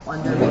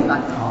on the red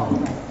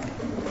button.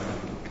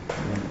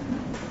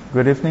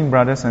 Good evening,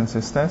 brothers and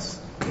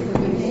sisters. Good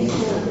evening.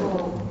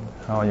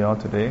 How are you all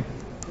today?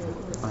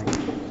 Fine.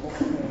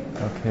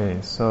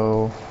 Okay,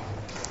 so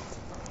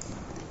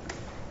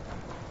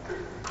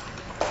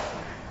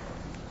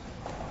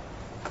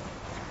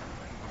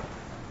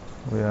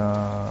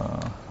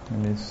let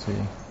me see.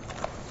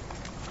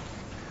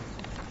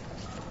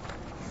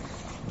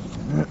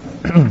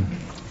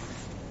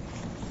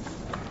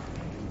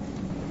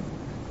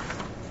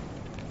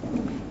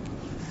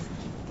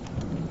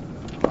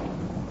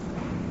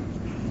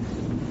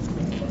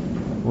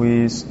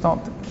 We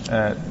stopped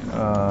at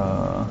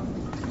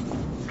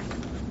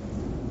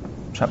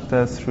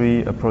chapter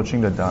 3,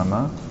 Approaching the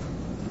Dharma,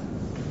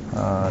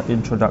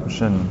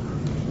 introduction,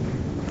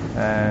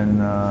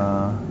 and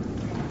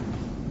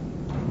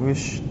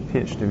which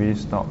page did we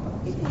stop?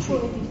 84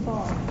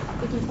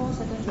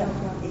 second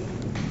paragraph.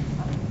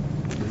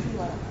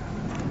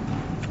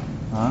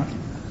 Huh?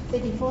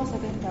 84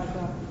 second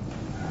paragraph.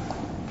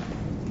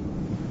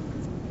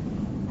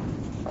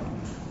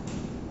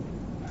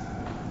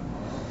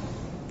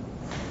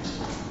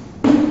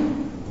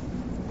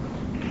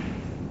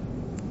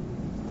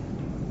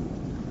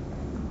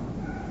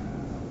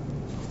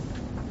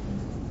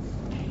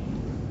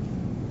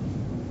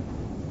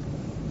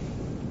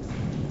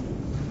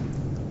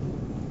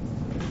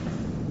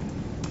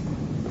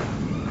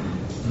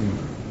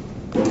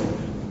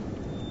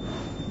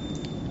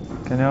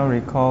 Can you all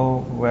recall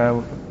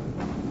where,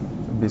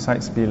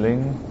 besides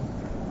spilling,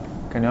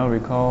 can you all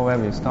recall where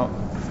we stopped?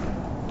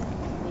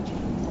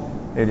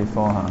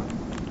 84, huh?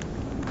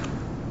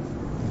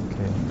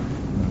 Okay.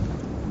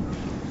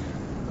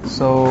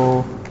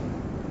 So,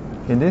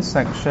 in this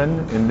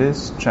section, in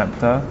this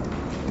chapter,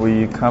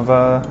 we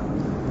cover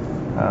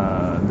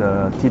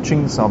the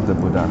teachings of the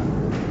Buddha,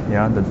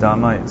 the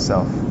Dharma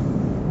itself.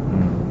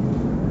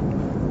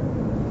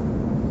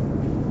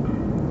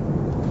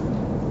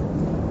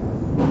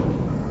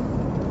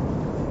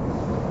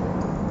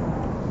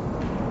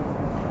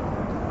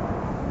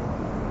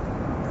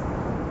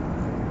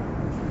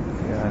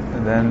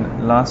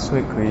 Then last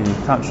week we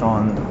touched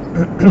on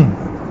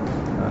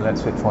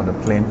let's wait for the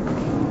plane.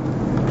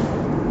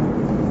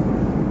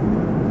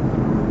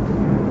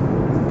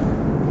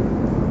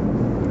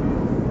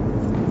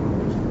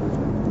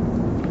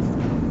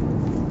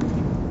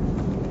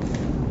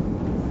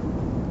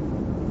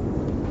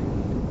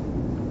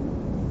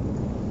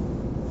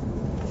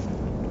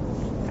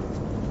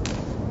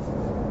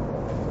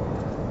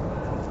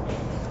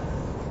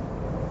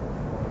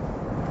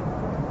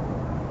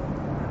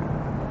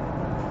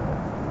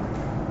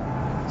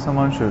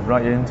 Someone should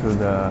write into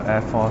the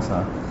Air Force.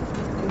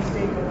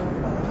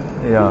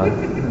 Yeah,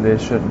 they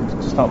should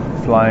stop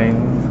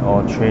flying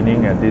or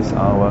training at this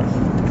hour.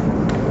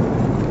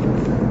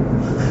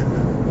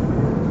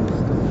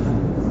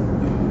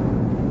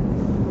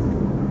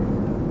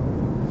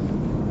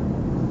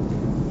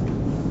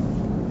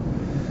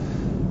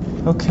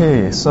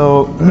 Okay,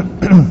 so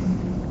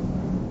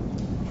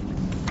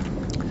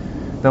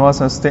there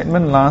was a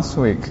statement last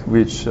week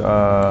which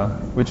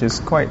is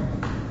quite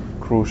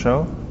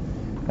crucial.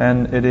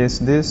 And it is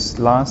this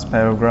last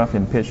paragraph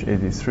in page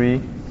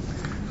 83.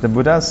 The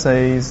Buddha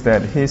says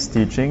that his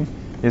teaching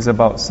is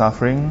about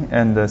suffering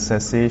and the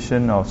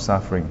cessation of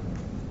suffering.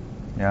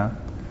 Yeah.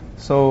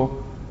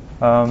 So,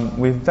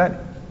 with that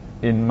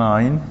in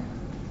mind,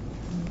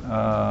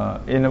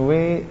 in a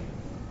way,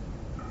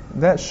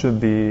 that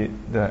should be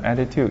the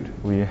attitude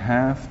we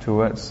have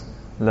towards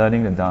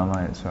learning the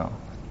Dharma as well.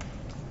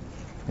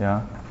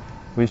 Yeah.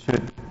 We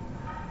should,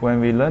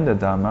 when we learn the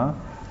Dharma,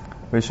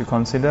 we should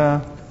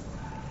consider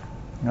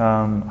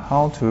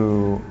how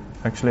to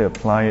actually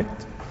apply it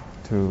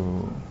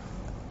to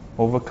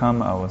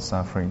overcome our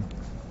suffering.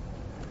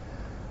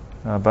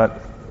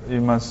 But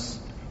you must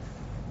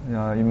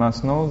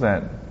know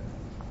that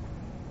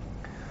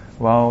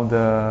while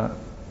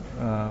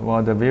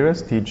the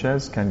various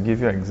teachers can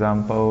give you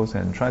examples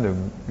and try to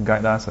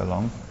guide us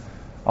along,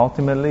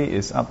 ultimately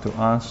it's up to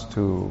us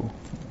to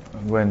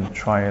go and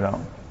try it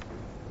out.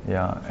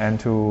 Yeah, and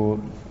to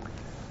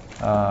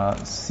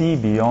see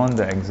beyond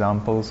the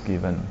examples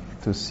given,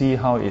 to see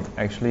how it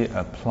actually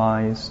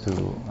applies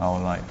to our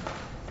life.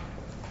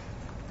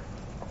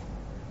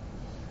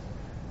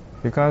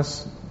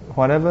 Because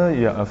whatever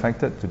you are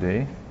affected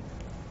today,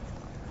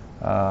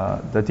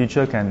 the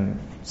teacher can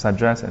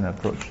suggest an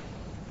approach.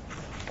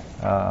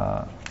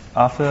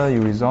 After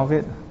you resolve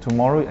it,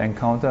 tomorrow you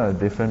encounter a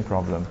different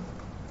problem.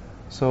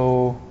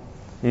 So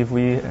if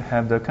we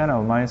have the kind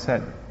of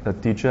mindset, the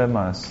teacher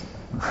must,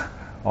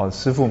 or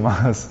Sifu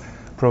must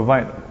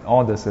provide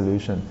all the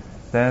solution,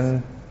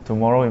 then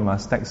tomorrow we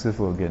must text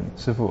Sifu again.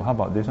 Sifu, how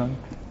about this one?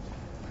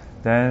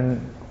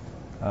 Then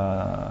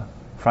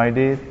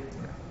Friday,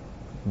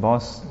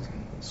 boss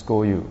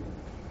scold you.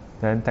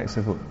 Then text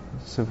Sifu.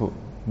 Sifu,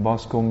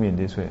 boss scold me in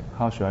this way.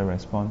 How should I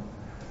respond?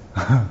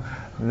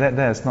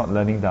 that is not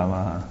learning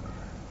Dharma.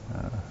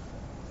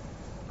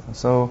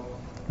 So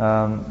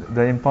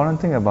the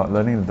important thing about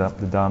learning the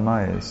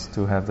Dharma is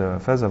to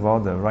have first of all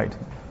the right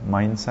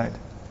mindset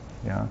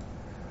Yeah.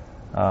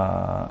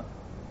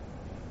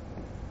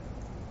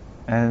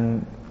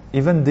 And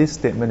even this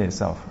statement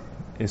itself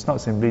is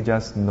not simply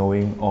just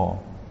knowing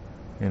all,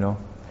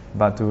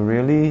 but to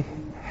really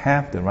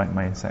have the right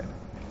mindset.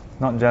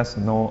 Not just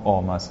know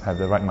all, must have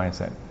the right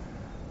mindset.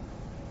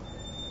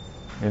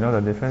 You know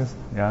the difference?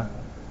 Yeah.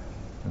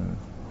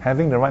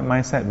 Having the right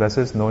mindset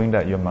versus knowing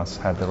that you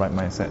must have the right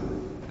mindset.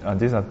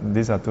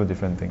 These are two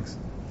different things.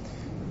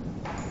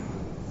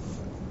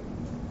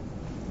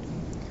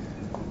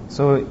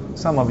 So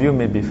some of you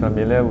may be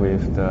familiar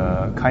with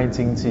the Kai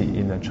Jing Ji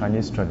in the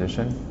Chinese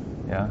tradition.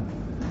 Yeah,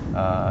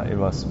 it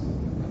was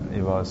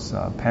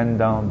penned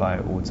down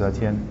by Wu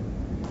Zetian.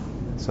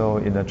 So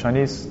in the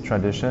Chinese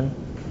tradition,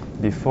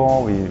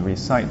 before we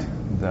recite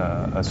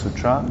a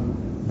sutra,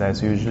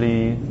 there's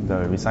usually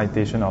the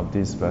recitation of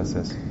these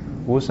verses.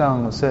 无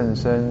上甚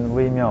深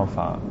微妙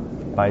法，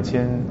百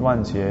千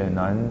万劫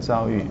难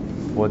遭遇。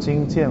我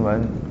今见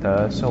闻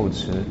得受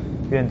持，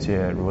愿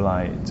解如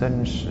来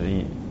真实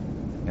义。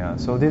Yeah,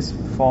 so these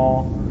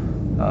four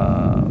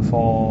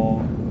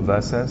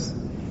verses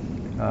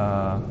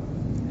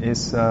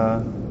is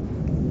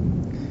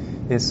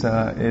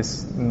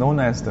known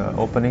as the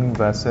opening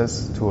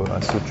verses to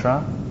a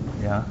sutra.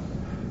 Yeah,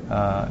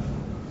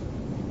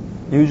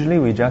 usually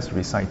we just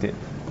recite it.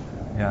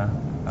 Yeah,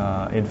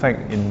 in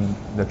fact, in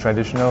the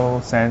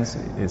traditional sense,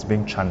 it's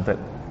being chanted.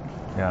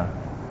 Yeah,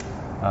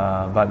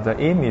 but the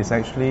aim is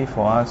actually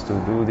for us to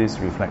do this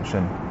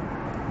reflection.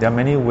 There are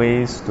many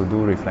ways to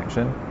do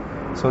reflection.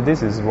 So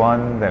this is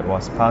one that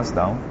was passed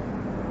down,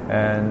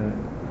 and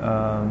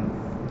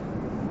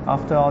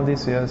after all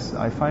these years,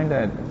 I find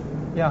that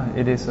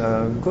it is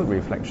a good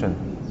reflection,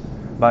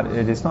 but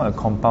it is not a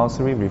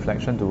compulsory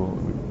reflection to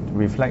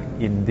reflect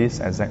in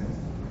this exact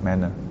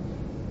manner.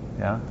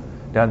 Yeah,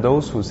 there are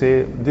those who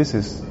say this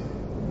is,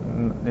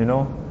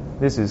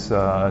 this is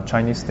a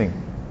Chinese thing,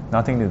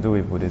 nothing to do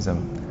with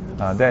Buddhism.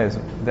 That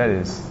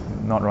is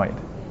not right.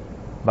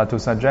 But to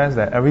suggest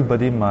that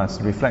everybody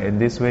must reflect in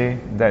this way,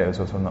 that is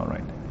also not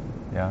right.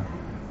 Yeah.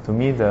 To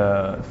me,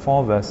 the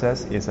 4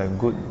 verses is a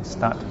good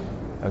start,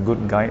 a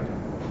good guide,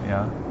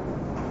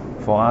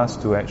 for us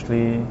to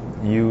actually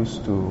use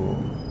to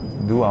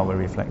do our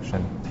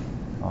reflection.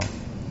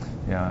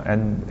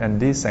 And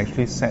this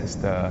actually sets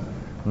the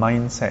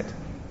mindset,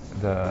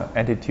 the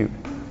attitude,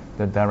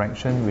 the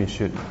direction we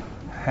should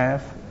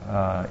have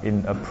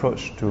in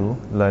approach to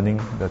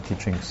learning the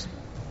teachings.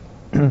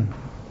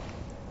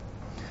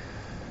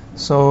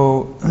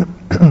 So,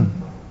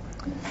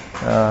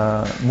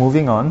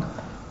 moving on,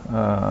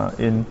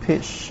 in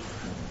page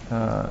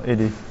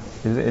 80,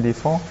 is it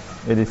 84?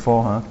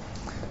 84, huh?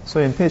 So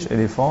in page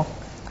 84,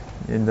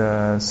 in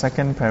the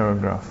second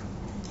paragraph,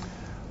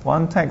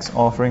 one text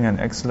offering an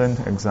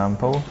excellent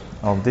example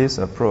of this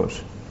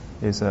approach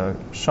is a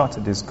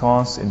short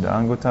discourse in the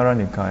Anguttara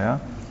Nikaya,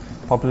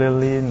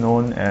 popularly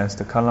known as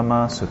the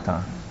Kalama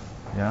Sutta.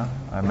 Yeah,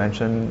 I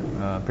mentioned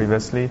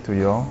previously to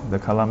you all the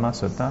Kalama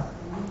Sutta.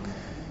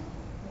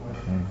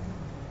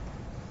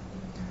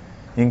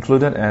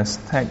 Included as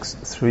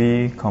text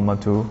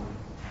 3,2.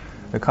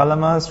 The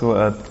Kalamas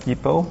were a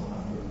people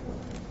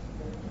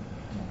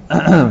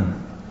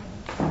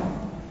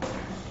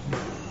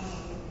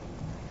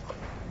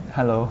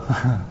Hello,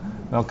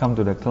 welcome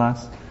to the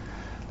class.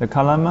 The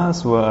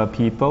Kalamas were a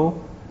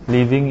people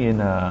living in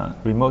a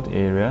remote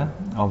area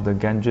of the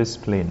Ganges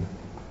plain.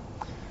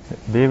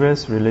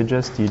 Various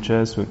religious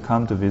teachers would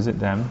come to visit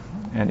them,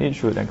 and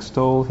each would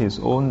extol his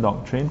own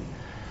doctrine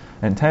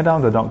and tear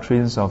down the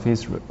doctrines of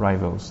his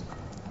rivals.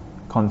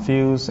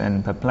 Confused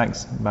and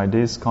perplexed by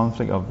this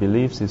conflict of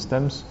belief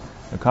systems,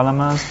 the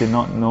Kalamas did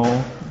not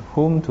know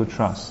whom to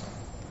trust.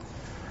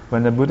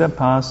 When the Buddha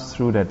passed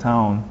through their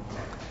town,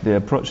 they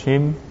approached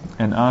him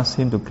and asked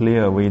him to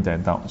clear away their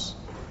doubts.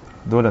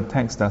 Though the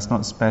text does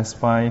not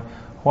specify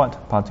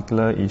what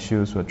particular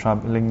issues were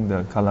troubling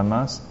the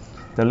Kalamas,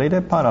 the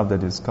later part of the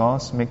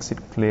discourse makes it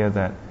clear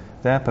that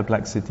their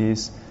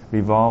perplexities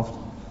revolved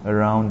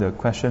around the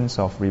questions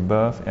of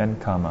rebirth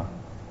and karma.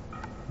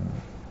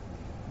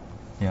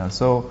 Yeah,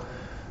 so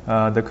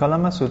the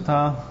Kalama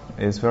Sutta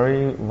is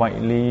very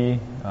widely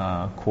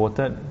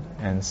quoted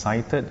and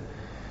cited,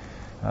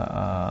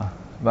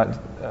 but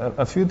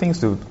a few things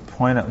to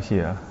point out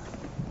here.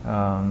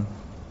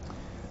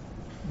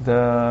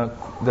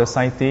 The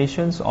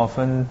citations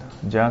often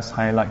just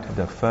highlight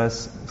the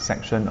first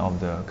section of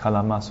the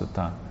Kalama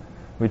Sutta,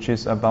 which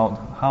is about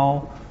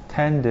how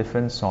 10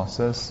 different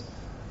sources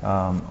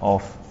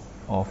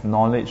of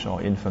knowledge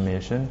or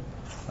information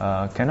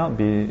cannot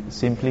be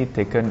simply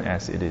taken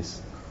as it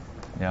is.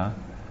 Yeah,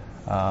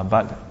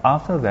 but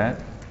after that,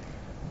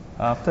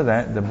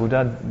 the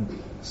Buddha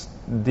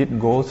did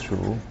go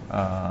through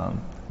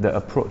the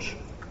approach.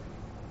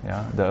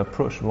 Yeah, the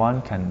approach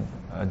one can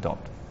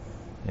adopt.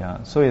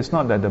 Yeah, so it's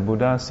not that the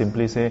Buddha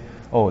simply say,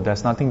 "Oh,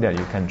 there's nothing that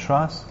you can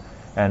trust,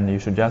 and you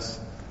should just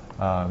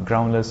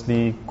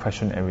groundlessly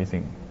question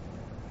everything."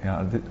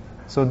 Yeah,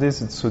 so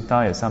this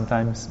sutta is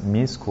sometimes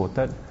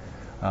misquoted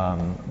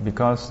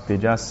because they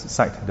just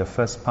cite the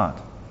first part,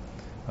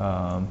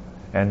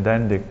 and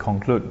then they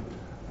conclude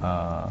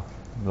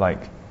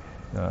like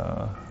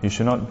you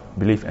should not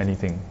believe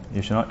anything,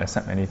 you should not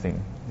accept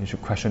anything, you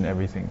should question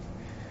everything.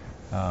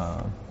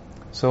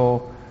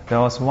 So there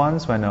was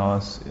once when I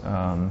was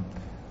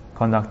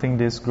conducting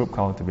this group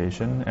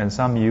cultivation, and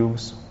some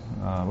youths,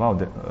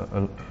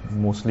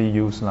 mostly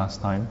youths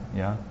last time,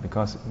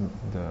 because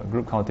the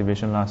group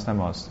cultivation last time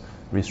was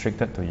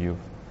restricted to youth.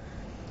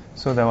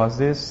 So there was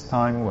this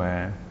time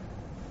where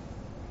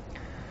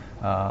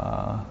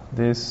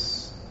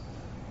this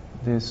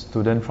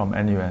student from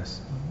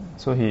NUS,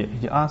 so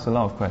he asked a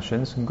lot of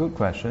questions, good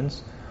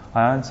questions.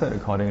 I answered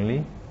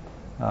accordingly,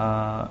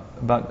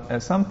 but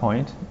at some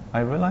point I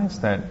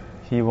realized that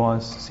he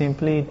was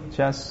simply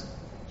just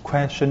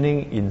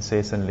questioning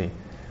incessantly.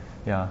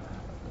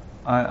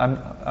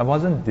 I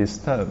wasn't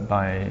disturbed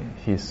by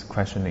his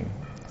questioning,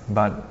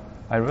 but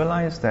I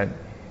realized that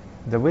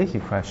the way he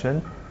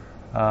questioned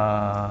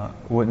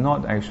would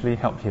not actually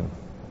help him.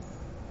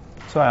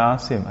 So I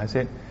asked him, I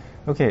said,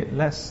 okay,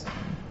 let's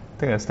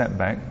take a step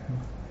back,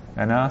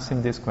 and I asked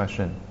him this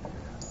question.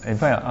 In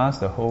fact, I asked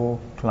the whole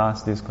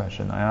class this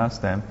question. I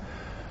asked them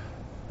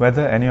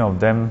whether any of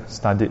them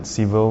studied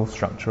civil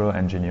structural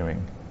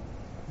engineering,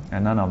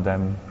 and none of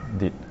them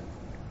did.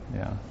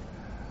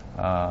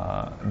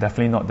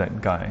 Definitely not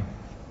that guy.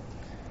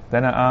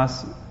 Then I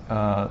asked,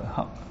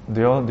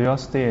 do you all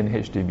stay in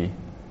HDB?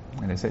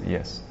 And they said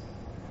yes.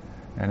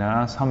 And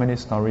I asked, how many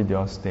stories do you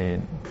all stay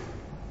in?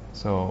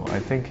 So I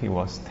think it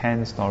was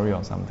 10 stories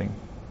or something.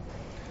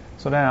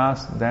 So then I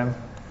asked them,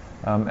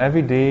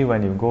 every day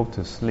when you go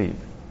to sleep,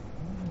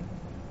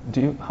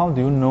 how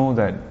do you know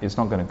that it's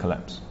not going to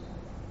collapse?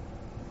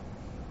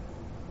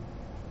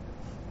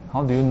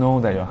 How do you know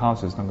that your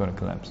house is not going to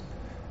collapse?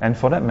 And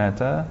for that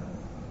matter,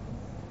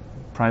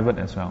 private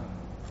as well.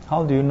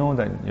 How do you know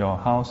that your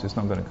house is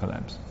not going to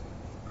collapse?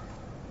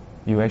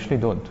 You actually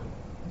don't.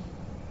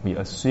 We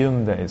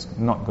assume that it's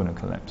not going to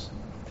collapse.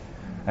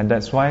 And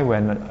that's why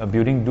when a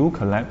building do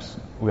collapse,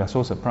 we are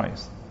so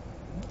surprised.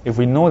 If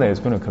we know that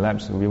it's going to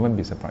collapse, we won't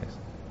be surprised.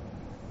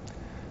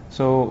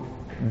 So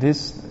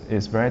this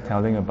is very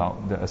telling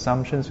about the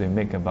assumptions we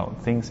make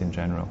about things in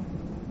general.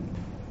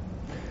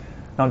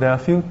 Now there are a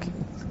few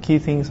key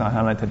things I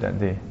highlighted that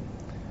day.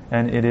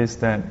 And it is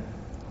that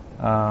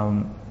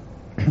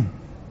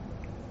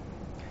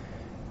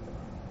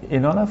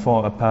in order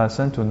for a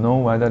person to know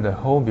whether the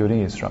whole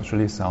building is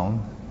structurally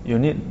sound, you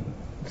need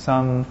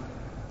some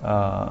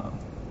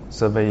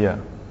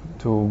surveyor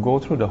to go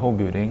through the whole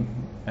building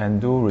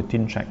and do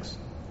routine checks.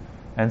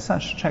 And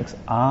such checks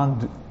are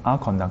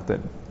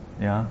conducted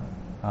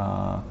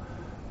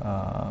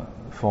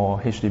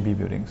for HDB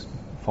buildings,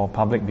 for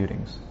public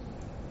buildings.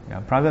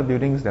 Private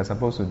buildings, they're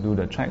supposed to do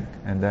the check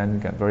and then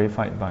get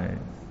verified by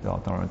the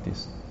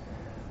authorities.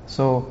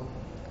 So,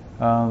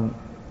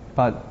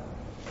 but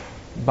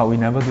we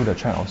never do the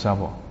check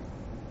ourselves.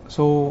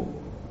 So,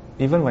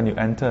 even when you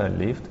enter a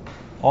lift,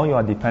 all you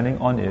are depending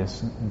on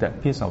is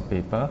that piece of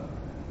paper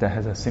that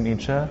has a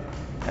signature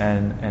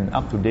and an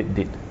up-to-date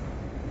date.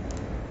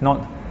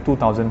 Not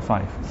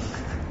 2005,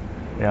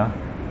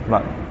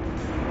 but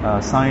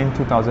signed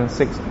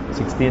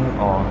 2016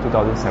 or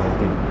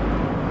 2017.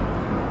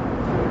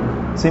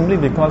 Simply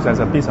because there's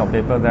a piece of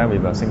paper there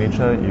with a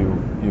signature,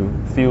 you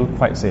feel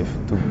quite safe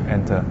to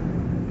enter.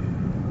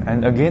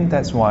 And again,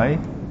 that's why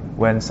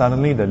when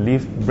suddenly the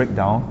lift break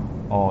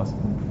down, or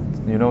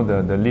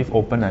the lift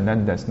open and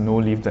then there's no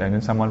lift and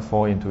then someone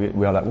fall into it,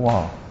 we are like,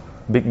 wow,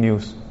 big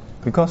news.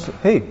 Because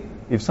hey,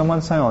 if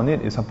someone signed on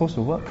it, it's supposed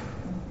to work.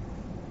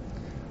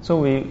 So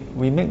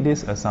we make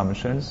these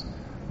assumptions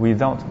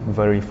without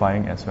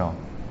verifying as well,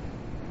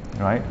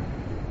 right?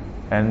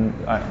 And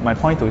my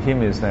point to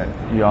him is that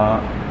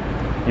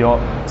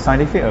your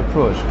scientific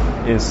approach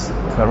is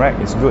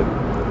correct, is good,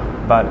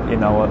 but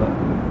in our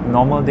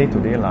normal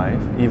day-to-day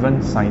life,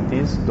 even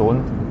scientists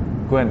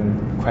don't go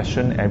and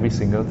question every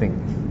single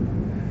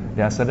thing.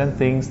 There are certain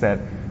things that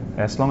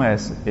as long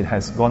as it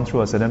has gone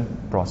through a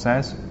certain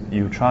process,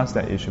 you trust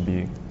that it should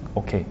be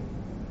okay.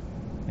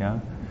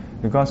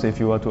 Because if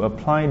you were to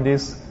apply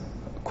this,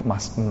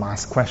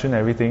 must question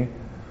everything,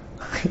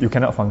 you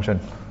cannot function.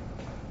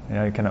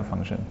 You cannot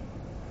function.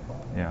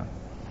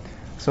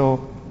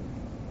 So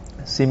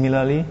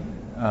similarly,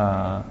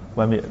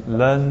 when we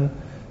learn,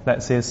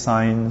 let's say,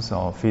 science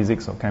or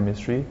physics or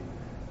chemistry,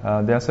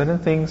 there are certain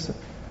things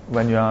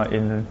when you are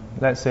in,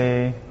 let's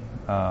say,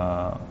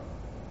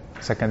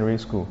 secondary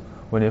school.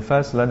 When you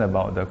first learn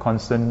about the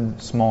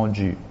constant small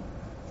g,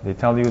 they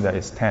tell you that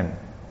it's 10.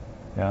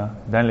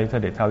 Then later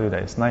they tell you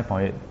that it's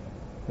 9.8.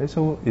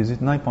 So is it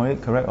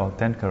 9.8 correct or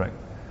 10 correct?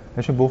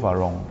 Actually, both are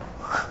wrong.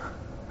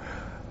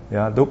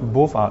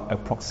 Both are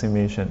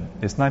approximation.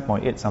 It's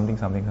 9.8 something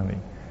something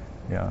something.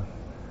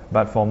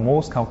 But for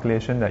most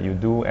calculation that you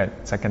do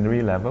at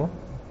secondary level,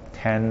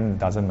 10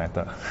 doesn't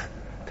matter.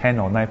 10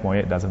 or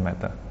 9.8 doesn't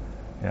matter.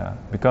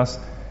 Because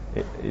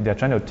they're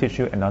trying to teach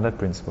you another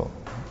principle.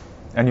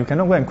 And you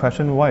cannot go and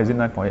question why is it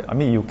 9.8. I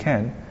mean, you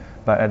can,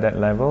 but at that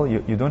level,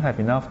 you don't have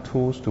enough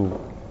tools to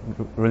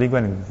really go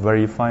and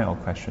verify or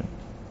question.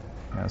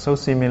 So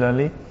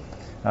similarly,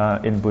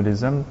 in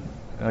Buddhism,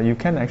 you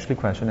can actually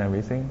question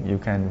everything, you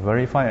can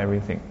verify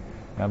everything,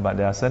 but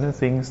there are certain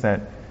things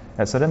that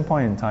at certain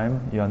point in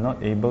time you are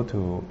not able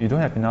to, you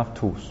don't have enough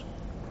tools.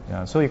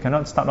 So you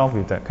cannot start off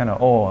with that kind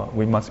of,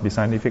 we must be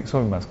scientific,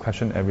 so we must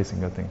question every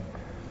single thing.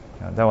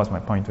 That was my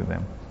point to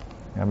them.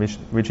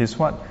 Which is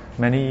what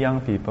many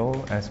young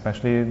people,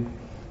 especially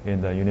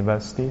in the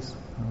universities,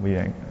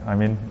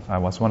 I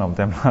was one of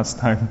them last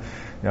time.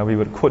 We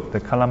would quote the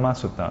Kalama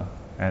Sutta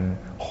and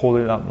hold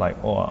it up like,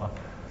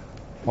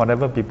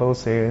 whatever people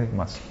say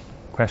must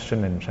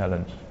question and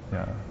challenge.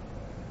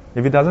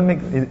 If it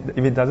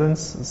doesn't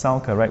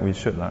sound correct, we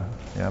should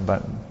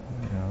but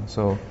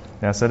so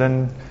there are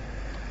certain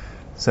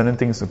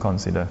things to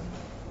consider.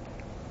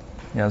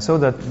 So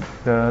the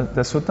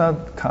sutta,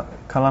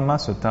 Kalama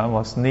Sutta,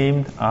 was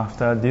named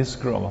after this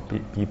group of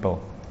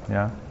people.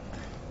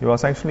 It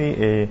was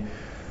actually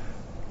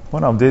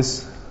one of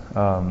this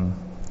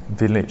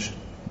village.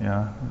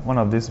 One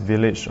of this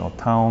village or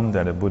town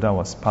that the Buddha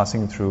was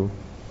passing through.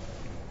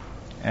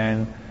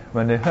 And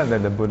when they heard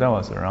that the Buddha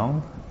was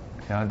around,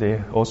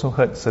 they also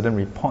heard certain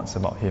reports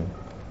about him.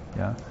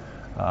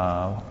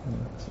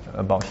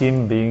 About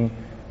him being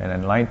an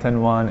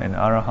enlightened one, an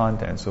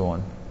arahant, and so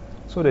on.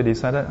 So they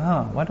decided,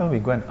 why don't we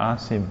go and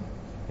ask him,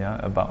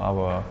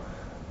 about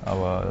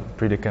our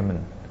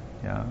predicament,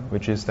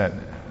 which is that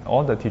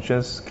all the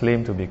teachers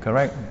claim to be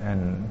correct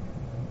and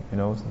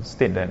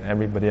state that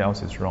everybody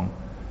else is wrong.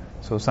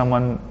 So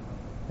someone,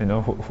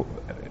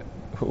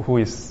 who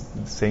is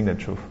saying the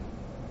truth,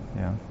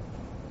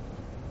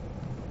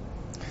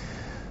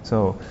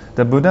 So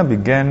the Buddha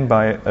began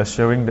by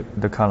assuring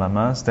the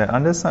Kalamas that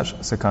under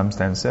such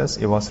circumstances,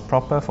 it was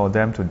proper for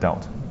them to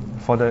doubt.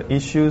 For the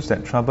issues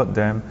that troubled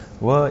them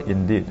were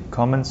indeed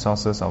common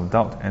sources of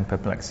doubt and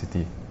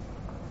perplexity.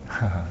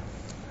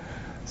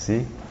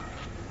 See?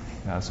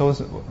 So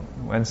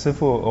when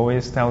Sifu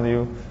always tell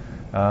you,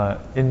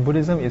 in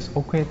Buddhism it's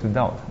okay to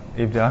doubt.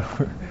 If there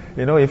are,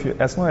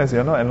 as long as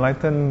you're not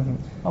enlightened,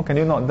 how can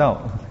you not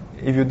doubt?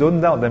 If you don't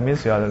doubt, that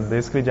means you are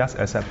basically just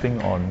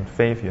accepting on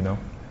faith,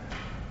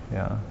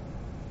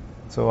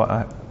 So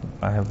I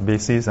have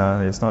basis.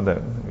 It's not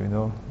that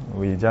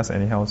we just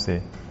anyhow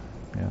say.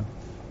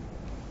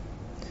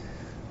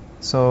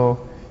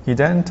 So he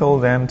then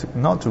told them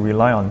not to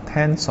rely on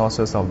 10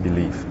 sources of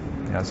belief.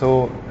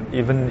 So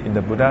even in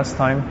the Buddha's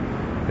time,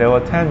 there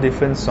were 10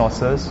 different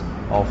sources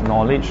of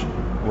knowledge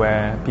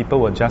where people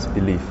would just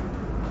believe.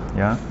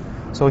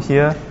 So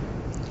here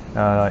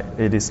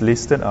it is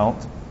listed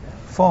out.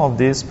 4 of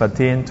these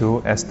pertain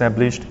to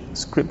established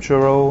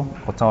scriptural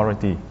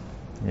authority.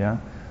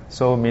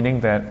 So meaning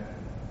that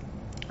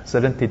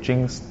certain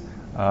teachings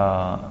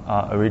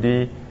are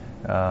already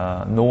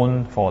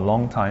known for a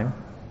long time.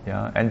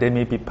 And they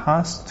may be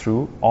passed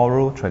through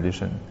oral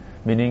tradition,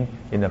 meaning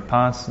in the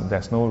past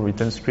there's no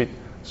written script.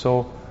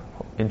 So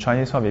in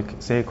Chinese, what we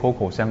say, 口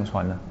口相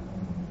传.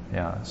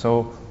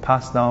 So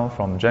passed down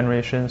from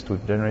generations to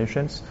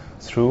generations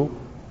through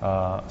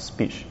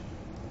speech.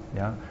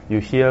 You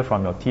hear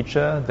from your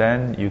teacher,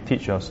 then you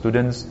teach your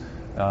students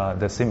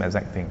the same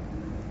exact thing.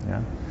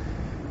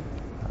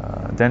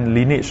 Then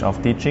lineage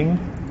of teaching.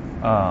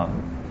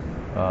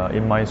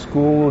 In my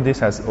school, this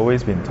has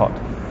always been taught.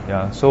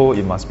 So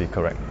it must be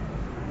correct.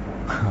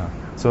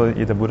 So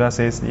if the Buddha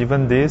says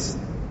even this,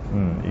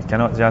 you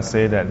cannot just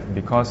say that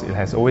because it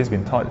has always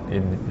been taught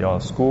in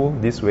your school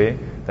this way,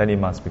 then it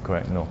must be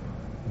correct. No.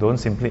 Don't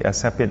simply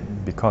accept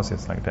it because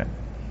it's like that.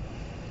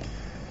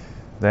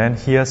 Then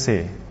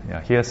hearsay.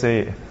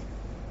 Hearsay.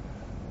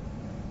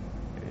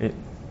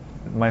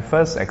 My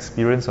first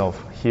experience of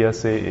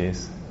hearsay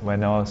is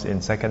when I was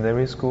in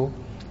secondary school,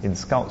 in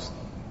Scouts.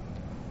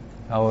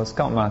 Our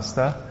Scout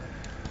master,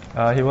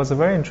 he was a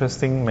very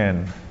interesting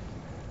man,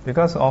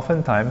 because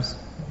oftentimes,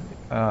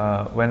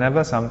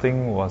 whenever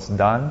something was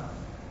done,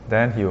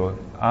 then he would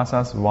ask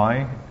us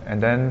why,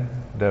 and then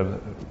the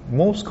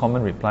most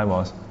common reply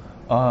was,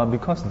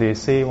 because they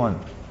say one.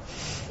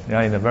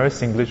 In a very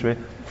Singlish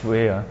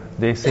way,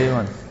 they say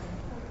one.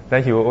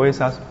 Then he will always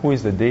ask, who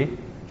is the they?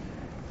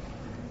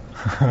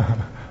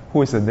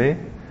 Who is the they?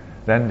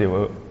 Then they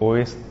will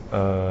always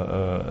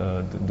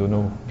don't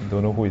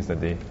know who is the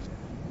they.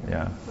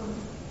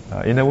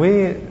 In a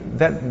way,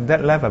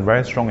 that left a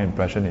very strong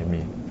impression in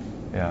me.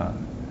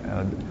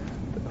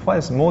 What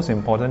is most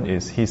important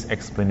is his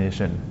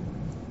explanation.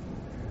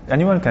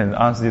 Anyone can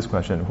ask this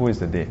question, who is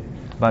the they?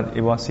 But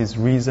it was his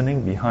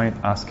reasoning behind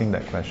asking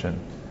that question.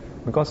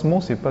 Because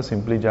most people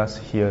simply just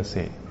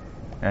hearsay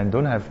and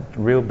don't have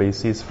real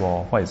basis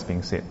for what is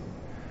being said.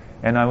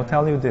 And I will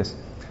tell you this,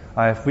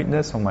 I have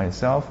witnessed for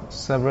myself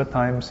several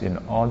times in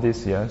all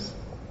these years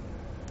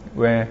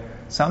where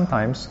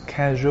sometimes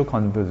casual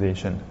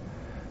conversation,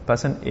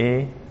 person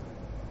A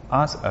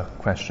asks a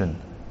question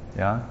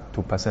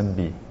to person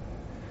B.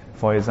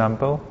 For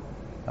example,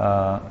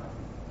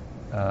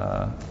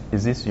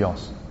 is this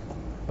yours?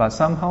 But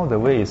somehow the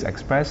way it's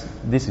expressed,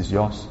 this is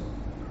yours.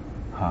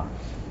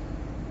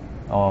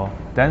 Or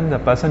then the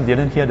person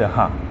didn't hear the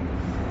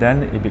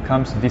then it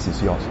becomes this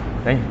is yours.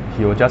 Then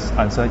he will just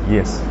answer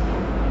yes.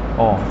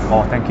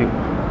 Oh, thank you.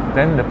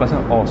 then the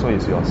person, oh, so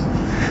it's yours.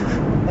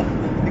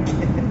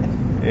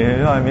 You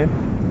know what I mean?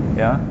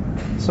 Yeah.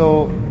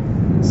 So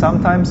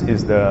sometimes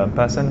it's the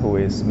person who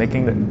is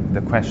making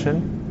the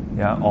question,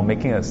 yeah, or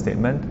making a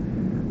statement,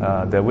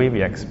 the way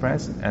we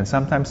express, and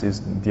sometimes it's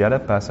the other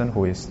person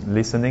who is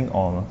listening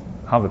or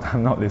half the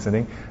time not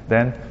listening.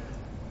 Then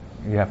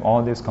you have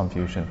all this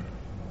confusion,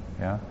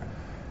 yeah.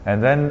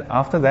 And then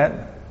after that,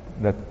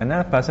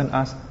 another person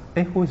asks,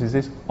 "Hey, who is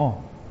this?"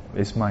 "Oh,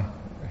 it's mine."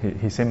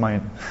 He said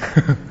mine.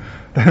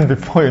 Then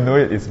before you know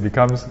it, it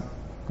becomes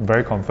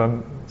very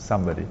confirmed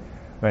somebody.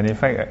 When in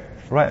fact,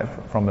 right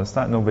from the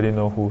start, nobody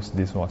knows who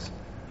this was.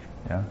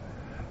 Yeah.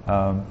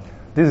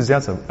 This is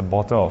just a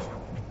bottle of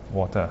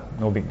water,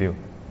 no big deal.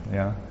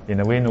 Yeah. In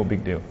a way, no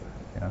big deal.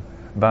 Yeah.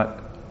 But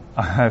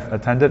I have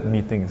attended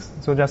meetings.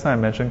 So just now I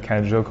mentioned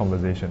casual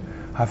conversation.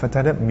 I've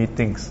attended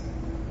meetings.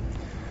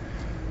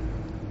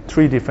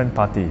 3 different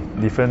parties,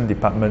 different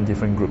department,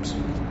 different groups.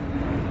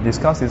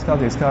 Discuss.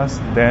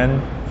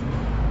 Then,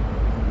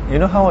 you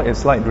know how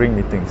it's like during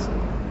meetings.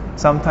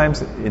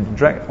 Sometimes it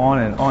drags on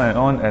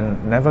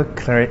and never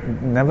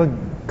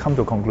come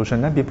to a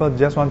conclusion. Then people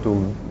just want to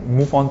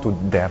move on to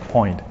their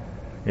point.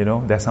 You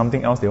know, there's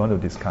something else they want to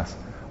discuss.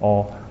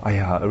 Or,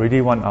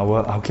 already 1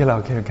 hour. Okay,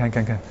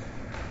 can.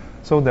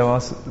 So there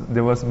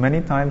was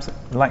many times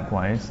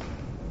likewise.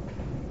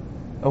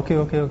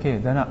 Okay.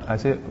 Then I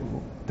said,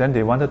 then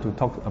they wanted to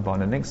talk about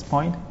the next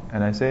point,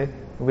 and I say,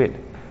 wait,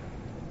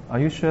 are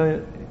you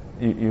sure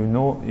you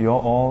know you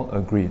all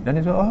agree? Then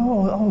they said,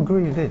 oh,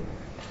 agree, you did.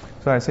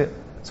 So I said,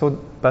 so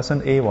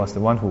person A was the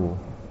one who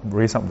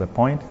raised up the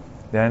point,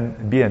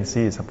 then B and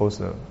C is supposed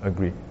to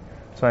agree.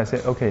 So I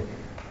said, okay,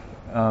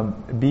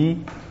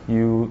 B,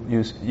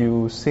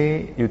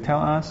 you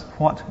tell us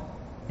what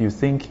you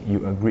think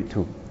you agreed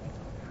to.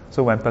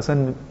 So when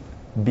person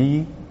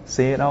B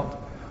say it out,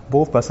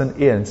 both person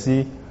A and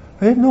C,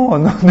 hey, no,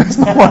 that's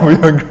not what we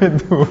agreed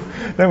to.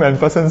 Then when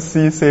person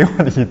C say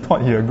what he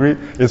thought he agreed,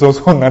 it's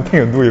also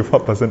nothing to do with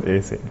what person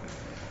A said.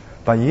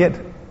 But yet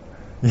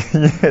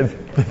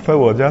people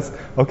will just,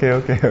 okay,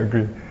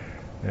 agree.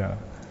 Yeah.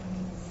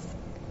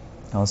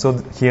 So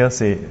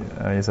hearsay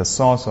is a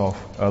source of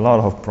a lot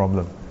of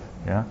problem.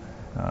 Yeah.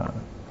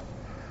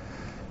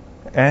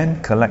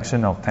 And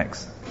collection of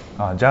texts.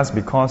 Just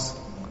because,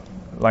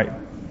 like,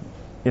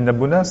 in the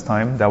Buddha's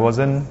time, there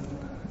wasn't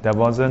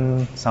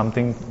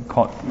something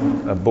called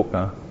a book,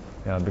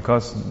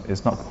 because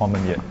it's not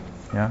common yet.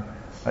 Yeah,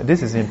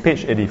 this is in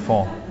page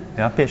 84.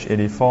 Yeah, page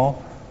 84,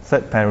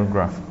 3rd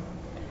paragraph.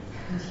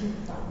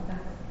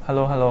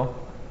 Hello.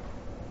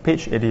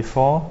 Page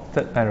 84,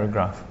 3rd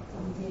paragraph.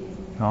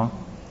 No?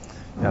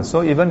 Yeah.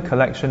 So even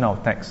collection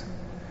of text.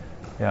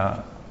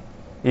 Yeah.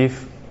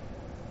 If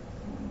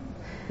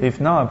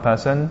now a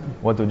person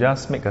were to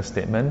just make a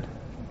statement,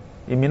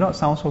 it may not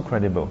sound so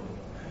credible.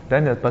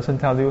 Then the person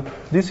tells you,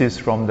 this is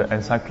from the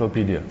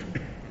encyclopedia.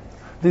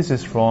 This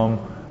is from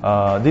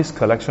this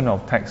collection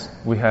of texts.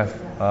 We have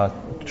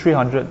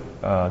 300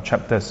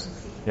 chapters.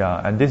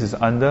 Yeah, and this is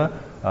under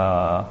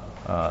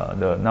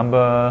the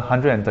number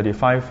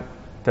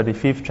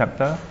 35th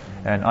chapter,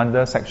 and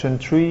under section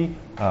 3,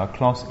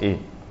 clause A.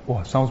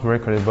 Oh, sounds very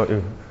credible.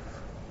 It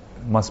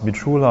must be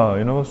true, lah.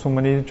 You know, so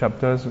many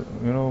chapters.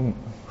 You know,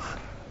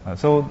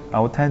 so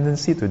our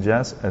tendency to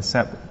just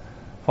accept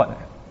what,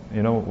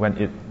 you know, when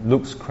it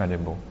looks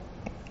credible.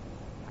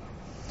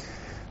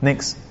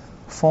 Next,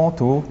 fall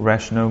to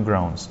rational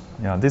grounds.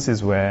 Yeah, this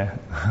is where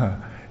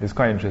it's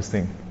quite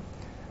interesting.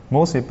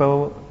 Most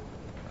people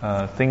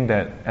think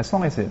that as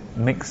long as it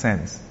makes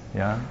sense,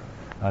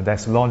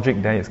 there's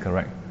logic there is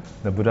correct.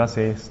 The Buddha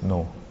says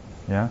no.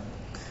 Yeah.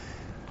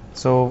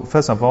 So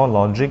first of all,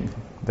 logic,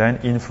 then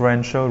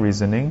inferential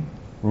reasoning,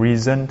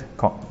 reasoned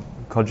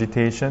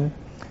cogitation,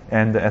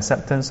 and the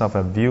acceptance of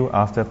a view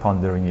after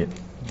pondering it.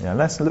 Yeah,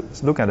 let's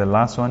look at the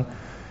last one.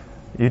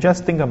 You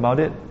just think about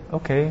it,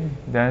 okay,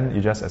 then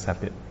you just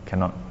accept it.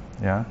 Cannot.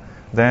 Yeah.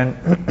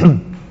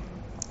 Then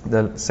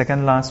the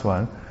second last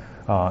one,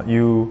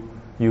 you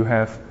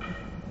have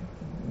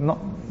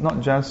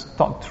not just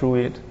thought through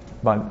it,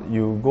 but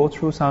you go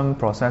through some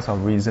process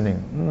of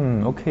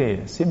reasoning.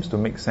 Okay, seems to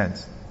make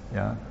sense.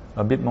 Yeah,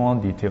 a bit more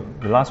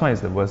detailed. The last one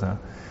is the worst.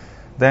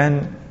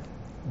 Then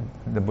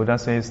the Buddha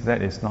says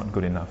that is not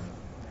good enough.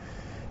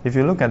 If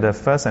you look at the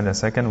first and the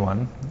second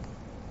one,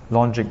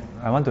 logic,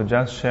 I want to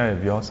just share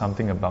with you all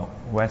something about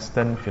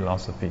Western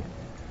philosophy.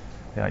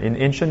 Yeah, in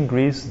ancient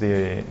Greece,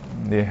 they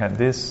had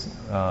this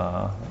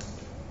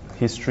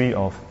history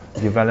of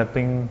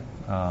developing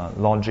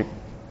logic.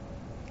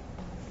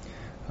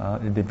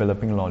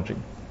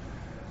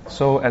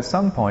 So at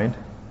some point,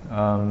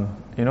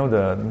 you know,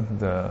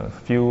 the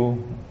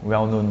few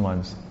well-known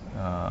ones,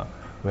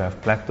 we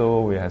have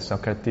Plato, we have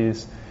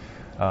Socrates,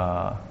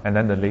 and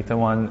then the later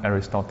one,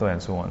 Aristotle,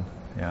 and so on.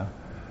 Yeah,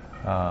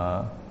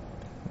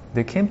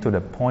 they came to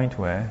the point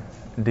where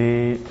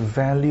they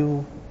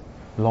value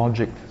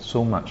logic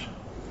so much.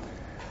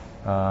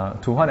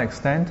 To what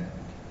extent?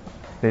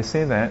 They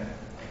say that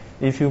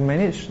if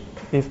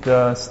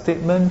the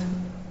statement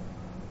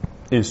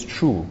is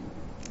true,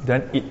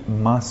 then it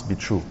must be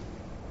true.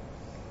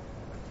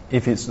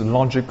 if it's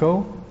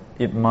logical,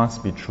 it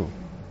must be true.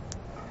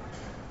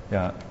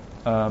 Yeah.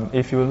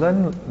 If you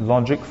learn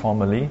logic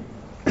formally,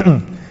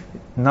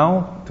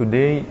 now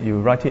today you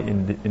write it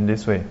in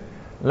this way.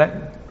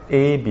 Let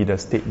A be the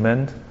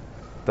statement.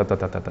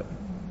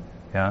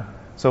 Yeah.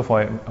 So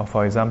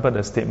for example,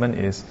 the statement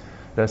is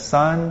the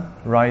sun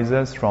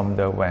rises from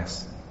the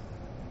west.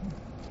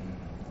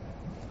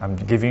 I'm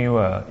giving you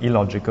a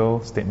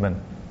illogical statement.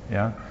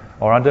 Yeah.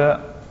 Or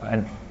rather,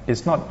 and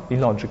it's not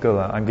illogical.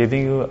 I'm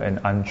giving you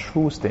an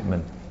untrue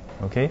statement.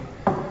 Okay.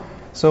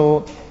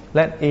 So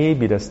let A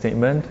be the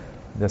statement.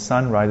 The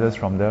sun rises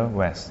from the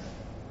west.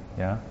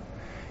 Yeah.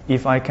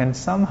 If I can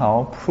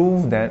somehow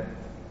prove that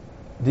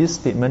this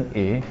statement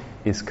A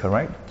is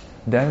correct,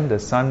 then the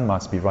sun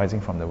must be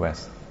rising from the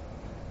west.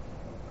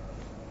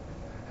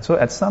 So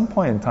at some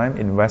point in time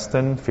in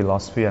Western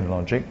philosophy and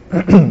logic,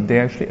 they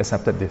actually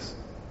accepted this.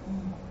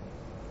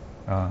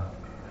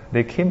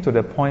 They came to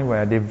the point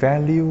where they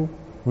value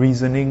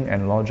reasoning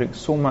and logic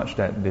so much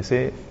that they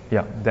say,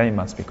 yeah, then it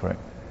must be correct.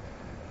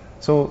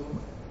 So,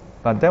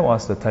 but that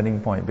was the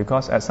turning point,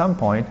 because at some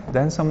point,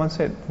 then someone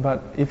said,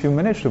 but if you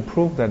manage to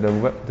prove that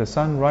the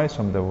sun rises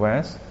from the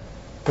west,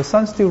 the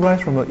sun still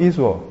rises from the east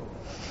wall.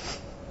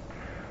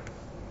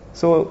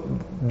 So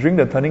during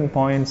the turning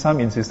point, some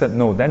insisted,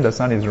 no, then the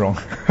sun is wrong.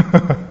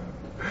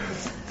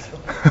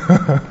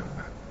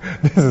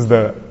 This is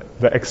the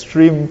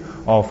extreme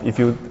of, if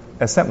you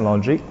accept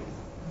logic,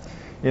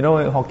 you know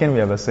in Hokkien we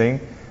have a saying,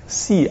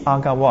 si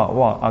aga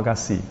wa aga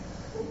si.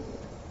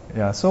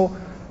 Yeah, so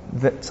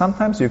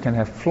sometimes you can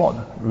have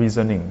flawed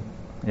reasoning,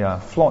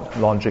 flawed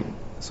logic.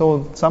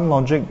 So some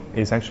logic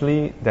is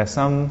actually, there's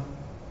some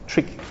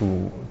trick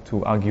to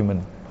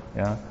argument.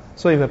 Yeah.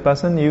 So if a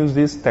person use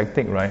this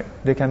tactic, right,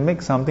 they can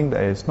make something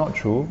that is not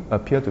true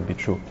appear to be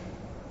true.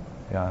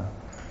 Yeah.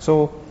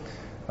 So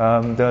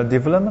the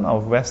development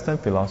of Western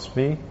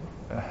philosophy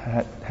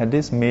had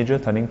this major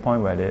turning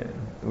point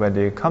where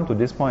they come to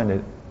this point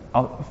and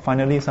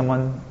finally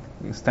someone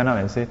stand up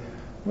and say,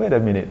 wait a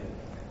minute,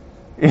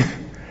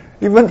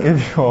 even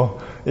if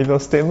your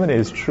statement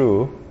is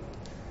true,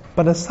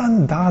 but the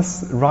sun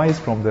does rise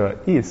from the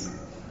east,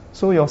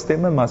 so your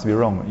statement must be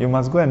wrong. You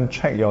must go and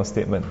check your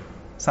statement.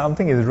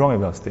 Something is wrong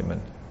with your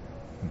statement.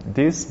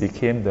 This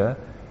became the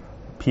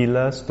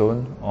pillar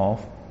stone of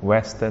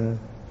Western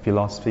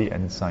philosophy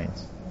and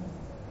science.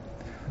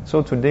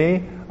 So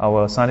today,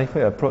 our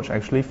scientific approach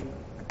actually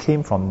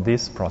came from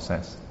this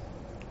process.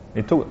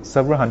 It took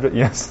several hundred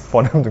years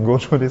for them to go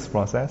through this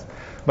process,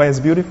 but it's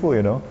beautiful,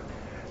 you know,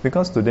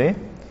 because today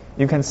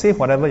you can say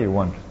whatever you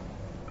want.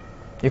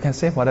 You can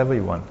say whatever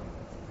you want.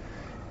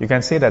 You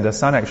can say that the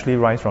sun actually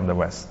rises from the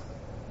west.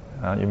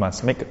 You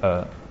must make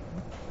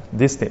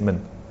this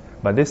statement,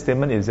 but this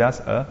statement is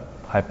just a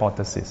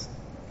hypothesis.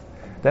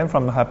 Then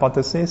from the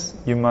hypothesis,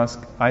 you must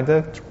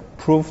either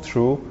prove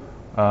through,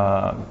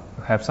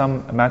 have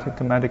some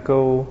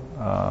mathematical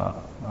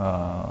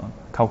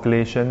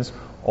calculations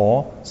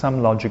or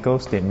some logical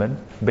statement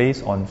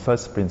based on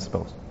first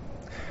principles.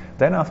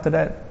 Then after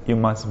that, you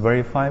must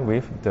verify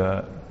with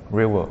the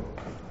real world.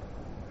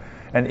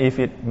 And if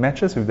it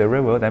matches with the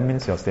real world, that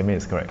means your statement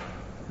is correct.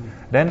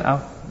 Then,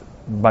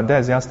 but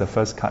that's just the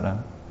first cut.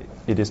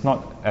 It is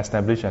not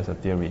established as a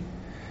theory.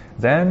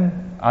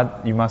 Then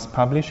you must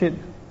publish it.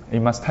 You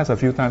must test a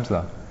few times.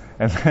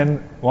 And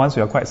then once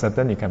you are quite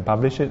certain you can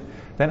publish it,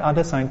 then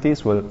other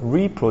scientists will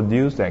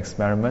reproduce the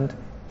experiment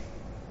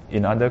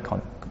in other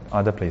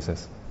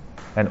places.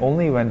 And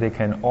only when they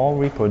can all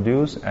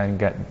reproduce and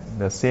get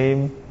the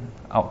same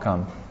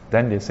outcome,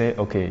 then they say,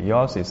 okay,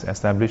 yours is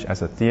established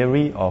as a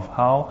theory of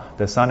how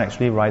the sun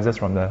actually rises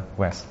from the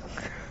west.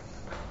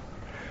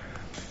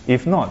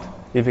 If not,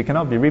 if it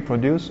cannot be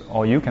reproduced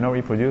or you cannot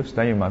reproduce,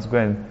 then you must go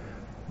and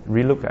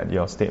relook at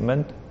your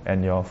statement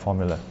and your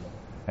formula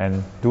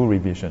and do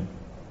revision.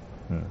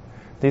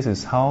 This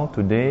is how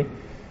today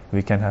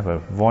we can have a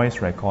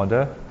voice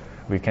recorder,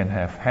 we can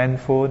have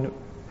handphone,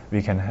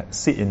 we can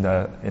sit in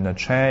a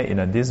chair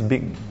in this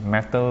big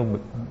metal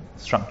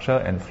structure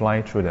and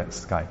fly through the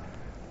sky.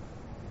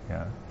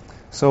 Yeah.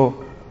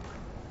 So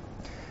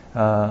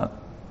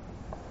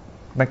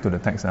back to the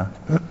text.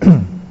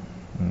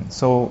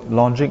 So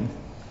logic,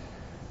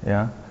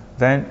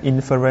 then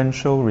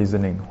inferential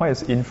reasoning. What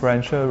is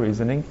inferential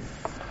reasoning?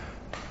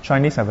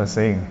 Chinese have a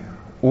saying,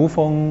 无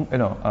风,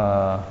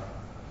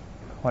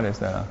 what is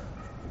that?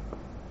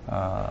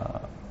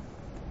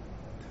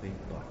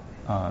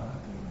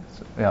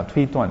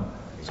 推断.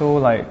 So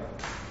like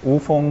无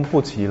风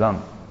不起浪.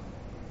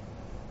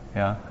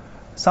 Yeah.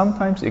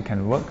 Sometimes it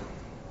can work,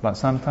 but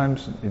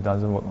sometimes it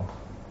doesn't work.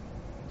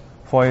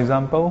 For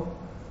example,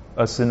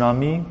 a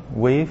tsunami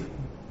wave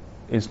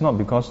is not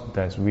because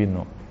there's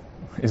wind,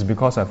 it's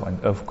because of an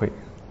earthquake.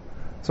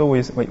 So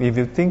if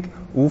you think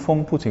无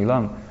风不起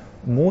浪,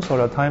 most of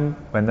the time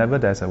whenever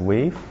there's a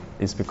wave,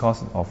 it's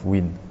because of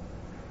wind.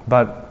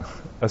 But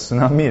a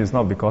tsunami is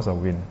not because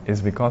of wind,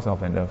 it's because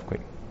of an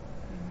earthquake.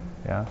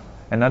 Yeah.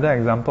 Another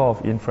example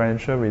of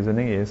inferential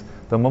reasoning is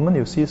the moment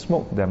you see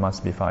smoke, there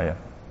must be fire.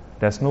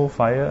 There's no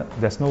fire,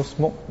 there's no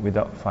smoke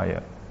without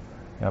fire.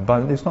 Yeah,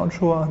 but it's not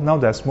true. Now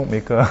there's smoke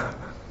maker.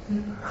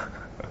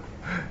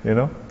 You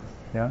know?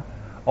 Yeah.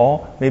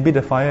 Or maybe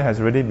the fire has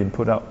already been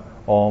put out,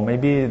 or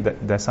maybe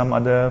there's some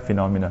other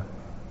phenomena.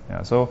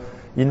 Yeah. So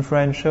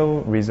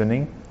inferential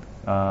reasoning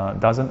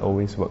doesn't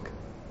always work.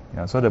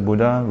 Yeah. So the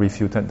Buddha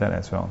refuted that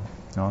as well.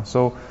 You know?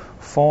 So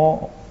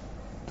four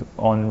to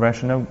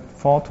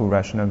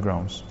rational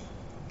grounds.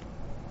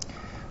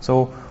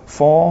 So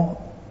four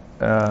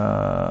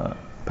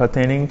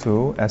pertaining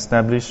to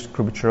established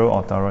scriptural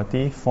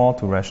authority, 4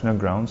 to rational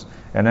grounds,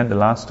 and then the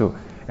last 2,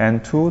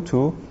 and 2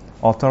 to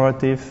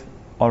authoritative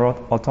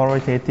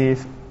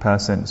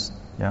persons.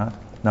 Yeah.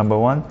 Number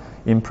 1,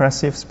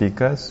 impressive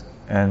speakers,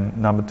 and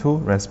number 2,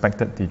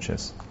 respected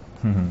teachers.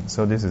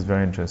 So this is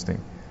very interesting.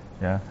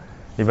 Yeah.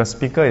 If a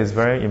speaker is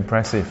very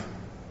impressive,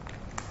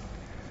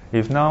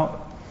 if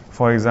now,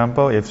 for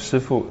example, if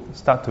Shifu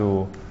start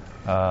to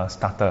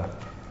stutter,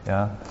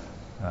 yeah,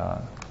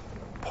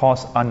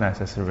 pause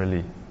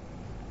unnecessarily,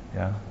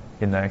 yeah,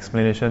 in the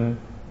explanation,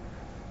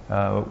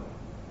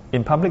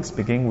 in public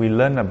speaking, we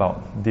learn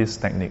about these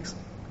techniques,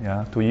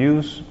 yeah, to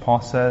use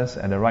pauses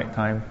at the right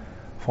time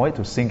for it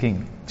to sink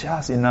in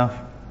just enough,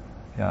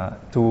 yeah,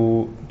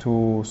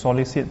 to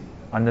solicit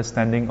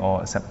understanding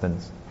or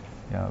acceptance,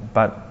 yeah.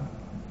 But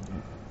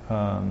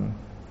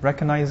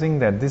recognizing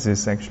that this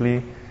is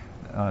actually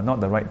not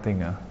the right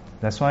thing,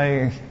 that's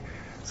why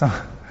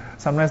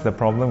sometimes the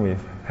problem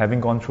with having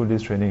gone through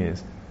this training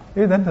is,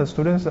 then the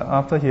students,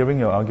 after hearing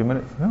your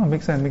argument,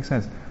 makes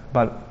sense.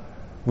 But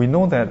we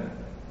know that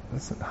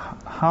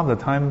half the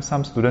time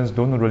some students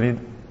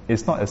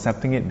it's not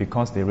accepting it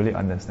because they really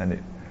understand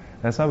it.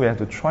 That's why we have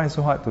to try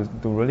so hard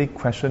to really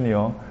question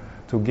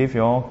to give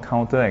your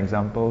counter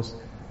examples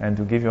and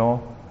to give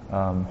your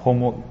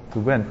homework to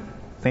go and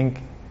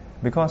think,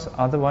 because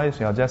otherwise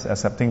you are just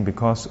accepting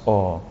because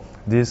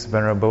this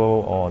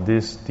venerable or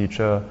this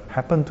teacher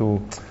happened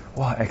to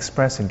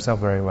express himself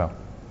very well.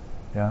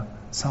 Yeah,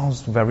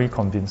 sounds very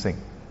convincing.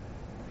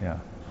 Yeah,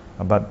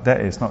 but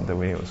that is not the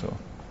way also.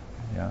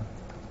 Yeah,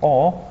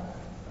 or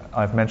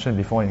I've mentioned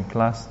before in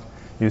class,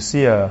 you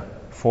see a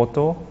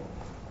photo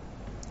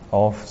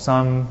of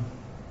some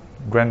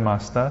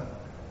grandmaster.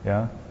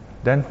 Yeah,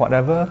 then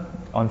whatever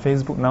on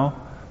Facebook now,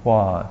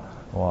 a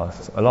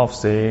lot of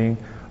saying.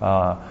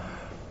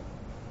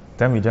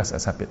 Then we just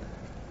accept it.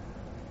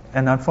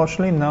 And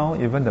unfortunately now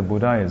even the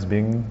Buddha is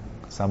being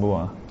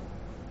sabu.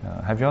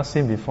 Have you all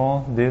seen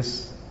before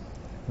this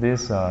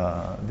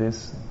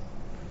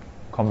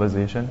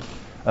conversation?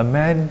 A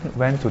man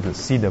went to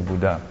see the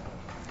Buddha.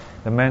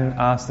 The man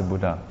asked the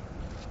Buddha,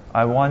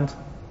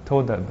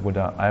 told the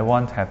Buddha, I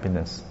want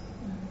happiness.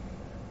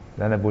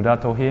 Then the Buddha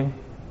told him,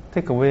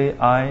 take away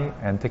I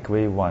and take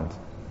away want,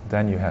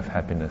 then you have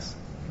happiness.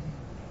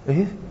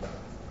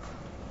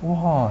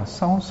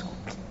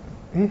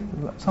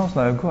 Sounds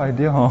like a good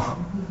idea, huh?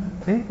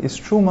 It's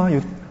true,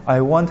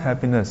 I want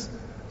happiness.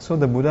 So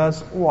the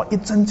Buddha's, 一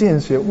针见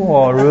血,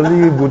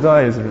 really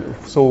Buddha is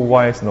so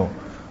wise, no?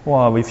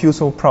 We feel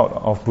so proud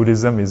of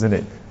Buddhism, isn't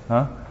it?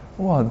 Huh?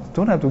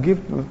 Don't have to give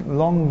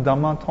long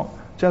Dhamma talk.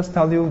 Just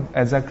tell you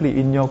exactly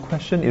in your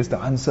question is the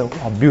answer.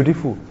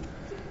 Beautiful.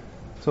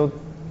 So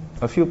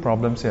a few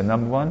problems here.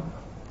 Number 1,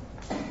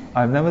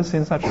 I've never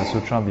seen such a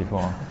sutra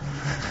before.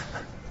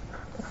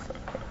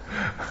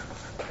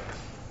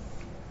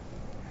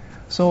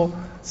 So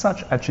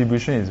such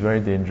attribution is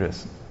very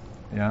dangerous.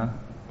 Yeah.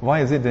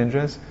 Why is it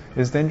dangerous?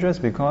 It's dangerous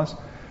because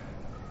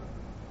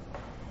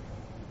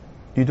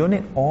you don't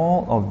need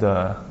all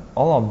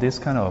of this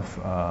kind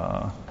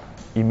of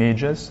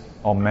images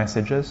or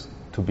messages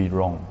to be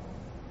wrong.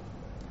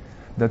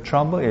 The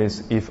trouble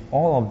is if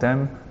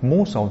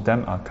most of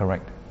them are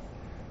correct,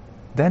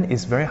 then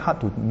it's very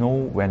hard to know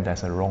when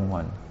there's a wrong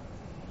one,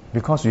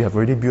 because you have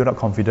already built up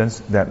confidence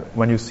that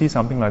when you see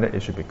something like that,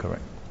 it should be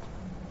correct.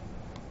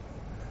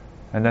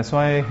 And that's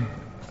why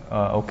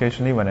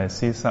occasionally when I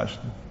see such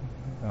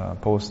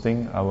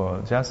posting, I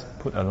will just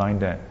put a line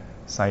there,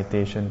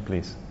 citation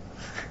please.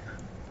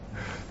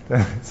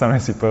 Then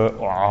sometimes people,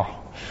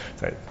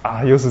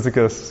 又是这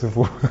个师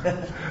父，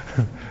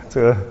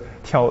这个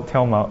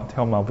挑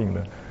毛病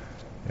的。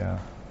Yeah.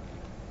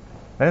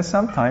 And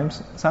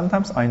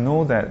sometimes I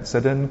know that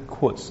certain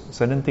quotes,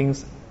 certain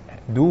things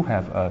do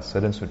have a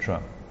certain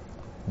sutra,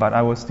 but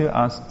I will still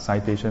ask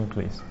citation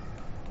please.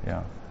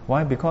 Yeah.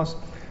 Why? Because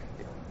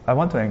I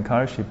want to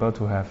encourage people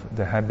to have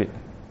the habit.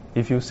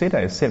 If you say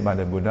that it's said by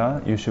the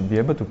Buddha, you should be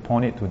able to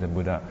point it to the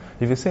Buddha.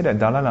 If you say that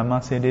Dalai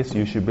Lama said this,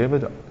 you should be able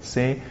to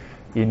say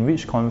in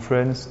which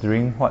conference,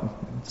 during what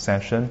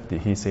session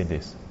did he say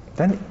this.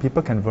 Then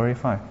people can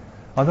verify.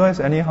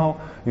 Otherwise, anyhow,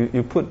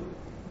 you put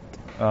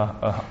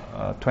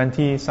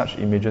 20 such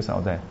images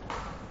out there.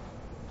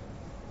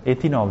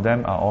 18 of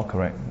them are all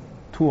correct.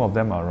 2 of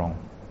them are wrong.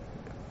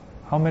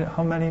 How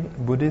many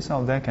Buddhists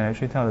out there can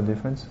actually tell the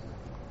difference?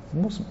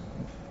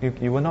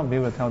 You will not be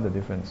able to tell the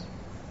difference.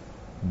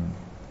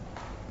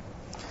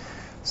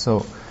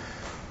 So,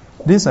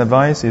 this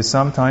advice is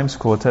sometimes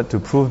quoted to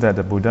prove that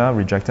the Buddha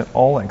rejected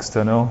all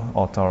external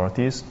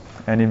authorities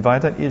and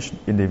invited each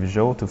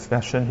individual to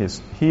fashion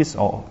his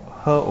or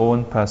her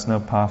own personal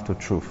path to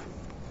truth.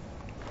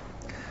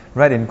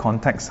 Read in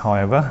context,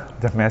 however,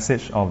 the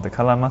message of the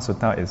Kalama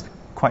Sutta is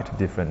quite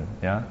different,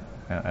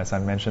 as I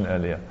mentioned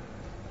earlier.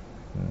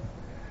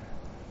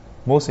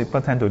 Most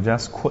people tend to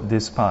just quote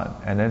this part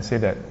and then say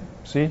that,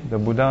 see, the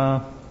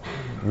Buddha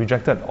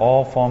rejected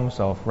all forms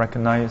of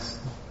recognized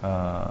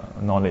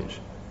knowledge.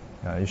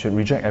 You should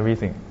reject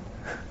everything.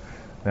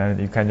 Then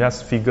you can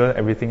just figure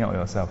everything out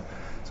yourself.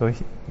 So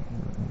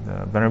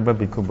the Venerable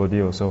Bhikkhu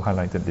Bodhi also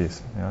highlighted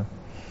this.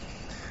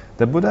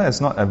 The Buddha is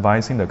not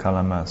advising the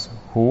Kalamas,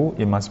 who,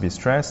 it must be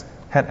stressed,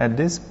 had at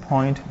this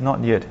point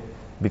not yet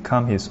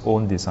become his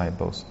own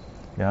disciples.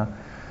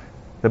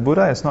 The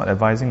Buddha is not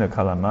advising the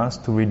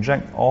Kalamas to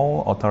reject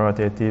all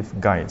authoritative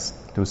guides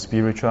to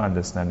spiritual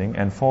understanding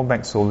and fall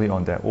back solely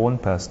on their own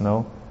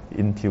personal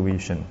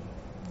intuition.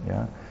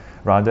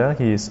 Rather,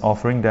 he is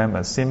offering them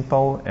a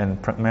simple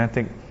and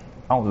pragmatic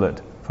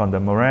outlet from the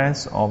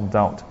morass of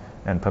doubt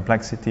and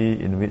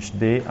perplexity in which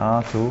they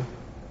are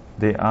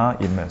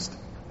immersed.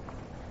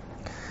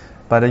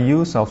 By the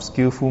use of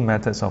skillful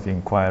methods of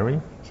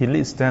inquiry, he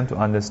leads them to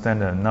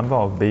understand a number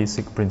of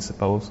basic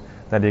principles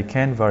that they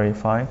can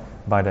verify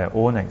by their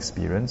own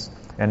experience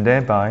and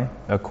thereby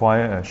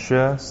acquire a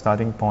sure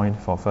starting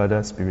point for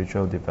further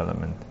spiritual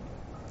development.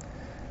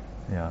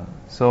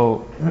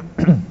 So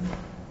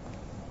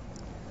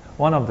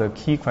one of the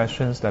key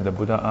questions that the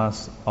Buddha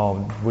asked,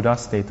 or Buddha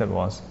stated,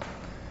 was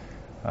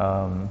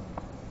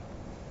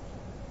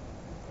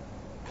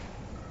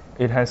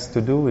it has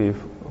to do with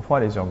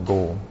what is your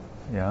goal.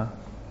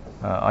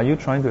 Are you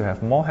trying to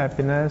have more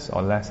happiness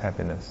or less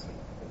happiness?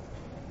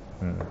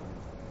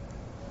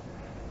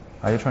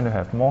 Are you trying to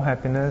have more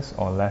happiness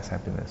or less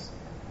happiness?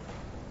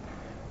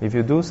 If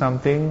you do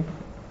something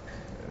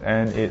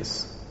and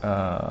it's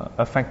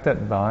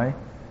affected by,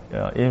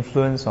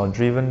 influenced or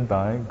driven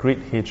by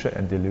greed, hatred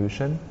and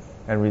delusion,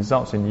 and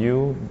results in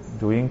you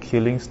doing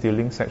killing,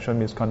 stealing, sexual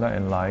misconduct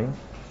and lying,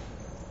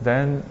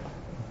 then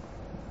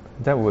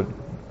that would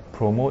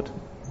promote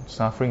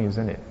suffering,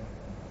 isn't it?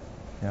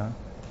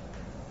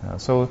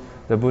 So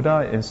the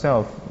Buddha, instead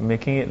of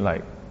making it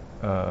like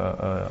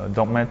a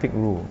dogmatic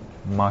rule,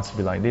 must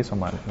be like this or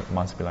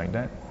must be like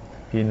that,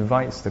 he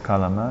invites the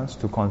Kalamas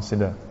to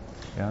consider.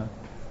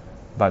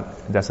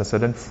 But there's a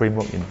certain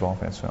framework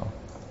involved as well.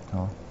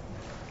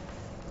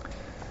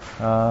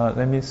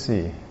 Let me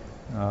see.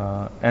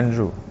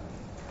 Andrew.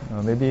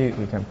 Maybe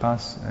we can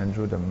pass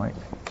Andrew the mic.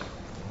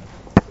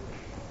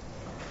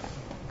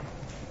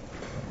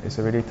 It's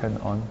already turned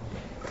on.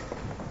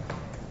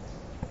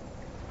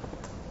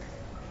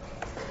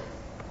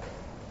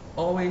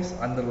 Always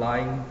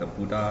underlying the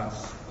Buddha's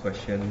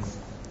questions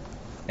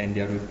and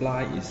their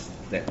reply is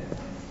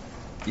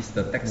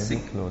the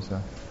texic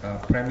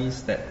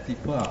premise that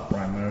people are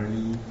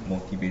primarily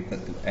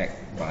motivated to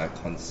act by a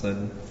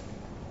concern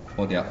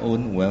for their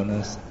own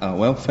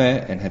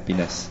welfare and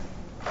happiness.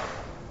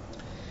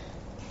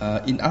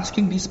 In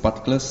asking this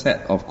particular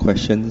set of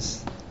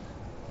questions,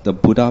 the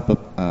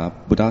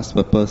Buddha's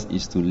purpose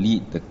is to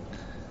lead the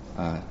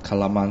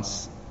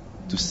Kalamas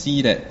to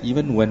see that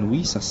even when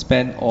we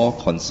suspend all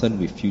concern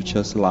with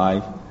future's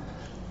life,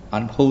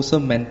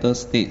 unwholesome mental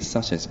states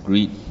such as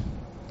greed,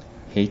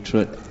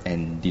 hatred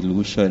and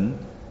delusion,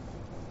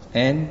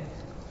 and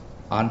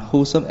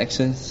unwholesome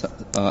actions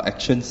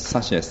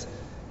such as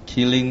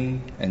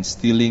killing and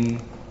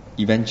stealing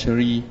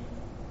eventually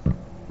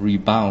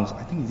rebounds.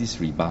 I think this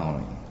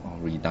rebound or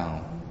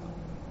redound.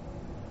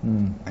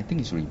 I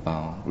think it's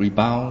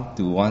rebound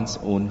to one's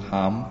own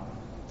harm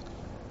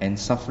and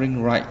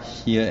suffering right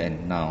here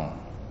and now.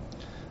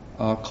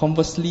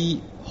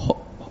 Conversely,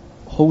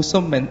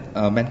 wholesome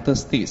mental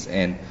states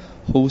and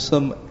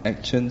wholesome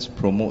actions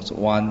promotes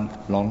one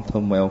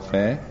long-term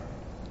welfare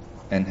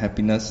and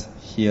happiness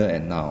here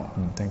and now.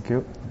 Thank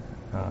you.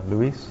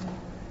 Luis?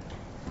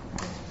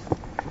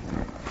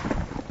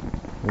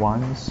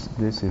 Once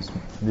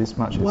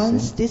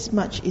this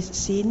much is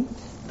seen,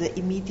 the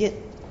immediate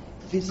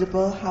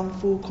visible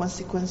harmful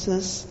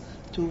consequences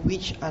to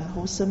which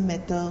unwholesome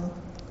mental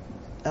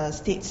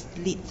states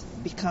lead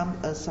become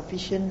a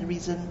sufficient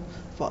reason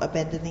for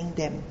abandoning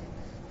them,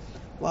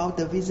 while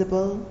the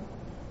visible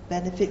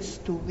benefits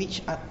to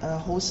which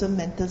wholesome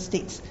mental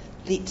states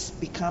leads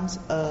becomes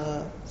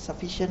a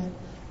sufficient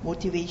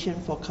motivation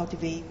for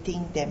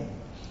cultivating them.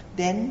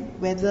 Then,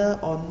 whether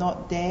or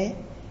not there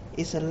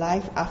is a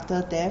life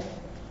after death,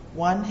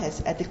 one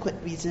has adequate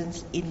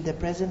reasons in the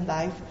present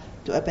life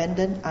to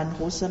abandon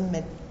unwholesome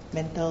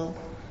mental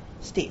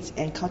states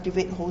and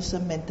cultivate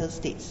wholesome mental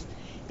states.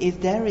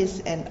 If there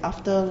is an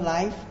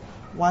afterlife,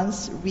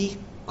 one's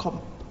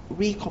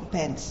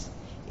recompense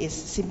is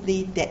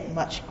simply that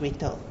much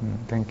greater.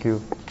 Thank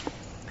you.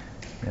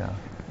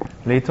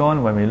 Later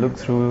on, when we look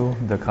through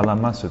the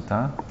Kalama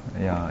Sutta,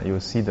 you will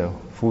see the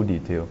full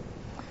detail.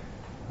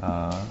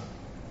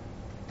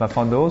 But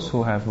for those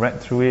who have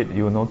read through it,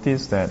 you will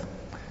notice that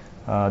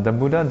the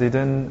Buddha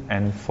didn't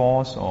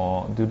enforce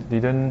or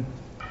didn't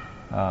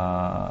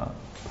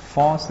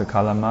force the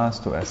Kalamas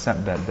to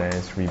accept that there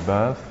is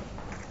rebirth,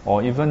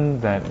 or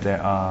even that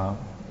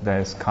there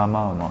is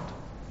karma or not.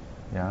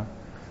 Yeah,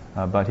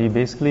 but he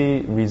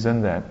basically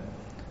reasoned that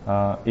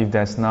if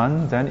there's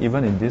none, then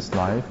even in this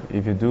life,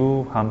 if you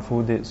do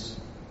harmful deeds,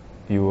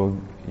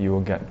 you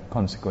will get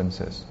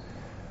consequences.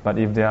 But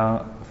if there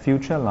are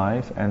future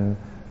life and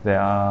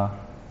there are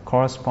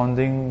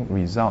corresponding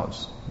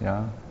results,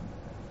 yeah,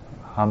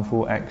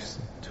 harmful acts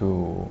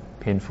to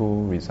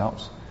painful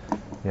results,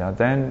 yeah,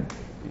 then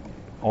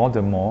all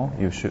the more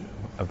you should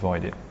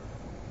avoid it.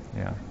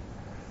 Yeah.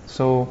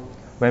 So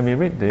when we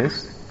read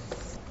this,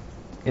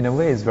 in a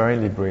way it's very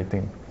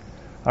liberating.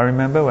 I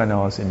remember when I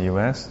was in the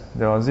US,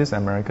 there was this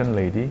American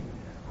lady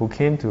who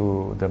came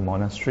to the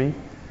monastery,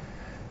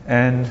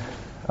 and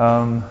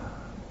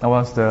I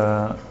was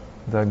the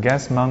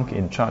guest monk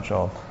in charge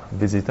of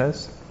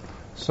visitors.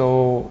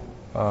 So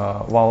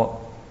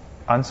while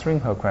answering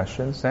her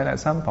questions, then at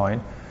some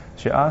point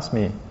she asked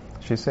me,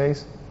 she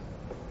says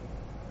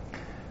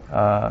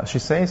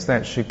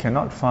that she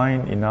cannot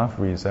find enough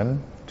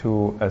reason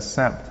to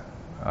accept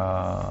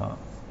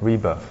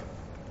rebirth.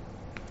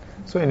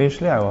 So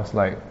initially I was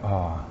like,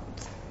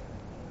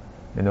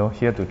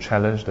 here to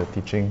challenge the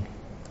teaching.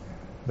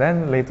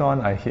 Then later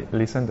on I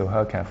listened to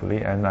her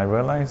carefully, and I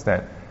realized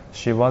that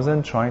she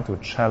wasn't trying to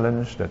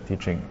challenge the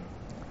teaching,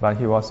 but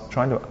he was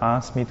trying to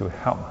ask me to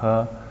help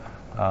her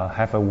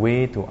have a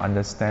way to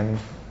understand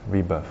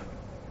rebirth.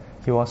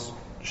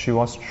 She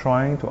was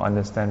trying to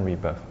understand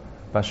rebirth,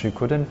 but she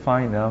couldn't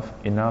find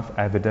enough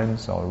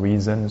evidence or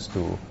reasons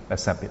to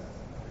accept it.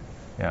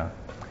 Yeah.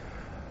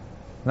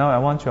 Now I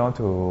want you all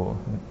to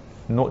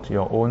note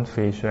your own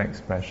facial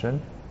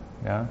expression.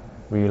 Yeah.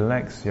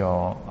 Relax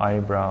your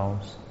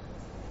eyebrows.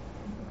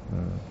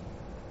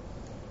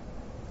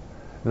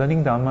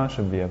 Learning Dharma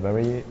should be a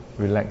very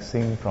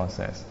relaxing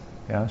process.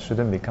 Yeah,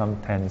 shouldn't become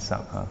tense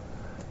up.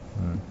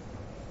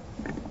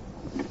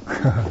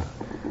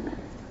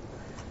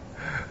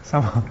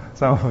 Some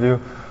of you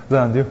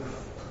learn until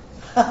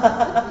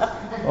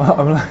well,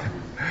 I'm like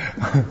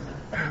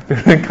别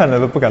人看了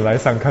都不敢来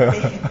上课。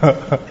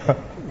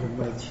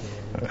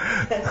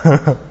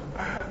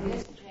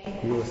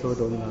You also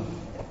don't know.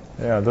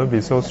 Yeah, don't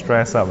be so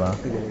stressed up.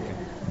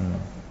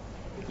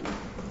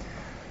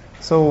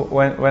 So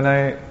when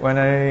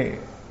I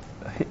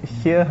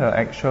hear her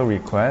actual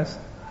request,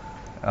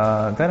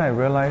 then I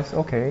realized,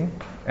 okay,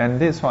 and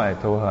this is what I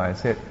told her. I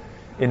said,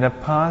 in the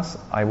past,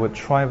 I would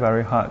try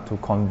very hard to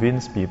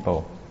convince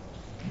people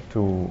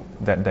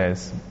that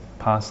there's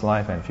past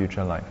life and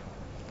future life.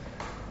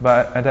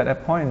 But at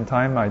that point in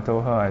time, I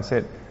told her, I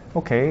said,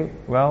 okay,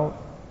 well,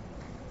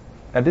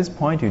 at this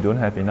point, you don't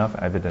have enough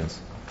evidence.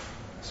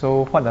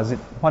 So what does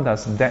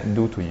that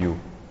do to you?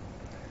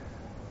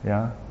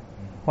 Yeah,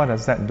 what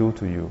does that do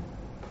to you?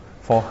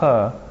 For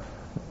her,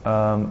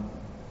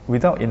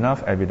 without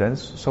enough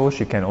evidence, so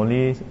she can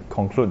only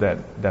conclude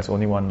that there's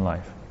only one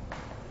life.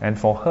 And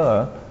for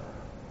her,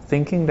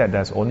 thinking that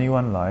there's only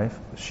one life,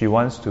 she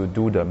wants to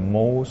do the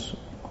most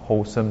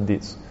wholesome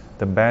deeds,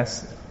 the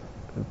best,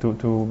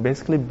 to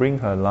basically bring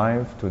her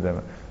life to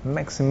the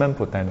maximum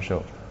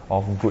potential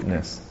of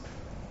goodness.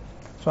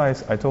 So I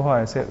told her,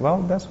 I said,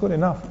 well, that's good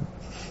enough.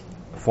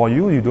 For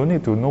you, you don't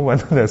need to know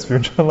whether there's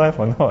future life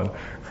or not.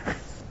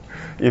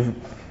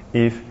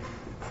 If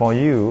for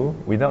you,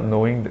 without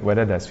knowing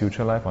whether there's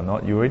future life or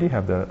not, you already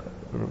have the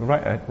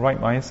right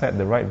mindset,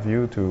 the right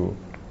view to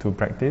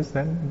practice,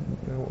 then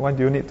why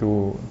do you need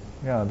to,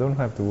 don't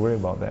have to worry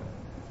about that.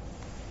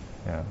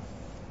 Yeah.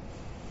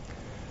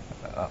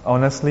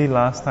 Honestly,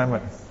 last time...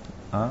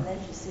 And then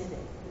she said that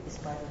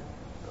it's my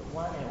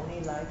one and only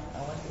life,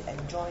 I want to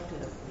enjoy to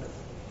the fullest.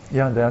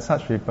 Yeah, there are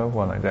such people who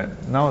are like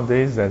that.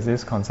 Nowadays, there's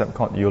this concept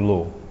called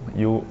YOLO.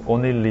 You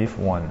only live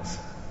once.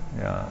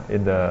 Yeah,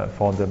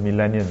 for the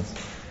millennials.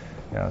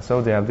 Yeah,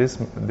 so they have this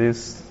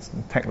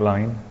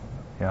tagline,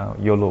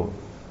 YOLO.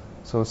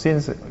 So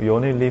since you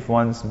only live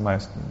once,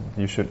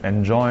 you should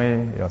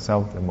enjoy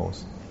yourself the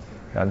most.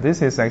 Yeah,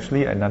 this is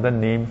actually another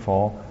name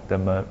for the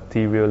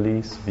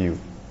materialist view.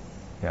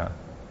 Yeah,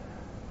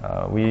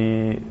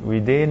 we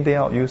day in day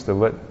out use the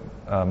word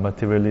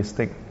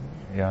materialistic.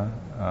 Yeah,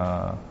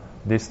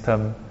 this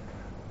term,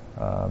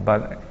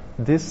 but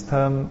this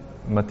term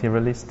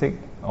materialistic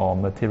or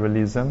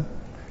materialism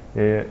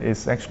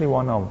is actually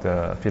one of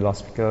the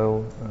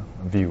philosophical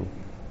view.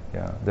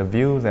 Yeah, the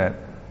view that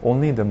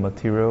only the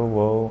material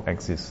world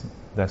exists.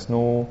 There's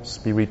no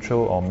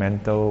spiritual or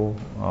mental,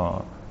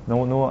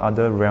 no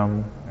other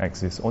realm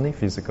exists. Only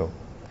physical.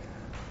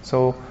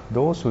 So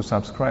those who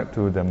subscribe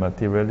to the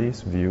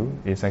materialist view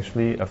is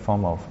actually a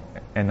form of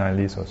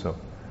annihilist also,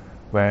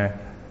 where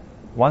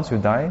once you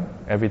die,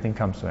 everything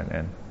comes to an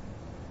end.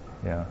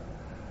 Yeah.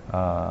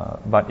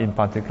 But in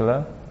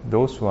particular,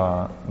 those who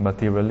are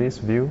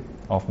materialist view,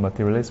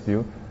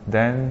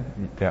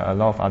 then there are a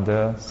lot of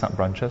other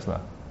sub-branches.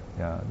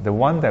 Yeah. The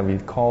one that we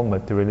call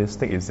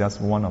materialistic is just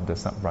one of the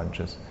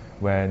sub-branches,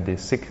 where they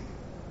seek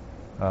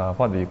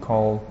what we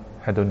call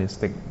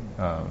hedonistic,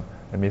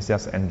 that means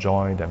just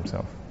enjoy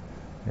themselves.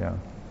 Yeah.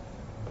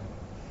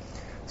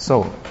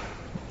 So,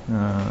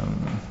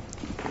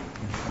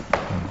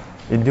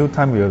 in due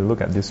time we will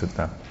look at this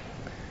sutta.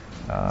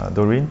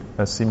 Doreen,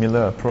 a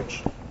similar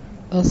approach?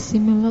 A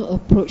similar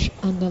approach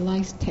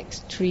underlies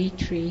text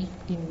 3.3,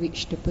 in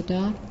which the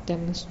Buddha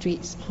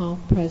demonstrates how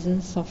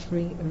present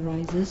suffering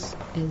arises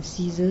and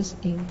ceases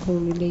in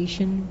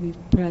correlation with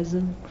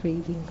present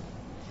craving.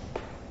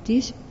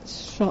 This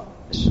short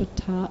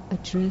sutta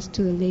addressed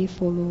to the lay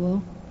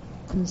follower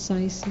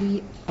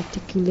concisely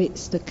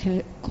articulates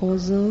the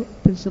causal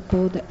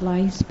principle that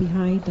lies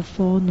behind the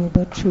Four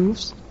Noble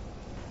Truths,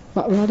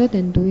 but rather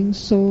than doing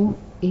so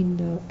in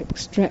the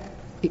abstract,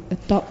 it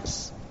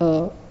adopts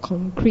a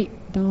concrete,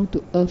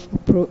 down-to-earth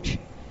approach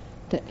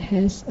that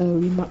has a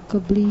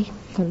remarkably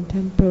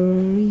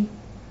contemporary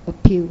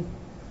appeal.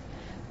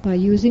 By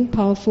using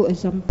powerful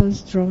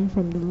examples drawn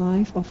from the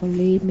life of a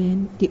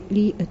layman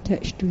deeply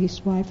attached to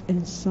his wife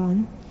and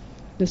son,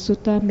 the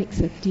sutta makes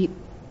a deep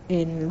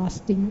and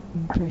lasting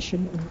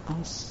impression on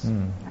us.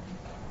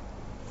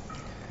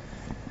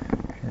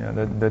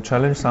 Yeah, the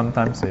challenge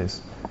sometimes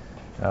is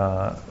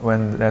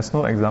when there's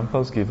no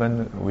examples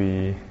given,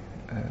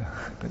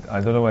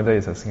 I don't know whether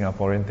it's a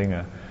Singaporean thing,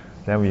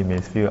 then we may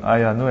feel,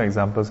 no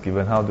examples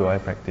given, how do I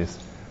practice?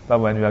 But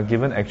when we are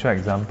given actual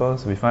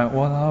examples, we find,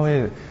 what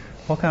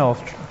kind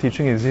of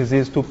teaching is this?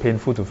 This is too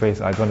painful to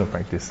face, I don't want to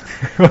practice.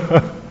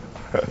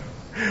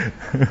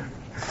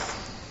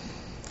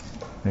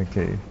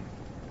 Okay.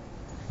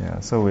 Yeah,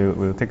 so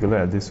we'll take a look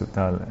at this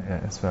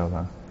sutta as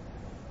well.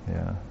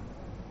 Yeah.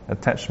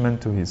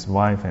 Attachment to his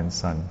wife and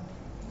son.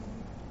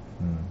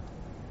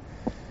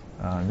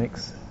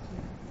 Next.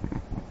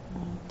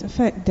 The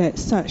fact that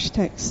such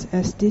texts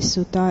as this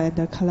sutta and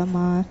the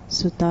Kalama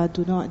Sutta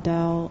do not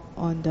dwell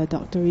on the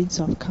doctrines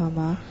of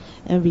karma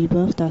and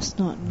rebirth does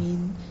not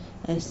mean,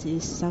 as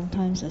is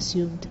sometimes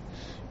assumed,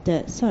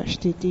 that such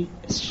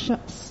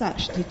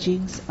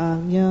teachings are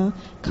mere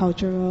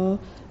cultural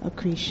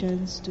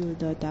accretions to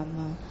the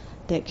Dhamma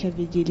that can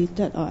be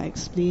deleted or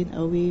explained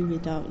away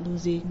without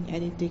losing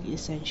anything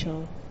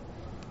essential.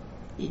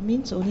 It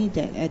means only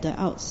that at the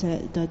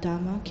outset the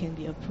Dhamma can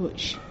be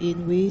approached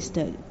in ways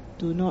that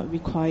do not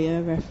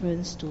require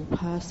reference to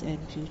past and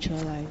future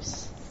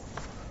lives.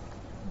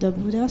 The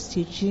Buddha's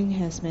teaching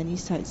has many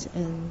sides,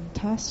 and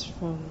thus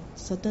from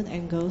certain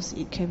angles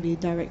it can be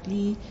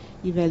directly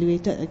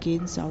evaluated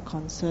against our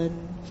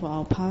concern for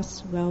our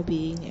past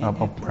well-being and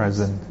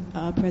happiness.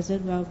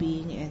 Present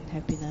well-being and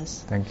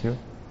happiness. Thank you.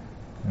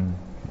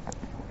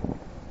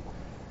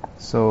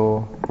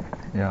 So,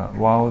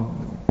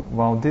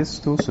 while these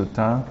two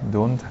sutta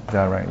don't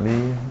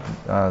directly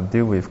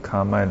deal with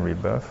karma and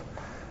rebirth,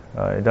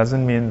 it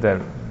doesn't mean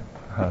that.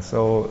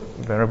 So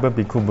Venerable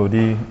Bhikkhu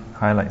Bodhi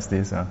highlights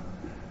this.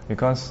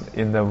 Because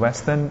in the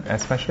Western,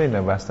 especially in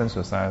the Western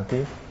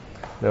society,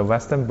 the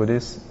Western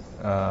Buddhists,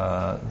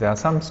 there are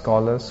some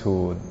scholars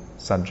who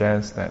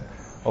suggest that,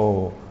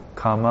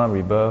 karma,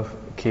 rebirth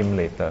came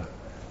later.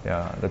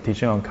 Yeah, the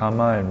teaching on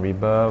karma and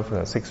rebirth,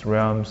 the 6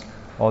 realms,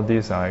 all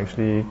these are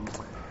actually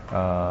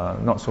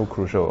not so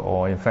crucial,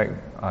 or in fact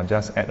are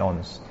just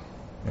add-ons,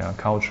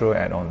 cultural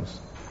add-ons.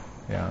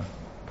 Yeah.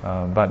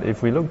 But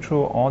if we look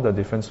through all the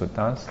different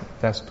suttas,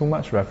 there's too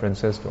much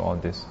references to all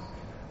this.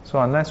 So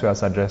unless we are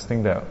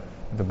suggesting that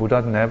the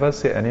Buddha never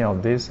said any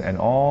of this, and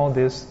all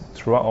this,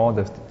 throughout all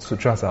the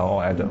sutras are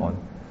all added on.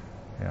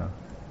 Yeah.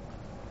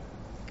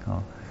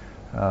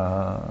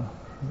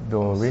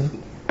 Doreen?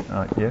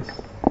 Yes?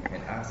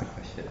 Can I ask a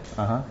question?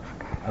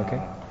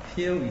 Okay.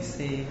 Here we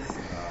say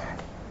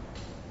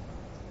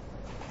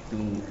to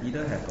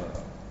either have a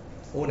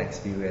own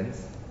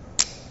experience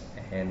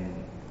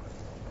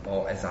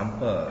or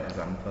example,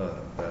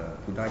 the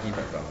Buddha gave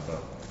example.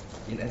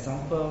 In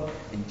example,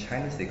 in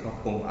Chinese they call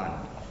Gong An.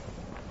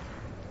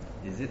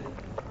 Is it?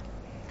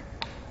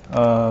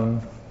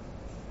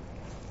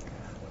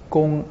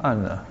 Gong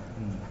An.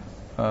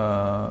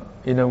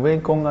 In a way,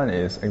 Gong An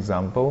is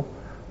example,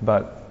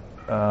 but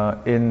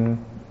in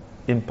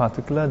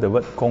particular, the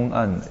word Gong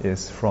An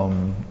is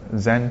from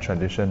Zen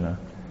tradition.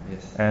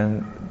 Yes.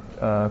 And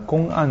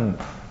Gong An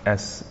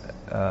as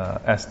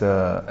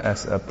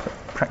a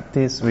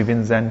practice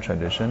within Zen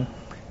tradition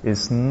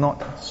is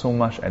not so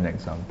much an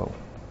example.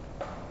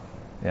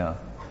 Yeah.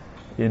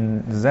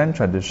 In Zen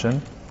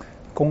tradition,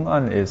 Gong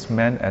An is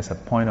meant as a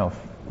point of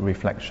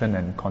reflection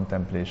and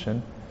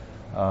contemplation,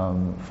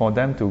 for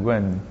them to go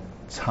and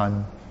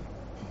参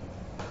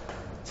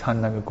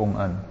那个 Gong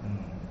An.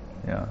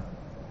 Yeah.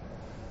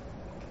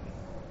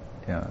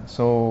 Yeah.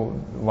 So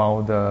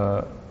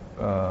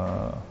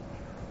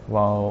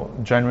while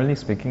generally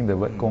speaking the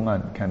word 公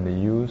案 can be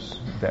used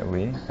that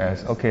way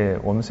as okay,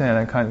 我们现在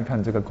来看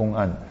看这个公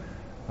案，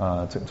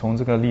从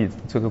这个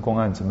公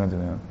案怎么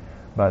样。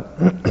But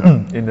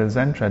in the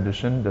Zen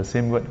tradition, the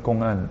same word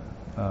公案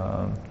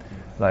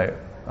like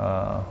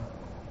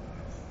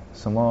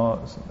什么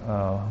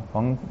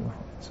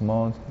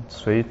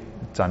谁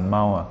斩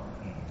猫啊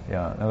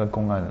yeah, 那个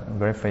公案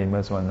very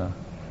famous one.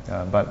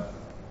 But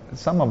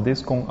some of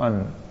these 公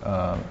案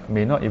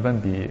may not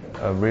even be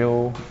a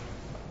real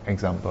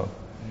example.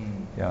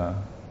 Yeah.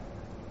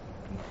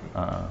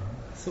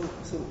 So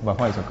but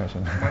what is your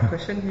question? My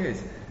question here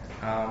is,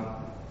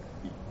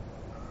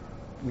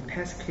 we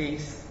test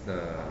case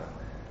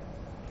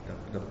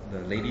the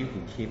lady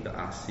who came to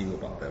ask you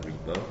about the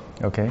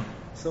rebirth. Okay.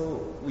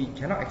 So we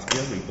cannot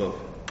experience rebirth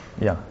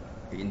Yeah.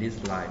 in this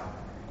life.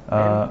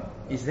 Uh, Then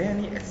is there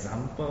any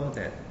example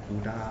that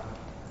Buddha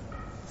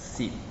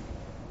said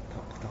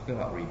talking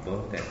about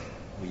rebirth that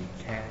we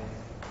can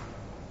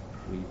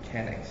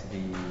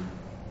actually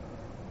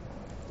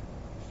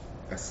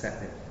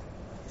accept it?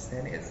 Is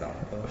there any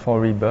example? For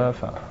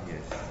rebirth,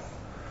 Yes.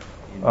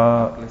 In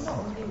Uh, particular, Not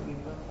only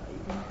rebirth,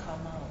 even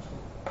karma also.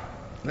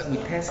 Let me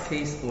test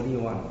case only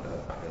one,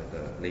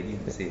 the lady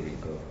who say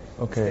rebirth.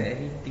 Okay. Is there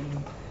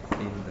anything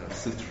in the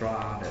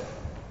sutra that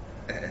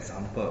an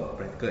example,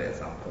 practical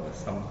example,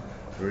 some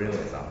real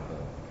example?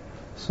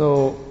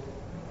 So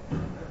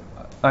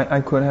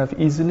I could have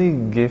easily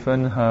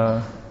given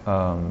her,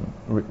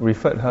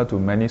 referred her to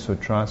many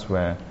sutras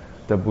where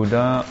the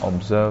Buddha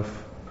observed,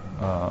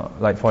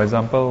 like for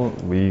example,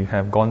 we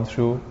have gone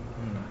through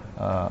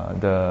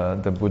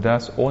the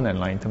Buddha's own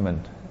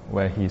enlightenment,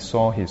 where he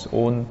saw his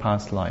own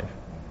past life,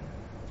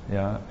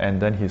 yeah, and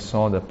then he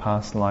saw the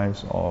past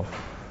lives of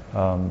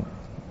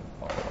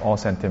all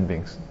sentient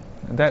beings.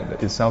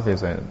 That itself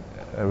is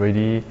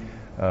already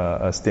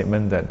a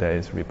statement that there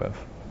is rebirth.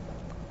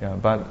 Yeah,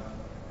 but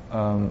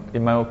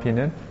in my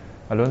opinion,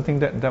 I don't think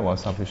that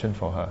was sufficient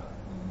for her.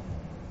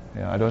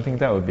 Yeah, I don't think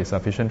that would be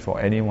sufficient for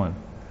anyone.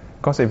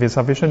 Because if it's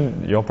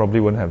sufficient, you all probably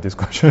wouldn't have this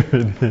question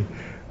already.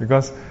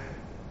 Because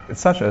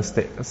such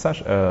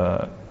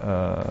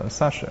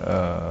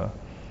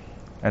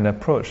an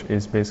approach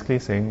is basically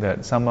saying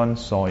that someone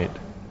saw it.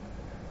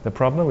 The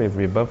problem with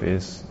rebirth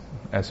is,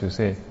 as you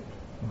say,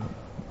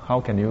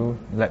 how can you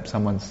let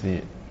someone see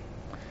it?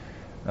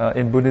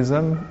 In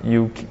Buddhism,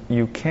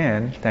 you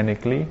can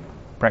technically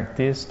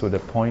practice to the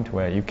point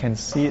where you can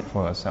see it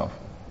for yourself.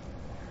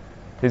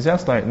 It's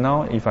just like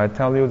now, if I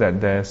tell you that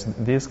there's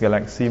this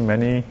galaxy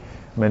many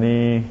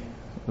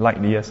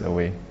light years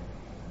away.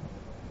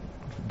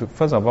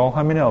 First of all,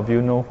 how many of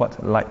you know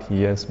what light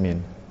years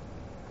mean?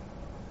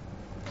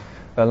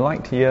 A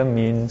light year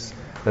means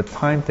the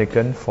time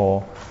taken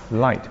for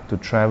light to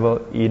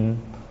travel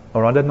in,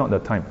 or rather not the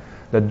time,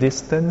 the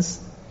distance,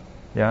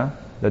 yeah,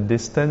 the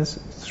distance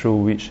through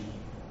which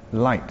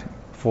light,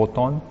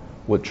 photon,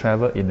 would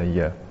travel in a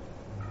year.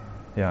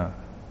 Yeah.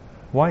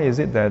 Why is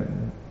it that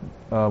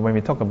when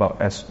we talk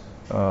about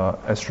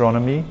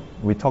astronomy,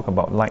 we talk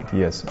about light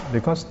years?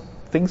 Because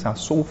things are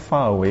so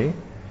far away,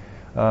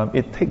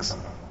 it takes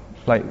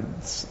like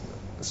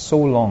so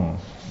long,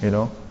 you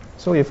know.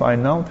 So if I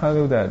now tell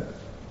you that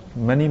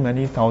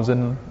many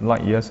thousand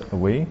light years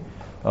away,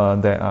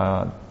 there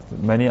are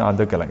many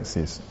other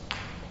galaxies,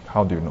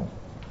 how do you know?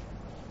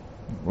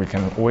 We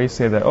can always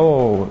say that,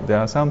 oh, there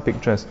are some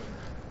pictures,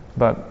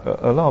 but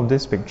a lot of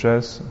these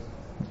pictures,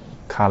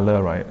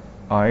 color, right,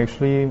 are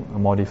actually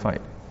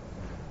modified.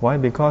 Why?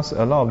 Because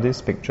a lot of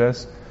these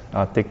pictures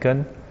are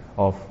taken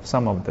of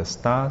some of the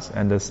stars,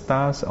 and the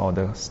stars or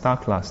the star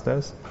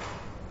clusters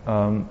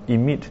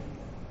emit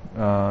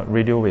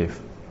radio wave,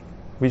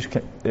 which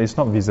is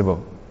not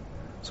visible.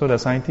 So the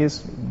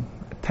scientists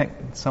tag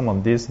some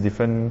of these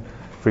different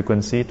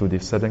frequency to the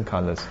certain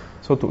colors,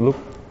 so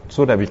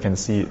that we can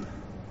see it.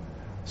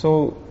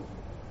 So,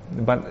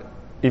 but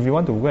if you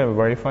want to go and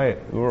verify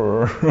it,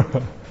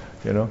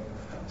 you know,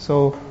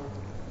 so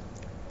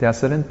there are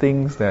certain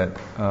things that,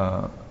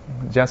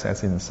 just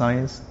as in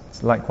science,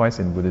 likewise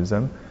in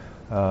Buddhism,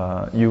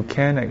 you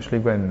can actually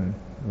go and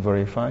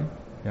verify.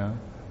 Yeah,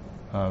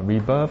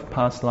 rebirth,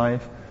 past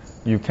life,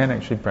 you can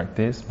actually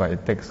practice, but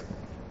it takes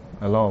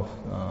a lot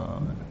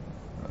of,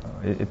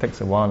 it takes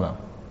a while.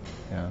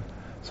 Yeah.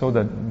 So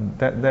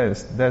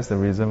that's the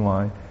reason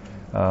why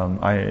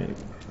I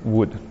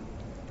would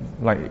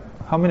like.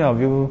 How many of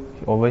you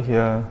over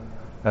here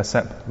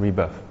accept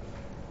rebirth?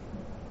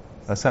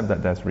 Accept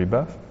that there's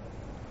rebirth?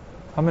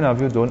 How many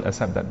of you don't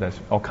accept that there's,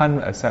 or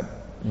can't accept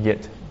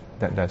yet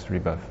that there's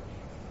rebirth?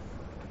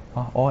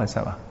 All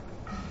accept?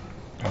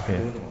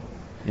 Okay.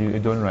 You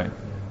don't, right?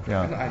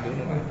 Yeah. No, I don't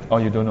know. Oh,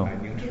 you don't know?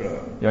 I'm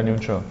neutral. You're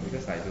neutral.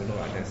 Because I don't know.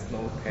 There's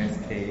no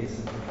test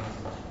case.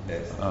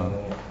 There's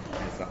no.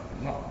 There's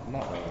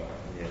not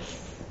yes.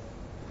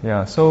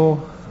 Yeah.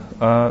 So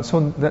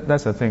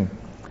that's the thing.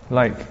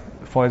 Like,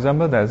 for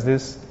example, there's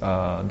this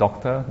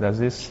doctor. There's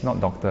this not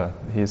doctor.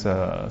 He's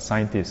a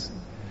scientist.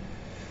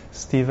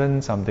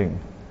 Stephen something.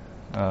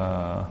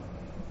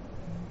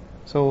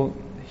 So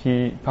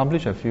he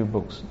published a few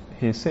books.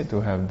 He's said to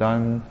have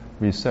done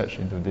research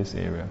into this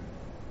area,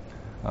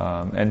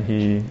 and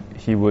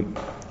he would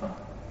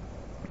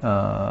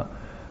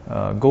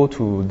go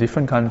to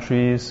different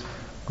countries,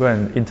 go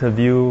and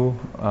interview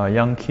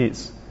young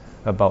kids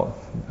about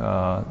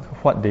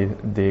what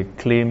they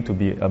claim to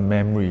be a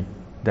memory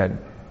that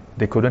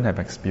they couldn't have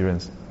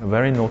experienced.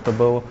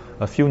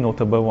 A few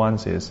notable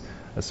ones is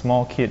a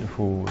small kid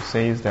who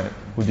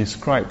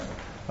described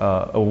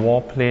a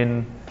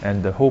warplane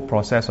and the whole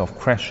process of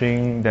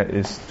crashing that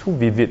is too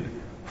vivid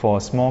for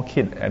a small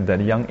kid at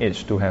that young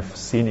age to have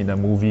seen in a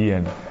movie,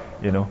 and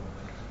you know.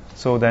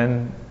 So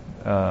then,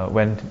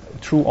 when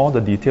through all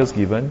the details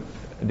given,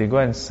 they go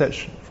and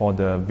search for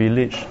the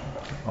village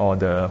or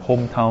the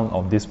hometown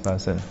of this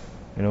person.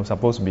 You know,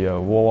 supposed to be a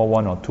World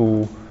War I or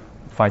II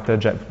fighter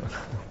jet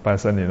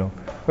person, you know.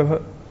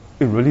 But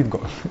it really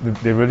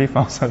they really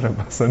found such a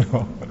person.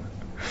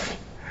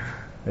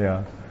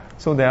 Yeah.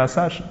 So there are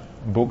such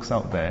books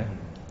out there.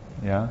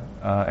 Yeah.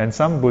 And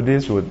some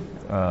Buddhists would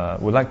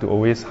like to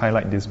always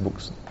highlight these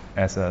books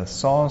as a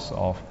source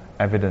of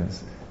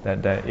evidence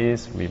that there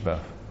is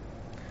rebirth.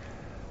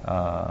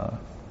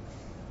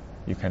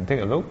 You can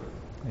take a look.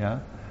 Yeah.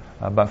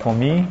 But for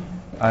me,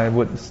 I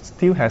would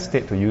still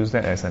hesitate to use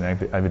that as an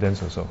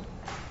evidence also.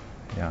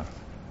 Yeah.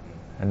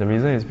 And the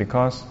reason is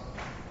because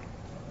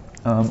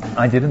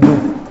I didn't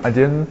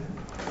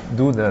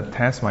do the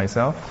test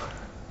myself.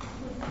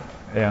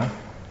 Yeah.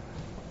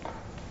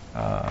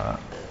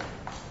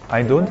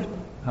 I don't.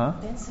 Huh?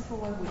 Then, Sifu,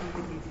 why would you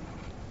believe?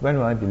 When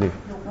will I believe?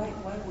 No, why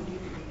would you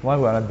believe? Why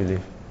would I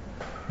believe?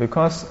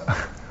 Because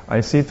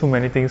I see too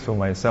many things for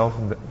myself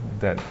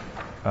that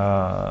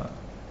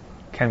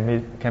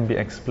can be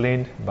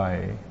explained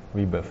by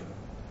rebirth.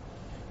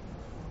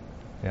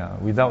 Yeah,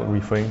 without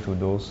referring to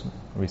those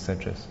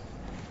researchers.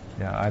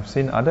 Yeah, I've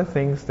seen other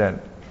things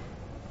that,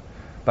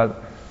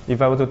 but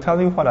if I were to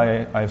tell you what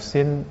I've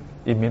seen,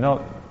 it may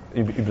not,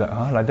 it'd be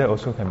like that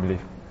also can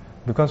believe.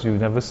 Because you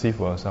never see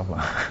for yourself. So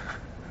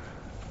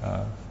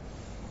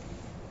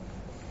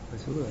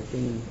I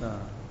think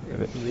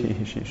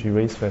she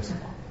raised first.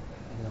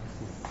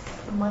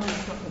 Mine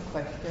is not a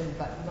question,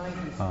 but mine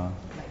is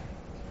like,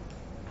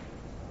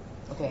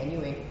 okay,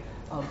 anyway,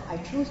 I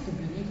choose to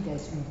believe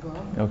there's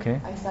rebirth.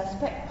 Okay. I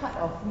suspect part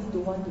of me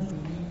don't want to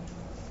believe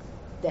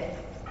that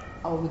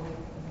I would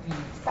be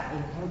stuck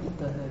in hell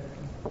eternally.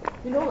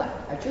 You know,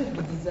 like, I chose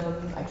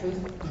Buddhism, I chose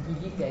to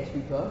believe there's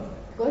rebirth,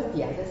 because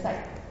the other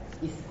side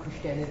is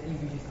Christianity,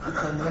 which is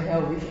eternal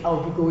hell, which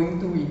I'll be going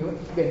to, you know.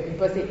 When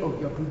people say, oh,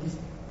 you're Buddhist,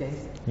 then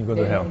you go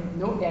to hell.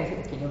 No, then I say,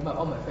 okay, never mind,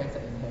 all my friends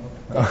are in hell.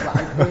 That's what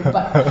I pray.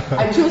 But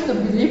I choose to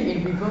believe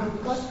in rebirth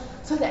because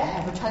so that I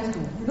have a chance to,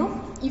 you know,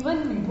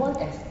 even reborn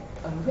as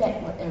a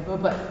rat, whatever,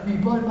 but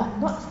reborn, but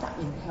not stuck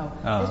in hell.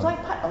 That's why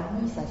part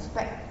of me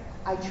suspect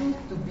I choose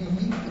to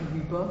believe in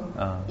rebirth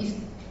is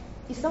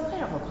some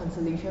kind of a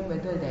consolation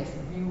whether there's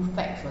real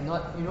facts or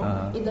not, you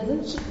know. It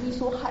doesn't hit me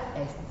so hard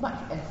as much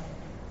as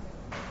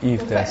if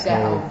the there's fact that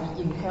no... I'll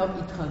be in hell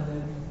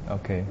eternally.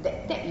 Okay.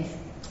 That is,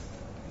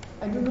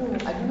 I don't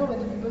know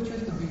whether people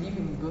choose to believe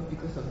in rebirth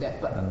because of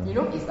that, but you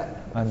know, it's like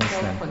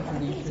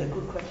self-consolation. It's a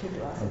good question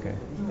to ask. Okay.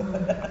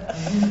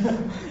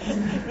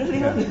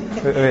 Really?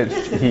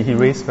 Wait, he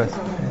raised first.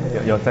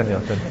 Your turn.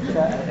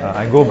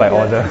 I go by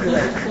order.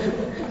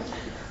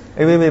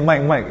 Hey, wait,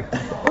 Mike.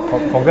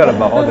 Forget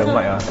about all the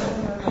mic.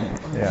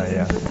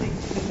 Yeah.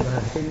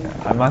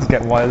 I must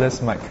get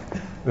wireless mic.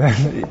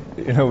 Then,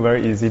 you know,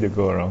 very easy to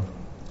go around.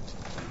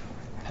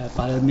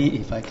 Pardon me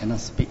if I cannot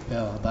speak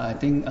well, but I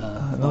think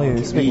no,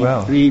 you speak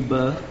well.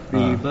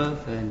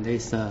 Rebirth, and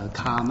there's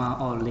karma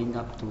all linked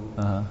up to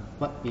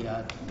what we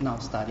are now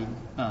studying,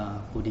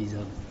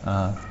 Buddhism.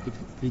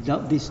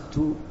 Without these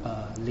two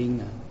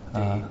links,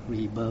 the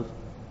rebirth,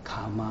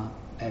 karma,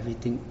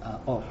 everything,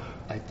 all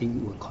I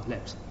think will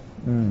collapse.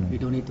 We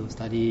don't need to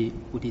study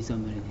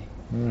Buddhism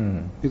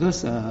already,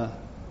 because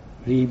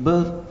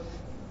rebirth.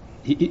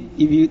 If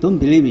you don't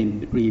believe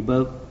in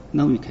rebirth,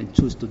 now you can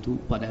choose to do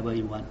whatever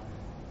you want.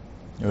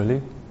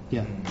 Really?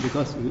 Yeah,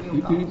 because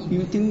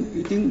you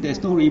think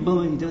there's no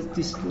rebirth, just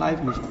this life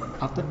which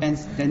after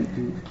ends, then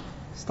you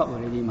stop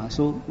already, ma.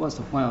 So what's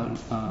the point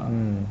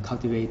of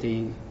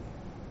cultivating?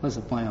 What's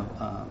the point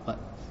of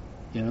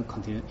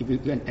continue? If you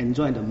can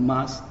enjoy the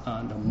most,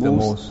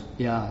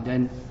 yeah,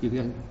 then you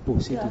can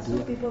proceed to do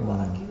so it.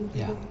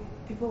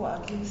 People will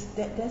argue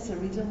that that's the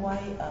reason why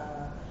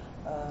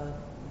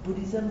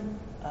Buddhism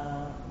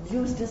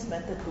use this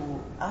method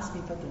to ask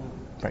people to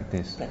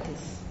practice.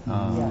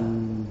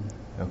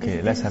 Okay,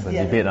 This let's have a is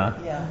debate.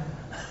 Yeah.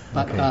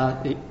 But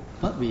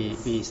what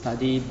we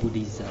study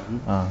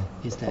Buddhism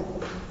is that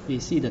we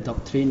see the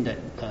doctrine that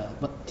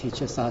what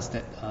teaches us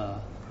that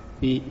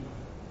we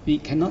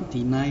cannot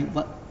deny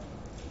what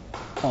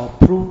or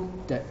prove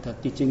that the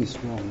teaching is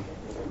wrong.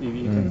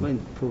 We can go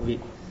and prove it.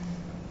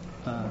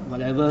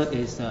 Whatever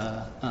is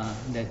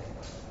that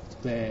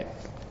where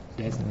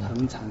there's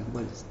恒常,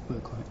 what we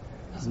call it?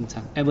 恒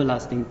常,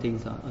 everlasting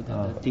things,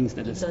 the things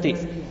that the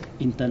states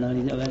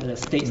internally, the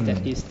states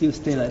that it still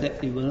stay like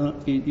that, it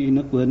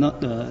will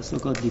not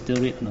so-called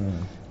deteriorate. No?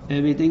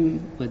 Everything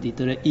will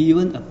deteriorate.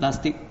 Even a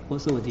plastic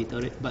also will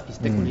deteriorate, but it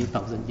takes only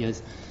 1,000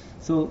 years.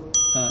 So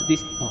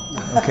this.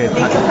 Okay.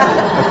 Next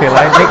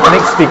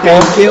speaker.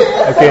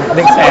 Okay,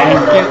 next speaker.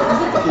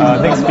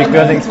 Next speaker.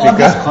 All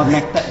this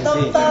connected, you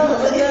see.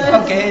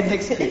 Okay,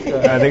 next speaker.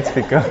 Next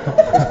speaker.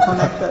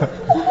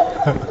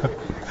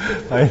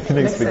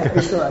 Next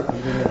speaker.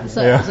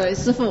 Sorry,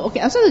 Sifu. Okay,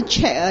 I just want to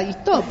check. You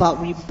talk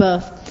about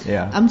rebirth.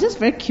 Yeah. I'm just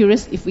very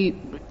curious. If we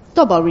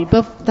talk about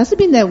rebirth, does it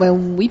mean that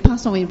when we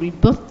pass away,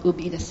 rebirth will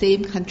be in the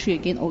same country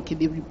again, or can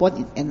be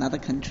reborn in another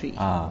country?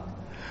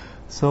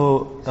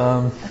 So,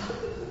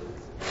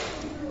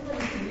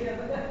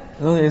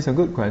 no, it's a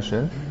good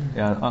question.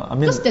 Yeah, I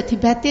mean, because the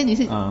Tibetan, you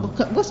see,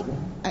 because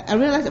I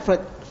realize that for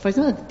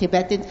example, the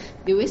Tibetan,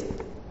 they always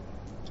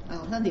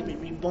they were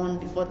reborn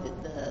before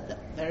the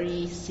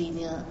very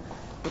senior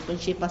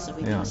Rinpoche passed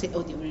away. They would say, they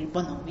were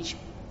reborn on which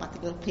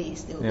particular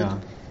place. They were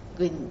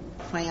go and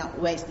find out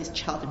where is this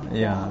child to be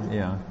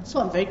born. So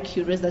I'm very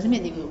curious. Does it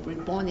mean they will be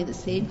reborn in the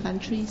same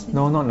countries?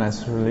 No, not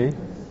necessarily.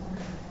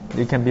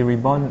 They can be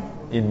reborn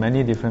in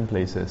many different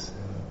places.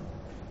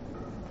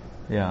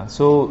 Yeah,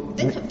 so...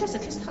 Then that's the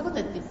case. How about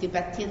the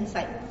Tibetan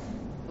side?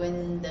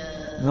 When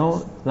the...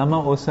 No,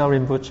 Lama Osel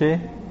Rinpoche,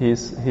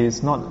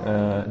 he's not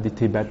the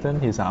Tibetan,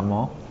 he's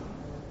Amor.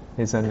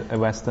 He's a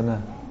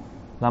Westerner.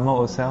 Lama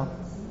Osel.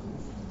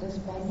 The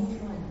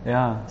Spanish one.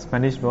 Yeah,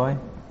 Spanish boy.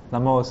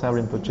 Lama Osel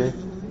Rinpoche.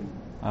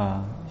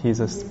 He's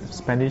a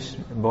Spanish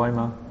boy,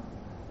 ma.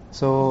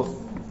 So,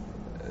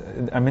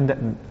 I mean, that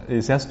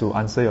is just to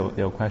answer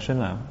your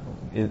question,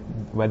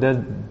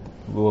 whether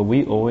will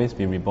we always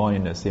be reborn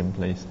in the same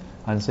place?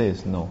 Answer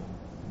is no.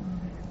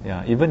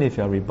 Yeah, even if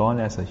you are reborn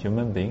as a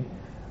human being,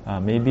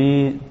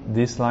 maybe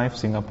this life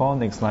Singapore,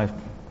 next life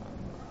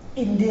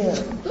India.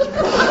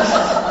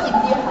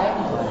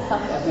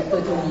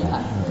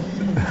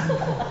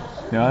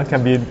 Yeah, it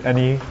can be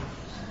any.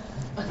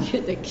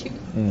 Okay, thank you.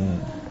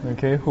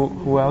 Okay,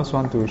 who else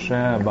want to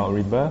share about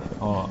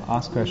rebirth or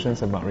ask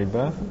questions about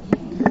rebirth?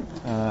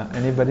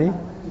 Anybody?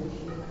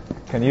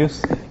 Can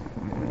use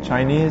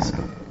Chinese,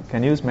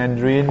 can use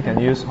Mandarin, can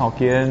use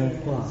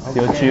Hokkien,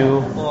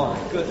 Teochew.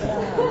 Good.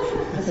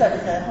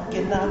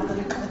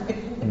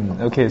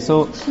 Okay,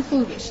 so 师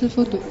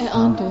父 to add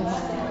on to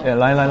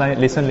来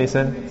listen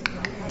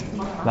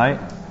来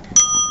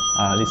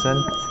listen.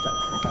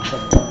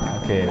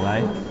 Okay,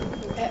 来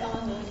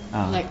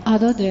like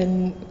other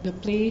than the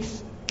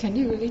place, can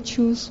you really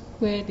choose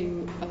where they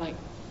like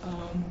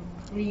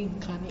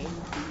reincarnate?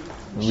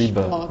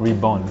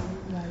 Reborn.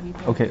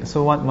 Okay,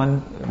 so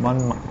one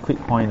quick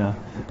point.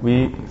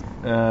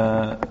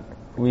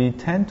 We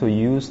tend to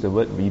use the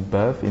word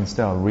rebirth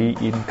instead of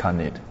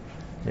reincarnate.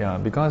 Yeah,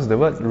 because the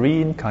word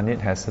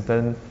reincarnate has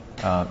certain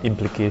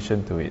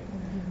implication to it.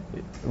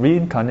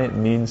 Reincarnate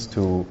means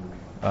to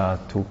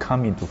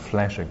come into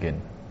flesh again.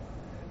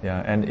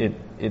 Yeah, and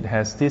it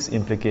has this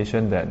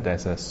implication that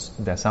there's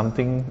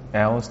something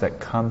else that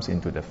comes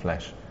into the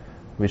flesh,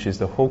 which is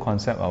the whole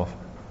concept of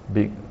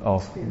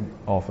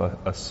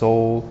a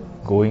soul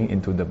going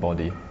into the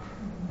body.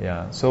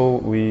 Yeah, so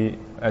we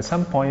at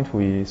some point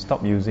we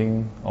stop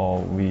using or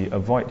we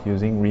avoid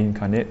using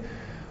reincarnate,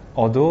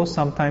 although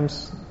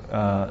sometimes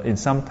in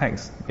some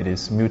texts it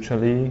is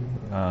mutually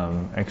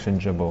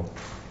exchangeable.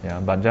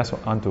 Yeah, but just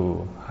want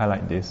to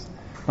highlight this.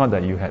 Not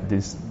that you had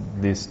this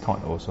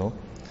thought also,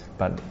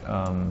 but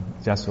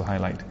just to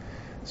highlight.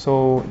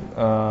 So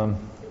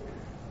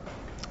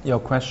your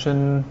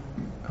question.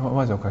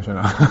 What's your question?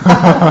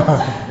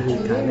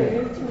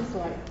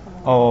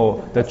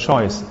 Oh, the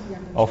choice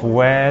of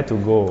where to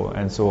go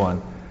and so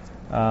on.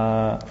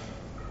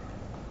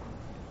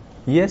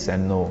 Yes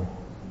and no.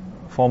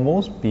 For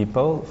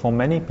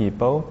many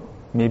people,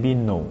 maybe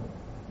no.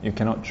 You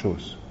cannot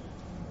choose.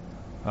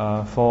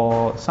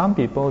 For some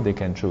people, they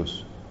can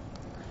choose.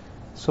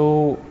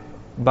 So,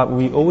 but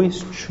we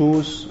always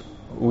choose.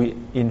 We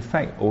in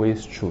fact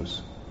always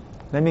choose.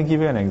 Let me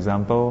give you an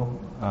example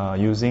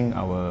using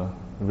our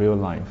real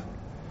life.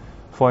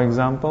 For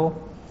example,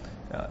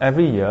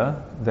 every year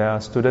there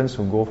are students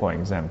who go for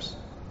exams.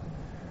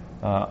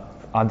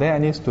 Are there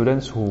any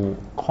students who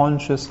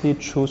consciously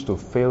choose to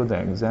fail the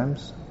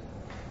exams?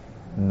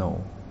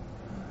 No.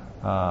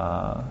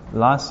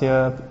 Last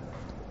year,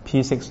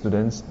 P6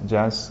 students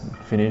just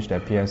finished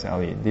their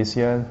PSLE. This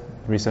year,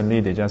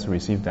 recently, they just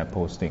received their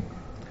posting.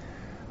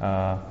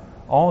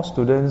 All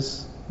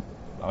students,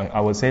 I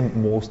would say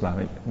most,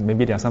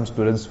 maybe there are some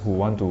students who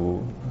want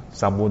to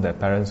sabo their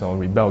parents or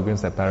rebel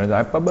against their parents.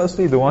 I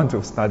purposely don't want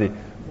to study.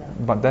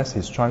 But that's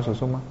his choice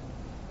also.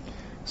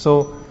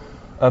 So,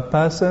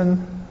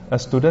 a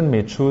student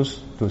may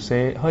choose to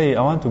say, hey,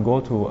 I want to go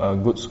to a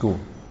good school.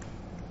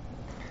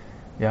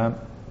 Yeah,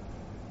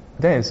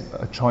 there is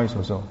a choice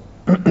also.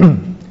 But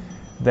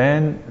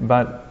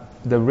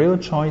the real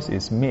choice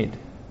is made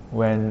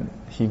when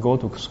he go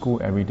to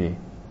school every day.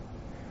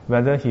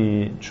 Whether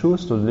he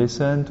choose to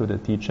listen to the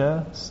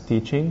teacher's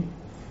teaching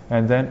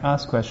and then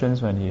ask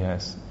questions when he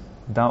has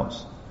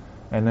doubts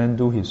and then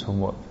do his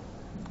homework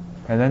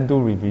and then do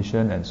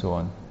revision and so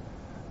on.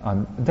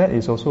 That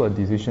is also a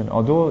decision.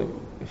 Although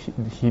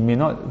he may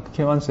not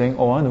keep on saying,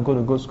 I want to go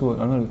to good school,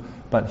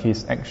 but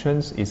his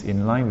actions is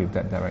in line with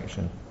that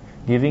direction,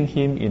 giving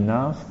him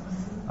enough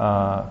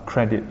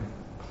credit,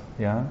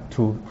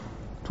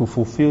 to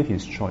fulfill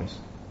his choice.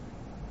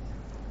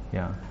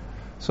 Yeah.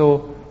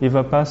 So if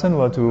a person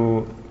were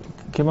to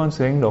keep on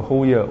saying the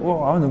whole year, I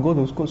want to go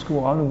to good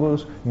school,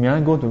 may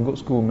I go to good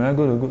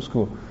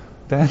school,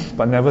 then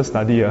but never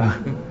study,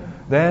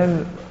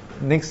 then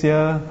next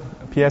year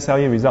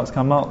PSLE results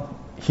come out,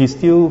 he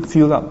still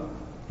filled up,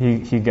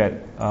 he get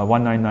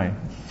 199.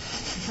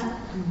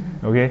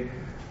 Okay,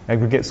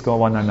 aggregate score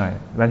 199.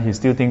 Then he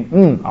still think,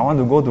 I want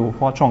to go to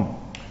Hwa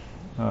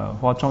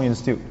Chong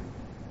Institute.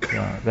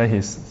 Yeah,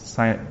 then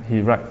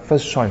he write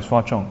first choice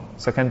Hwa Chong,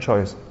 second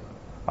choice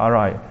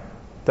RI,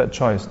 third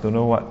choice don't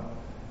know what.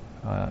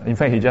 In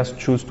fact, he just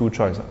choose 2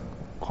 choices.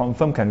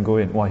 Confirm can go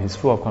in. Wow, he's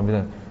full of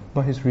confidence.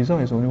 But his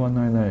result is only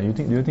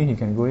 199. Do you think he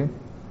can go in?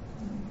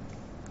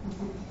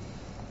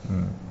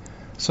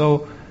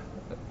 So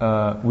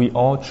we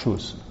all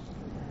choose.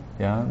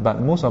 Yeah, but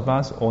most of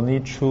us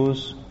only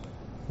choose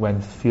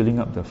when filling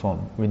up the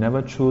form. We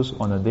never choose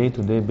on a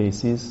day-to-day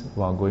basis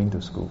while going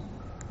to school.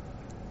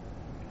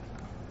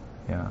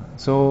 Yeah.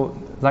 So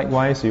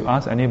likewise, you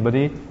ask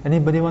anybody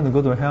want to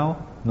go to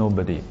hell?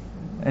 Nobody.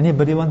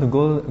 Anybody want to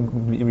go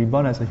be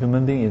reborn as a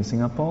human being in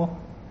Singapore?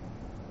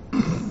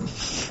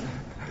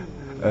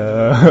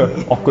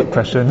 Awkward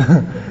question.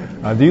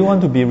 Do you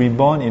want to be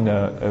reborn in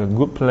a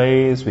good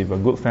place with a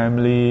good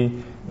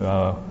family?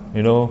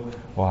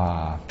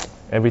 Wow,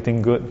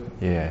 everything good?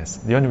 Yes.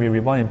 Do you want to be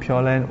reborn in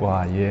Pure Land?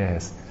 Wow,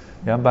 yes.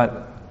 Yeah,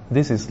 but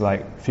this is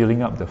like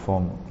filling up the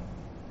form.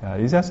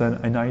 It's just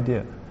an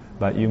idea,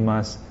 but you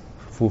must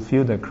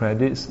fulfill the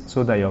credits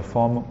so that your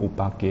form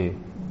upake.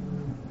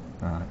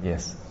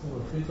 Yes.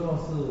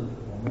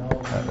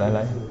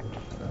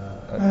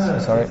 来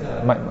sorry,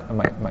 mic.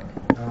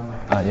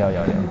 要。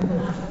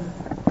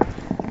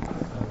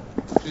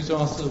最重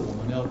要是我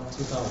们要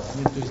知道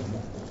面对什么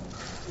果，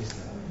其实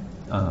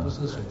不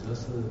是选择，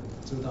是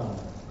知道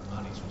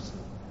哪里出事。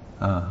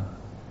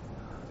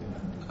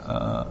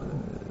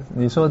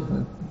你说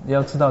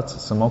要知道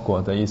什么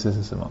果的意思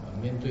是什么？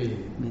面对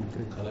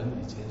可能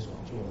以前所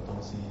做的东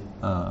西，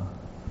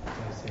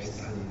在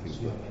下一次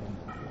需要面对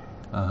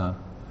的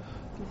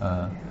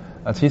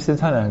果。其实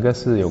它两个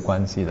是有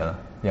关系的。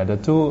Yeah, the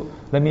two.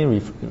 Let me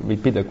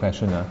repeat the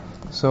question.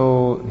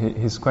 So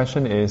his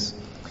question is,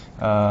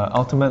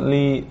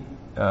 ultimately,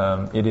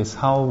 it is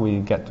how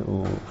we get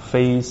to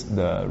face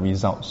the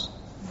results.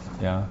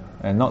 Yeah,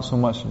 and not so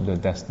much the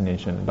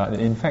destination. But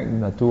in fact,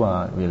 the two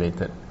are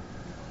related.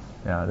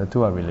 Yeah, the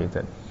two are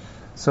related.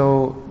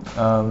 So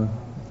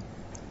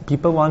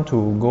people want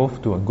to go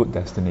to a good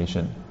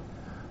destination.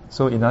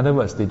 So in other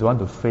words, they don't want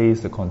to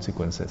face the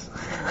consequences.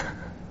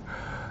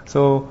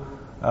 So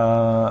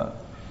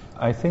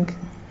I think,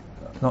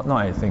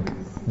 I think,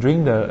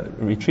 during the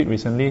retreat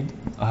recently,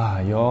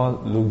 you're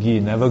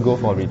lugi, never go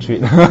for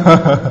retreat.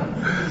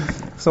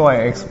 So I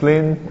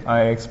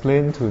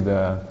explained to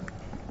them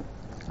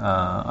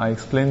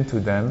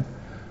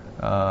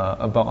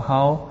about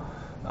how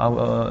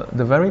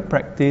the very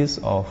practice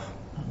of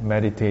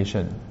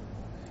meditation,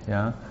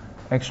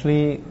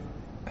 actually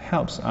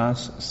helps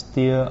us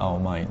steer our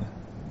mind.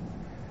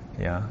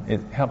 Yeah,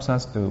 it helps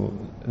us to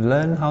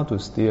learn how to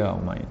steer our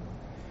mind.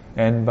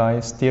 And by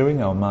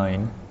steering our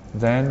mind,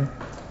 then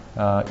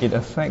it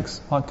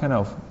affects what kind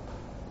of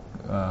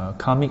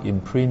karmic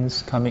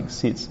imprints, karmic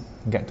seeds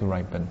get to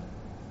ripen.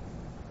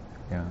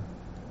 Yeah.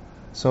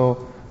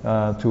 So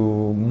to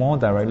more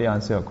directly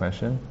answer your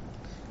question,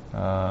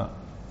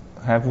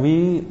 have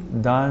we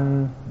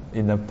done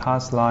in the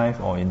past life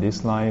or in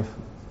this life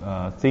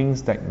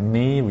things that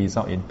may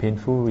result in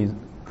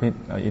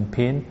in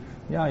pain?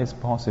 Yeah, it's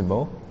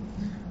possible.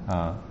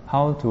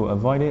 How to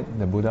avoid it?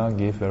 The Buddha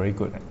gave very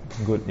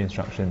good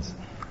instructions.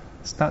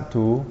 Start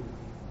to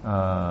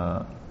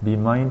be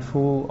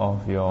mindful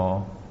of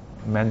your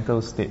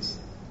mental states.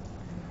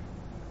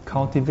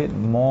 Cultivate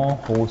more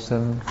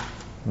wholesome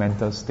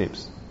mental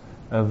states.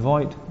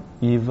 Avoid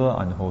evil,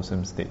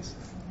 unwholesome states.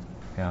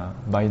 Yeah.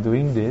 By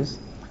doing this,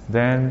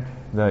 then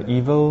the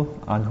evil,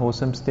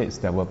 unwholesome states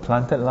that were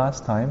planted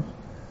last time,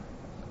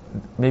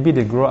 maybe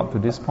they grow up to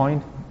this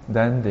point,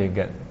 then they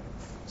get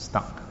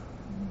stuck.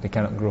 They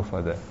cannot grow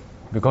further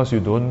because you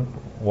don't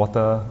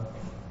water.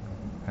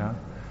 Yeah?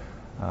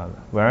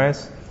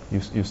 Whereas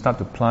you start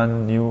to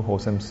plant new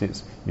wholesome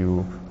seeds,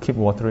 you keep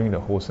watering the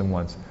wholesome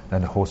ones,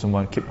 then the wholesome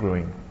ones keep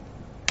growing.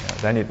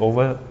 Then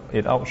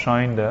it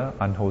outshines the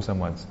unwholesome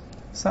ones.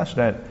 Such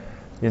that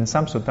in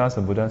some suttas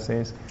the Buddha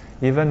says,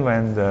 even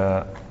when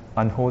the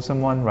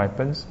unwholesome one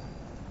ripens,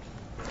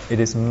 it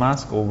is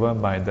masked over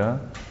by the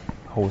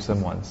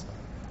wholesome ones.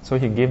 So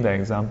he gave the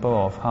example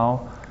of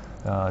how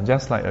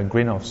just like a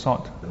grain of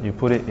salt, you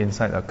put it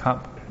inside a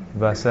cup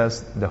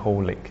versus the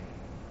whole lake.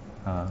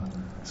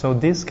 So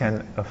this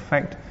can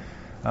affect,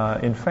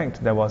 in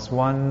fact there was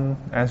one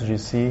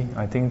SGC,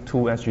 I think 2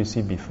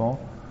 SGC before,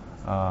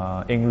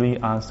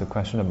 Eng asked the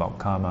question about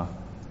karma.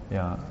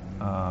 Yeah.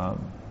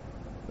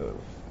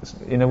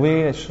 In a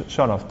way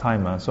short of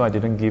time, so I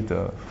didn't give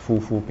the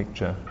full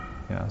picture.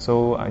 Yeah.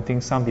 So I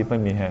think some people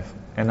may have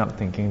end up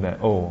thinking that,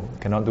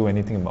 cannot do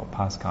anything about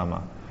past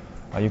karma.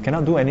 You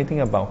cannot do anything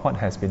about what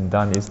has been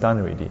done, it's done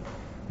already.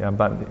 Yeah,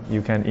 but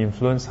you can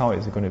influence how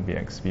it's going to be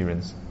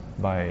experienced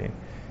by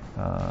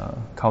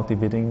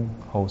cultivating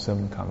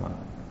wholesome karma.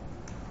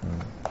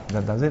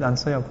 Does it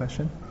answer your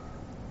question?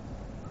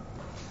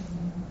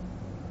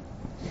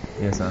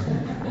 Yes,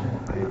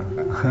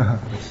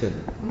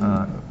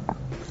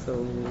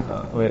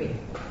 wait.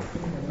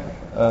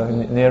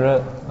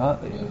 Nearer.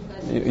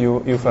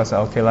 You first.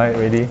 Okay, Lai,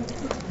 ready?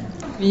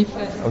 Me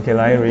first. Okay,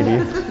 Lai,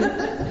 ready?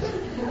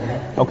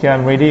 Okay,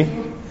 I'm ready.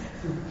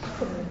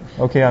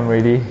 Okay, I'm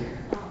ready.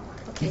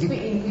 Speak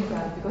English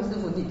because this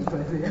will need to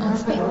translate.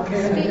 Speak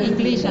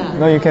English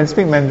No, you can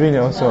speak Mandarin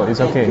also. It's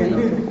okay.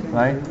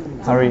 Right?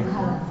 Hurry.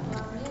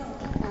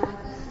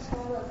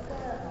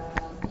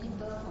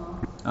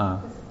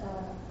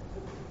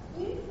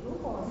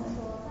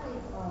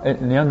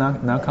 你要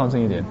拿靠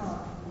近一点。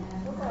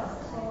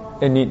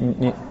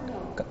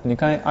你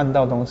刚才按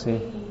到东西。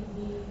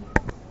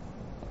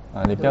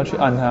你不要去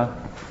按它。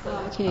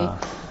Okay.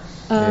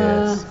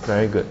 Yes,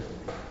 very good.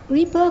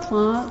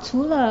 Rebirth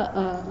除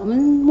了我们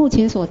目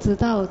前所知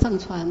道藏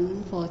传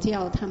佛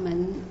教他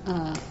们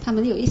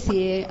有一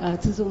些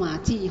蜘蛛马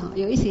迹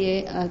有一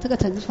些这个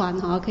沉船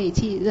可以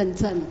去认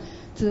证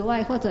之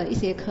外，或者一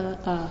些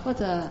或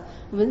者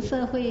我们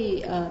社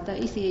会的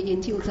一些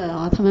研究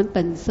者他们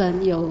本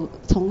身有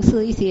从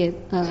事一些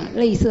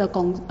类似的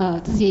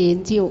这些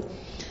研究。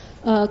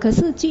可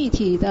是具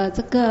体的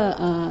这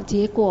个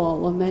结果，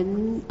我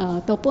们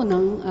都不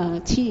能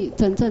去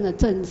真正的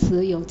证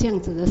实有这样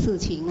子的事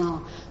情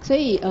所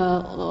以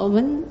我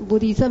们菩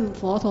提正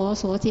佛陀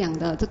所讲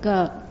的这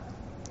个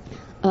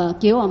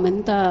给我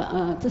们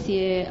的这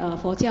些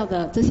佛教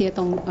的这些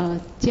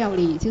教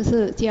理，就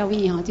是教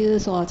义就是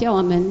说叫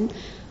我们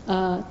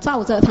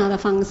照着他的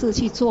方式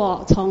去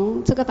做，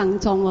从这个当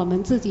中我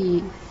们自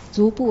己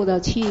逐步的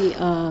去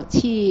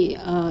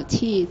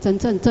真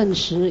正证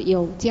实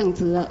有这样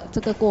子的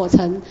这个过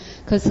程。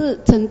可是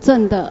真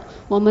正的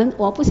我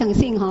不相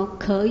信我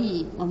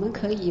们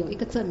可以有一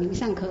个证明，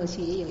像科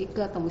学有一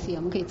个东西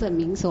我们可以证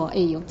明说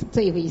有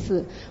这一回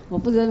事，我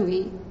不认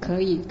为可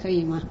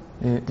以吗？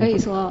可以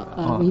说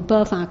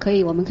rebirth可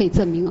以，我们可以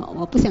证明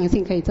我不相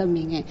信可以证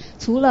明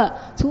除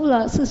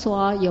了是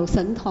说有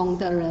神通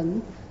的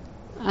人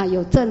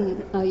有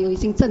已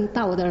经证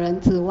道的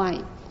人之外，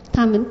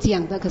他们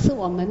讲的，可是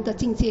我们的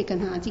境界跟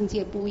他的境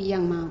界不一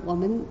样吗？我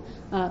们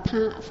他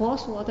佛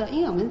说的，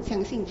因为我们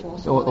相信佛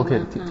说的嘛。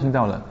OK， 听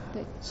到了。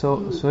对。所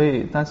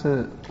以，但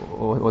是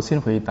我先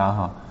回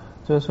答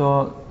就是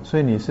说，所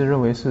以你是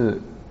认为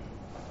是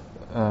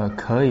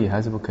可以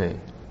还是不可以？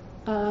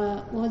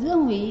我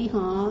认为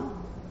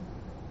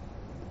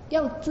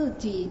要自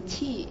己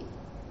去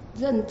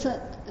认证，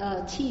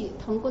去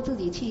通过自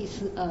己去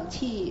什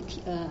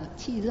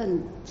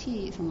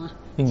么？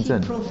印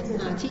证。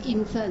去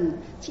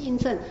印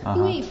证，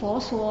因为佛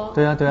说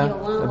对啊，有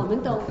我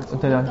们都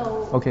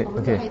OK，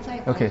 还在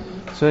OK，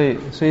 所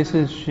以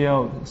是需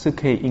要是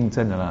可以印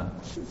证的啦。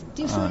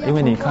就是因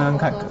为你看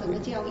整个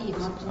教义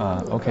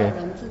OK，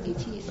 人自己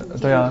去实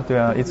践。对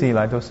啊，一直以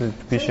来都是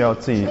必须要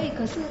自己。所以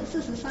可是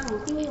事实上，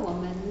因为我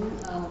们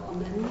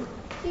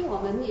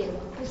也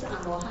不是阿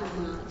罗汉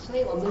嘛，所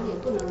以我们也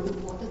不能，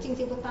我的境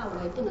界不到，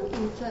我也不能印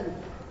证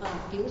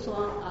比如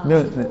说没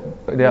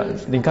有，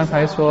你刚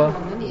才说，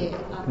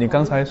你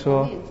刚才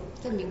说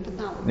证明不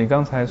到，你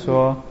刚才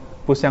说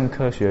不像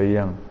科学一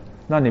样，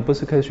那你不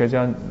是科学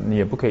家，你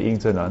也不可以印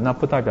证那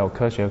不代表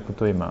科学不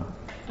对吗？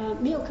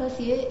没有科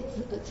学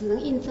只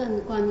能印证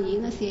关于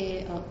那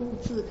些物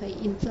质可以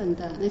印证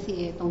的那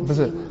些东西。不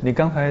是，你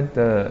刚才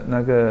的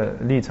那个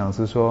立场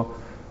是说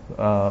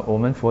我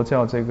们佛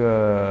教这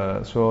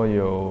个说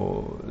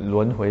有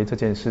轮回这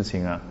件事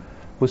情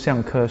不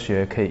像科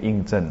学可以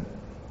印证，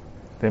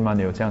对吗？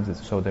你有这样子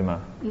说对吗？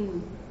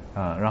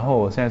然后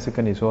我现在是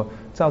跟你说，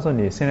照着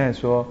你现在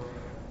说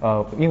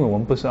因为我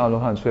们不是阿罗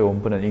汉，所以我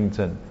们不能印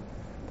证，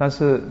但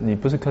是你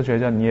不是科学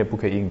家，你也不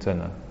可以印证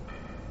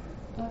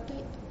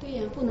对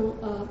呀，不能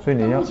所以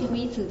你要到目前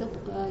为止都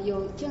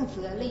有这样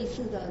子的类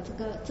似的这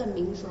个证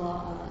明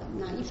说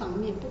哪一方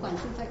面，不管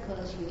是在科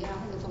学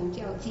或者宗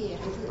教界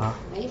还是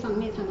哪一方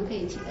面，他们可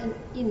以去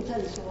印证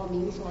说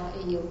明说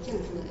有这样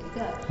子的一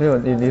个。没有，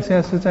你现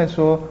在是在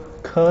说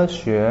科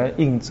学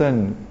印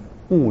证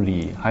物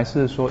理，还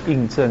是说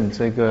印证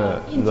这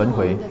个轮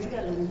回？印证这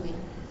个轮回。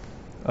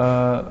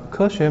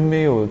科学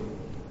没有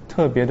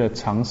特别的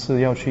尝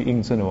试要去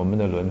印证我们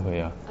的轮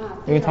回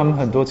因为他们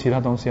很多其他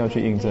东西要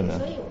去印证的。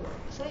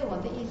所以我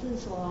的意思是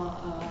说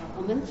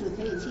我们只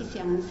可以去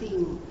相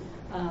信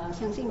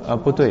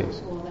不对所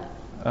说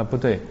的。不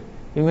对，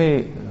因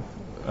为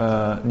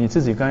你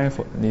自己刚才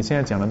你现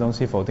在讲的东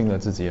西否定了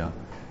自己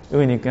因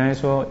为你刚才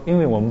说，因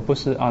为我们不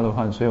是阿罗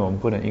汉，所以我们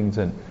不能印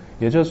证。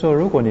也就是说，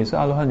如果你是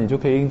阿罗汉，你就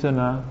可以印证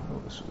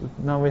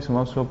那为什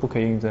么说不可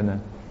以印证呢？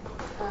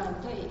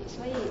对，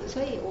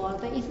所以我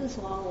的意思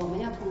说，我们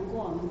要通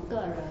过我们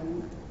个人，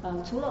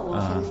除了我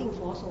相信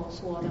佛所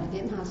说的，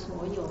连他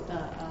所有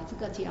的这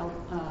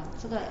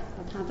个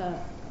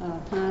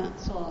他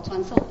所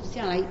传授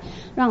下来，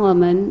让我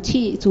们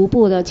去逐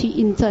步的去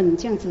印证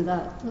这样子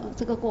的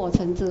这个过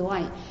程之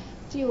外，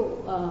就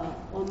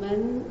我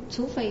们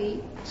除非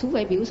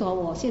比如说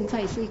我现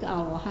在是一个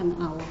阿罗汉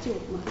我就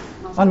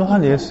阿罗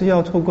汉也是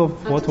要透过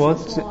佛陀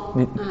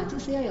就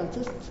是要有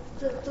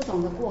这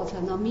种的过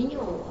程没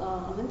有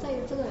我们在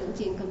这个人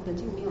间根本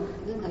就没有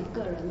任何一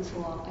个人说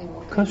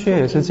我科学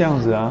也是这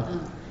样子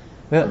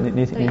没有你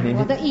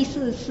我的意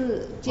思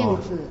是这样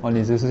子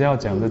你只是要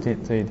讲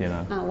这一点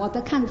我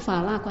的看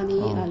法啦，关于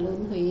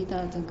轮回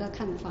的整个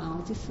看法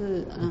就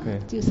是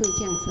就是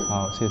这样子。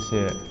好，谢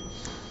谢。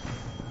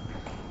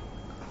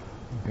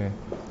Okay.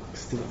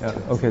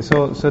 Okay,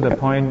 so the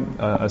point,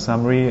 a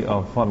summary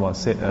of what was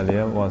said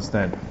earlier was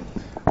that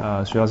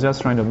she was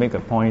just trying to make a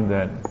point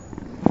that,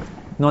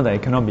 not that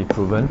it cannot be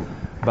proven,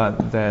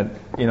 but that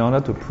in order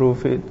to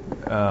prove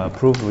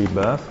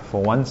rebirth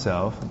for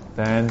oneself,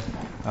 then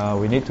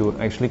we need to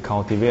actually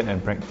cultivate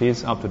and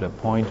practice up to the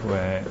point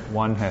where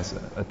one has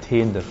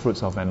attained the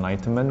fruits of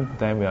enlightenment.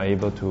 Then we are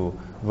able to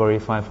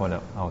verify for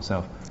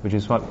ourselves, which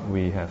is what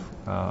we have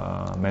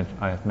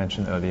I have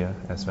mentioned earlier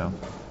as well.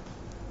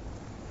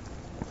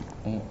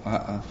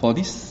 For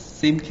this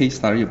same case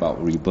study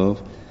about rebirth,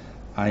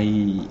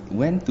 I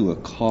went to a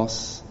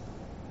course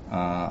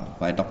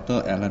by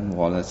Dr. Alan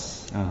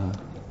Wallace.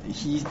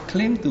 He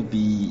claimed to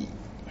be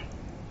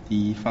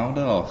the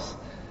founder of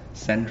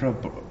Central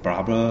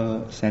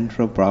Barbara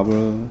Institute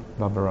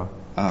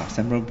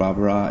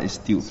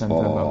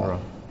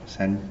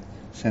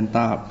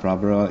Santa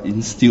Barbara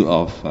Institute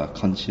of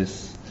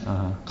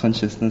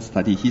Consciousness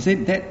Study. He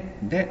said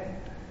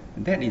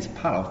that is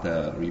part of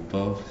the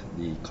rebirth,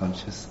 the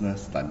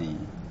consciousness study.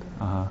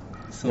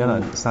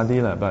 So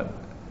study but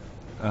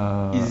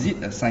is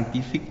it a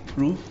scientific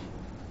proof?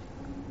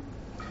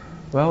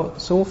 Well,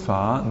 so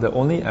far the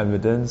only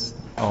evidence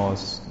or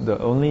the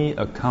only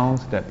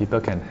account that people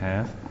can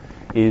have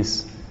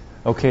is,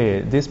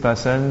 okay, this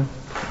person,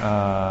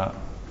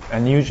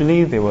 and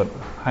usually they would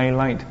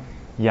highlight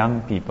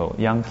young people,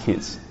 young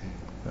kids,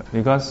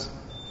 because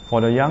for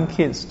the young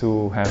kids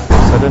to have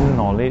certain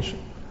knowledge,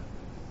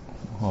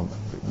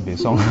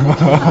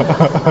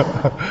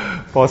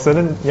 for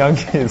certain young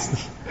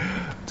kids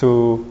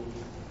to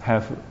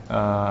have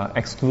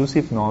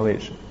exclusive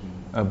knowledge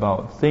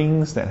about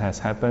things that has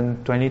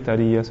happened 20,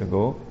 30 years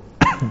ago,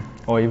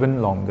 or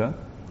even longer,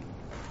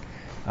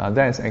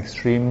 that is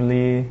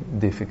extremely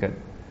difficult.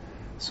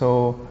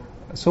 So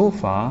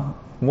far,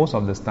 most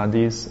of the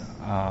studies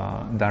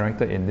are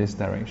directed in this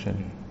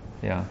direction.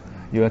 Yeah.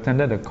 You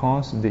attended the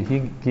course. Did he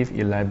give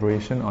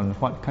elaboration on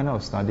what kind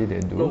of study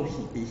they do? No,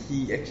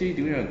 he actually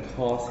during the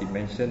course he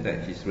mentioned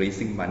that he's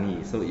raising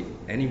money. So if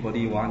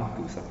anybody want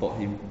to support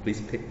him,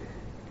 please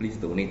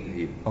donate to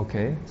him.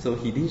 Okay. So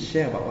he didn't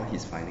share about what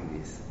his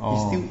finding is.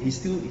 He's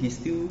still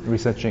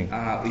researching.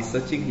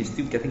 He's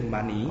still getting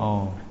money.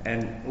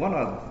 And one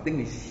of the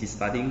things he's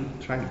studying,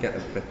 trying to get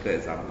a practical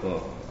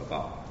example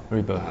about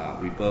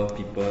rebirth,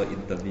 people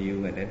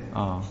interview, and then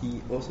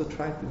he also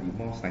tried to be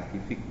more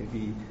scientific,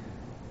 maybe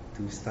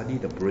to study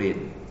the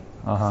brain,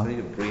 study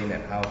the brain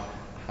and how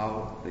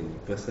the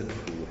person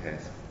who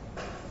has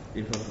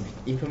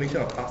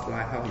information of past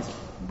life, how his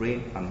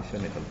brain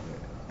functions and something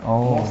like that.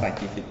 More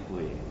scientific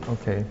way.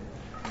 Okay.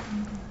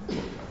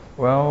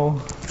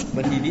 Well.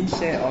 But he didn't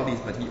share all this,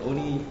 but he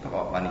only talked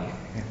about money.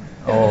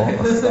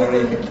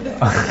 Sorry.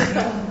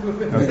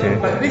 Okay.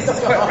 But this is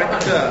quite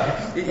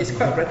practical. It is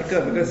quite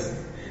practical because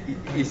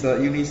it's a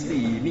university.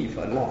 You need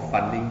a lot of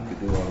funding to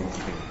do all these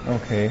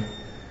things. Okay.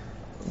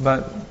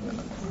 But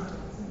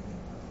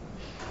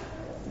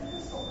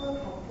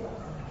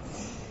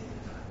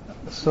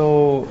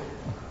so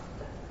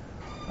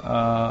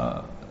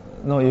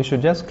no, you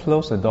should just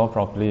close the door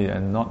properly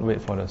and not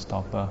wait for the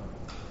stopper.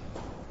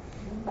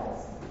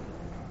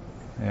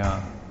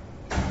 Yeah.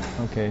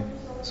 Okay.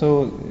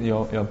 So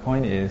your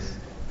point is?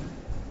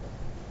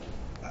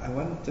 I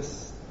want to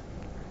just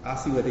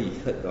ask you whether you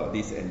heard about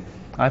this. And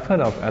I've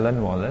heard of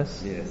Alan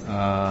Wallace. Yes.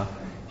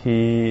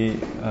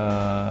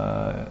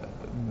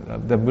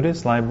 The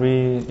Buddhist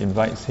Library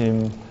invites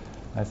him,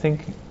 I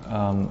think,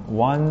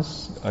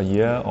 once a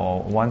year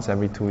or once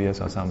every 2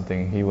 years or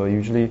something. He will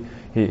usually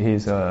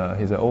he's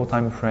an old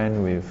time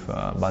friend with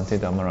Bhante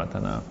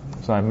Dhammaratana.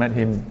 So I met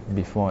him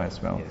before as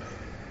well.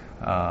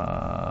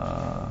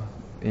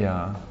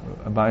 Yes.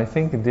 But I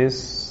think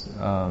this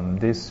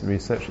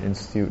research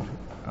institute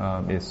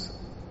is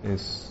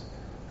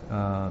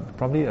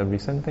probably a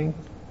recent thing.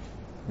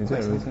 Is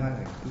it a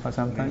recent? For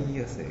some time? Many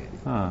years.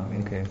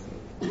 Okay.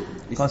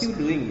 He's still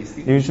doing.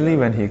 Usually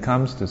when he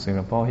comes to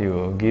Singapore, he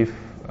will give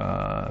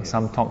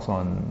some talks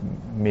on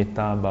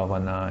Metta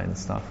Bhavana and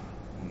stuff.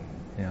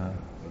 Yeah.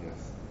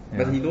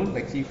 But he don't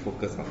actually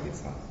focus on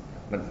this one.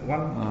 But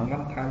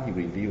one time he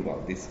reviewed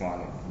about this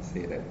one and he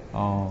said that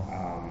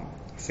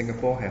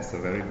Singapore has a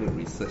very good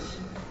research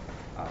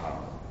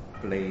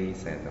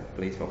place and a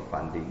place for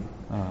funding.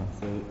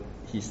 So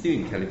he's still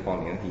in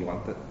California. He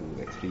wanted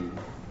to actually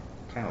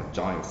kind of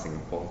join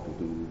Singapore to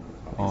do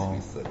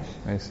this research.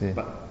 I see.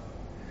 But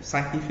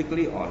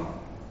scientifically on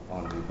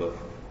rebirth.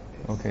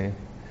 Yes. Okay.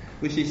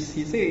 Which is,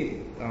 he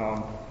say,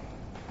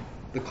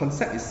 the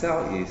concept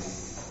itself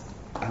is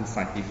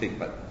unscientific,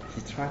 but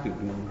he tried to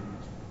do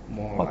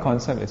more. What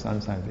concept is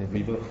unscientific?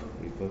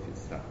 Rebirth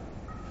itself.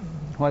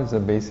 What is the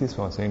basis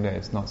for saying that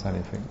it's not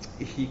scientific?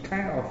 He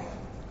kind of,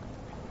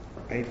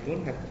 I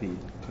don't have the,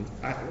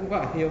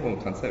 what I hear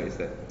from concept is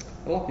that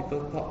a lot of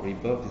people thought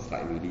rebirth is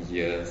like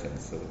religious and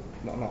so,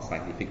 not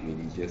scientific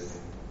religious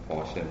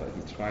portion, but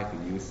he tried to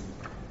use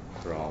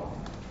from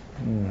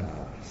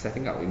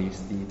setting up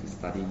university to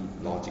study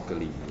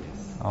logically.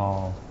 Yes.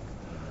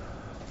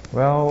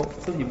 Well.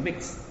 So he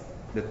mixed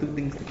the two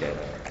things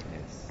together.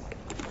 Yes.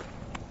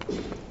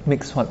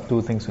 Mix what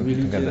two things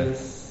together?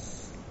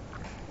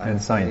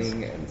 And science.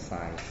 And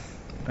science.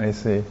 I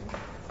see.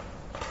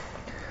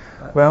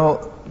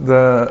 Well,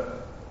 the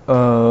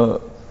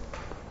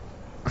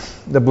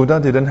Buddha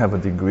didn't have a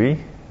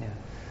degree,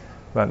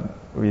 but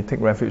we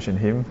take refuge in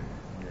him.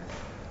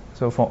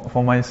 So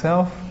for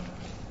myself,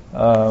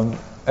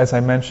 as I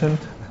mentioned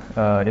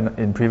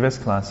in previous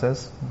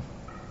classes,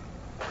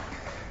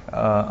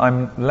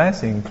 I'm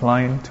less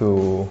inclined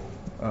to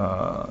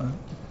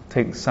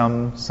take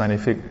some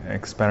scientific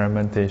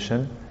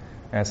experimentation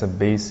as a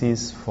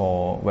basis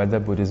for whether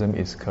Buddhism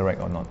is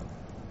correct or not.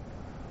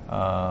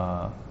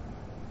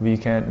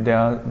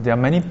 There are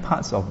many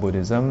parts of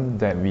Buddhism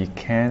that we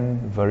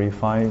can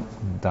verify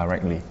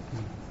directly.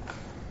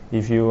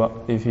 If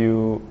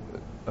you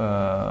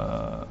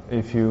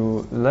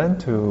learn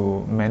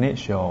to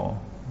manage your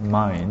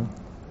mind,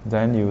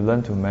 then you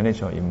learn to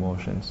manage your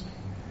emotions.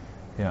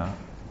 Yeah,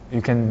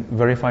 you can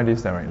verify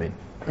this directly,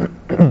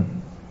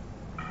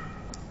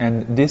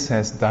 and this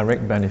has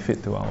direct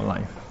benefit to our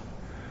life.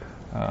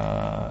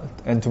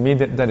 And to me,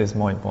 that is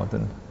more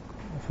important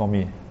for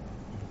me.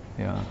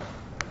 Yeah.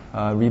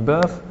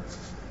 Rebirth,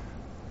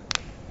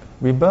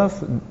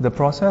 the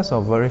process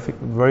of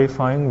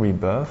verifying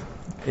rebirth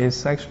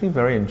is actually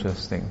very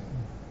interesting.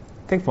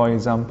 Take for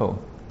example,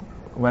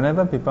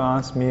 whenever people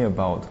ask me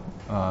about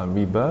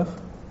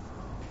rebirth,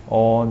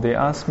 or they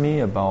ask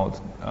me about,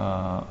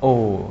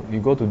 you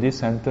go to this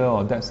center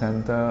or that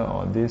center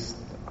or this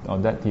or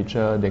that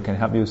teacher, they can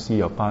help you see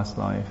your past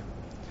life.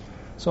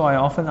 So I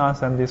often ask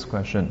them this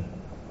question,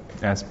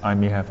 as I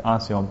may have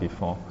asked you all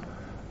before.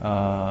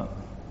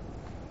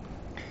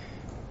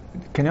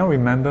 Can you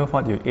remember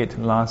what you ate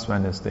last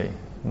Wednesday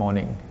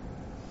morning?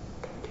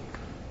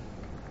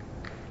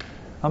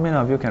 How many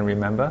of you can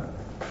remember?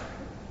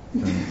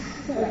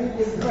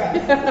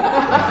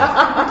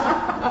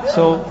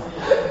 So,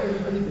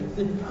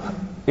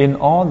 in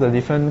all the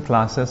different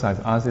classes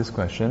I've asked this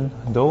question,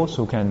 those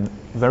who can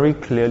very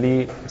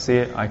clearly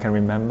say, I can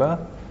remember,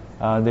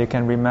 they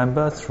can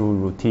remember through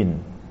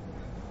routine.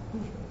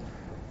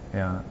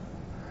 Yeah.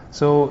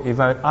 So if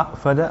I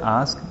further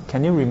ask,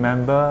 can you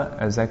remember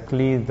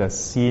exactly the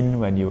scene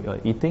when you are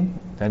eating?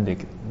 Then they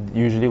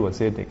usually will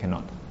say they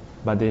cannot.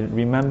 But they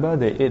remember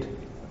they ate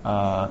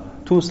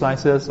 2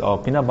 slices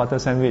of peanut butter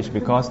sandwich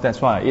because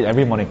that's what I eat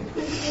every morning.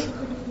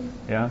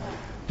 Yeah.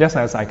 Just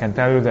as I can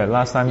tell you that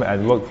last time I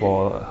worked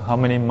for how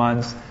many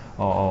months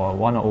or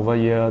 1 or over a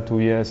year, 2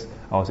 years,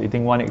 I was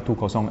eating 1 egg 2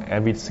 kosong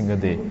every single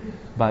day.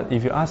 But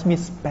if you ask me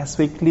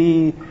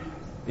specifically,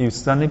 you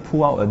suddenly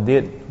pull out a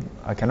date,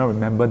 I cannot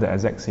remember the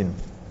exact scene.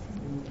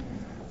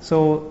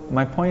 So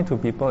my point to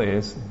people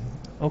is,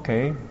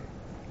 okay,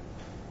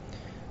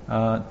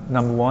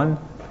 number one,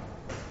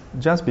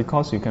 just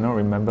because you cannot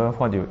remember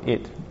what you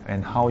ate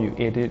and how you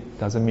ate it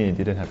doesn't mean it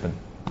didn't happen.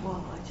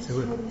 Wow, I just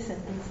heard this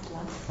sentence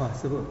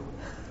last.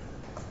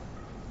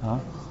 Huh?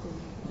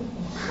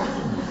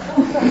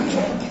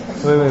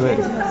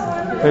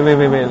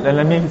 Wait.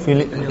 Let me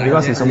feel it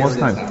because it's almost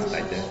time.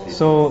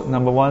 So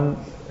number one,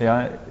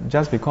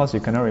 just because you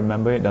cannot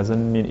remember it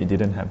doesn't mean it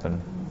didn't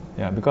happen.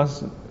 Yeah,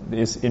 because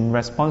it's in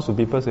response to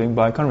people saying,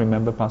 but I can't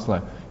remember past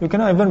life. You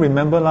cannot even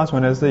remember last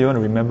Wednesday, you want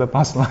to remember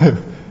past life.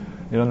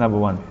 Number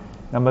one.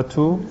 Number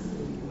two,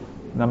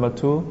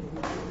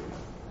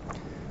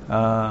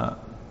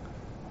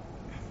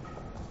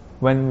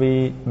 when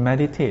we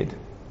meditate,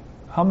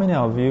 how many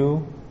of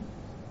you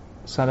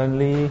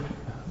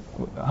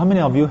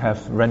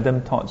have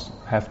random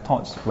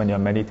thoughts, when you're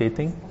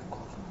meditating?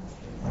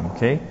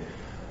 Okay.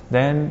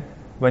 Then,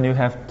 when you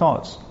have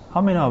thoughts,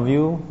 how many of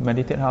you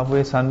meditate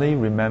halfway, suddenly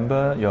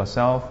remember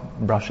yourself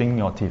brushing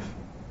your teeth?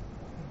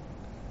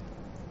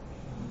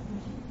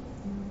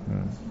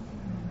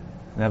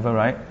 Never,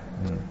 right?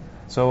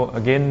 So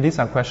again, these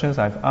are questions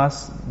I've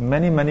asked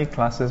many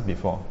classes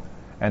before,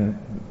 and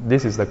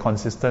this is the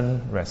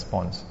consistent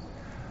response.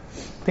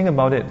 Think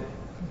about it.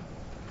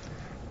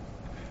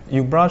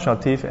 You brush your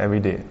teeth every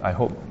day. I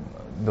hope.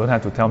 Don't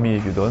have to tell me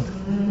if you don't.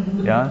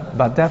 Yeah,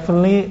 but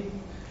definitely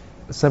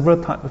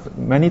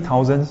many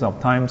thousands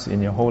of times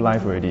in your whole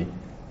life already.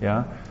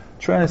 Yeah,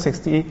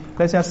 360.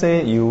 Let's just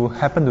say you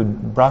happen to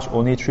brush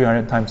only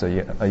 300 times a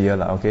year,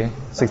 okay?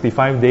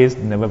 65 days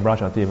never brush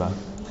your teeth.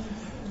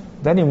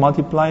 Then you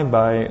multiply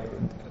by,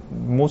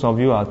 most of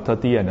you are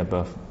 30 and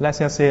above. Let's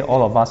just say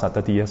all of us are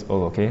 30 years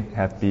old, okay?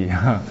 Happy.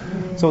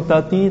 So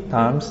 30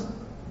 times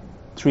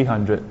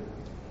 300.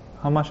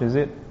 How much is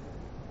it?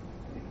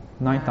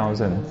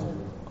 9,000.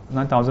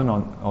 9,000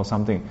 or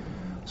something.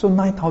 So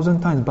 9,000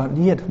 times, but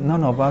yet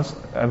none of us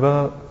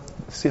ever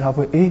sit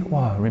halfway,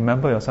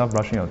 remember yourself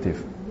brushing your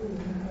teeth.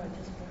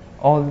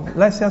 Or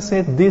let's just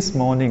say this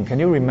morning, can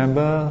you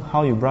remember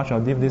how you brush your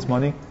teeth this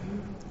morning?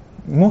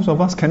 Most of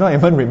us cannot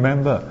even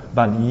remember,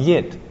 but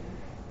yet,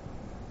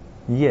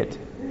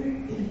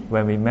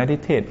 when we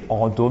meditate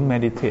or don't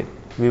meditate,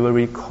 we will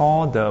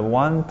recall the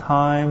one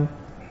time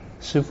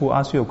Shifu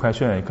asked you a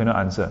question and you cannot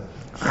answer.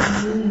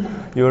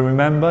 You will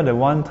remember the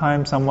one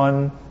time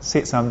someone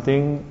said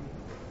something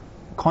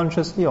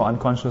consciously or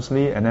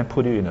unconsciously and then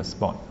put you in a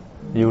spot.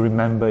 You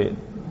remember it,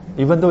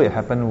 even though it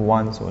happened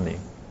once only.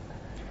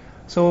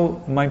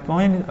 So my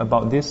point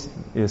about this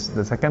is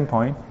the second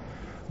point.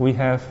 We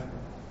have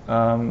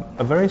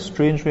a very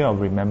strange way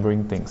of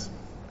remembering things.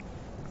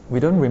 We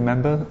don't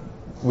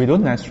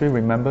necessarily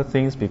remember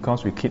things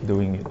because we keep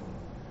doing it.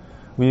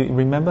 We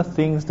remember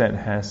things that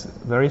has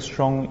very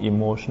strong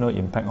emotional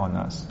impact on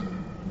us.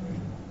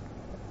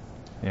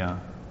 Yeah.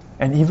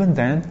 And even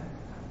then,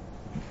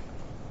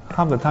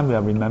 half the time we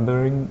are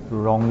remembering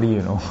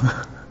wrongly,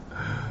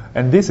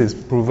 And this is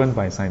proven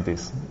by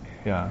scientists.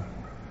 Yeah.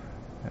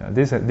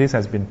 This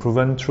has been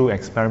proven through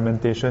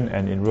experimentation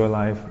and in real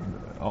life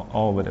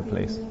all over the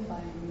place.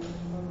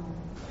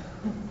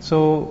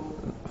 So,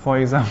 for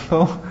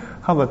example,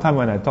 half the time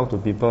when I talk to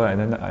people and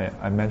then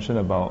I mention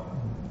about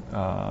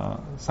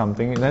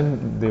something,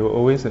 then they will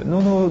always say,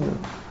 no.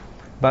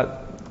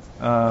 But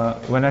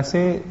when I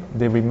say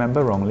they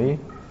remember wrongly,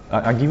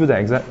 I'll give you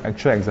the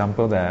actual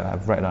example that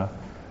I've read.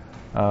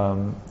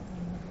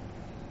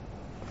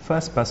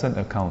 First person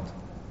account.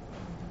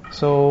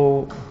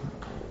 So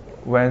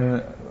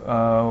when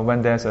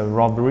there's a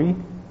robbery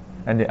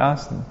and they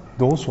ask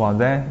those who are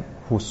there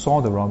who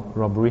saw the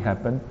robbery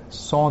happen,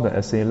 saw the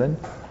assailant,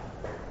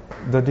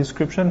 the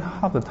description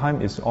half the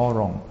time is all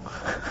wrong.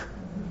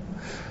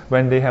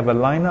 When they have a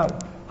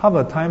lineup, half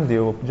the time they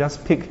will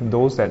just pick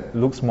those that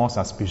looks more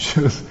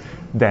suspicious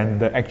than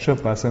the actual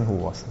person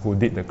who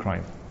did the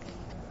crime.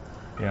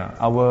 Yeah,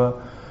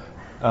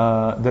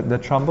 the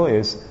trouble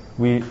is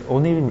we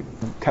only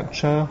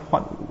capture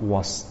what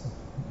was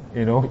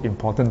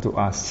important to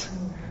us,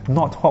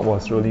 not what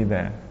was really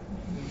there.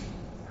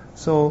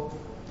 So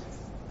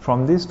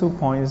from these 2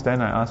 points,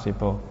 then I ask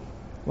people,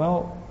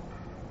 well,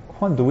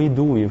 what do we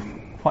do with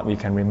what we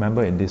can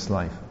remember in this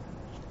life?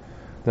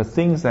 The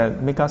things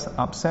that make us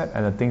upset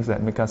and the things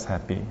that make us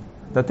happy.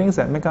 The things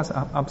that make us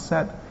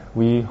upset,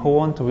 we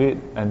hold on to it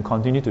and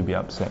continue to be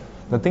upset.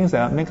 The things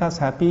that make us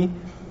happy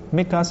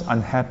make us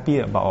unhappy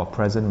about our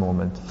present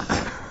moment.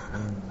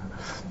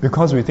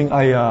 Because we think,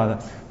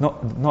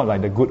 not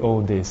like the good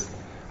old days.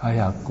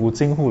 古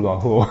今互裸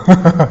后.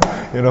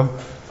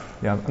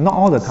 Yeah, not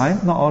all the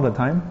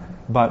time,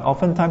 but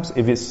oftentimes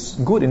if it's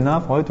good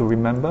enough for you to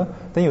remember,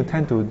 then you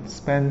tend to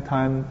spend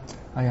time,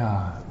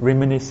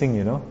 reminiscing,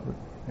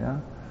 yeah,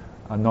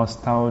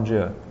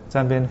 nostalgia,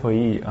 在那边回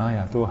忆，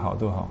多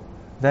好。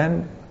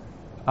 Then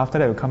after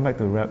that you come back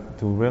to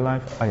real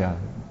life,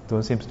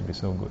 don't seem to be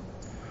so good.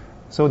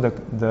 So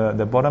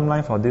the bottom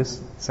line for this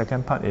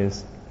second part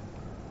is,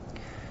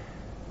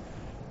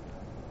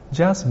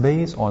 just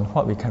based on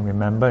what we can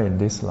remember in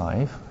this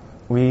life,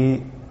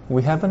 we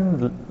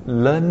haven't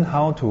learned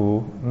how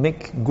to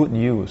make good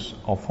use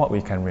of what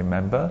we can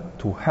remember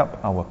to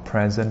help our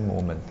present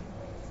moment.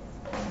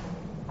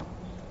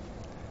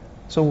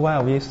 So why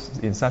are we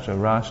in such a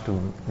rush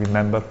to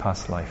remember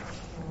past life?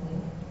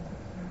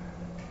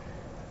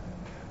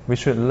 We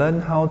should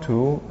learn how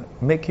to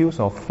make use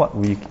of what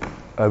we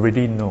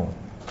already know,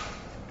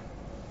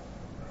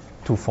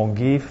 to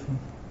forgive,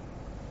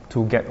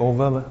 to get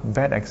over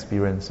bad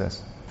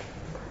experiences,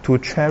 to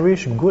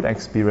cherish good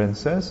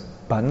experiences,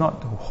 but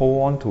not to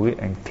hold on to it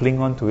and cling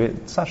on to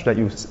it such that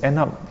you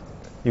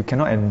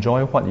cannot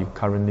enjoy what you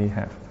currently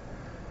have,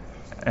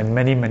 and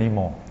many, many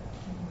more.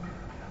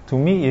 To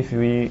me, if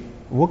we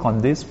work on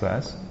this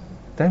first,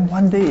 then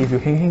one day if you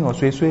heng or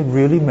sui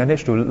really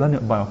manage to learn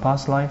about your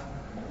past life,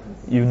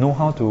 you know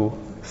how to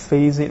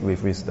face it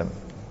with wisdom.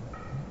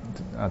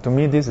 To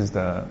me, this is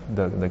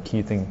the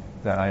key thing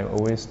that I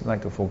always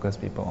like to focus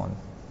people on.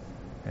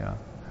 Yeah.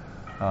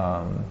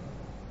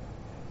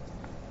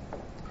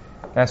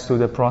 As to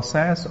the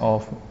process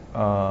of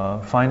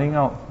finding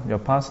out your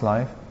past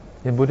life,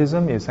 in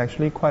Buddhism it's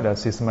actually quite a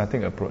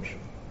systematic approach.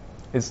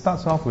 It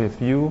starts off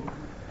with you,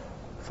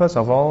 first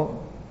of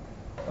all,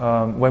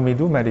 when we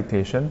do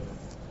meditation,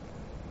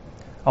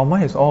 our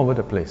mind is all over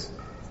the place.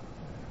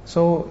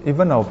 So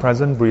even our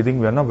present breathing,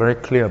 we are not very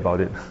clear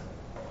about it.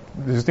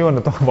 We still want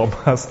to talk about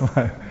past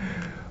life.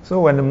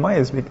 So when the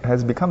mind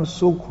has become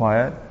so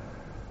quiet,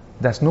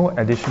 there's no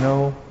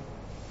additional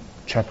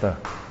chatter.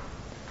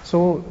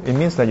 So it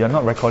means that you're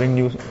not recording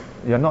news,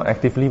 you're not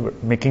actively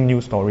making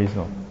new stories.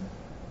 No.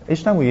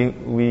 Each time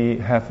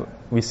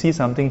we see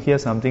something, hear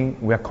something,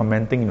 we are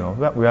commenting.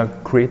 We are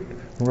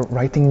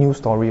writing new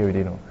story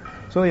already.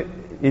 So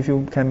if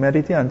you can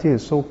meditate until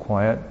it's so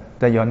quiet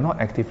that you're not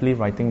actively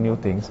writing new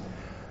things,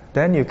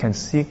 then you can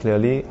see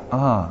clearly,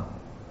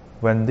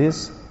 when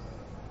this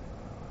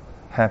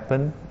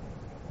happened,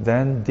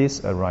 then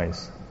this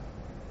arise.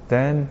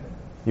 Then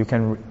you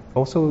can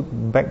also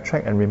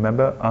backtrack and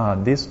remember,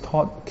 this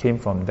thought came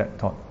from that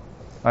thought.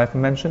 I've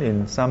mentioned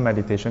in some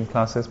meditation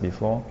classes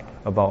before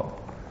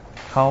about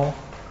how,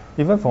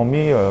 even for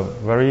me,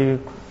 very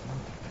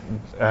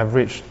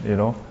average,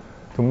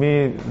 to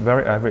me,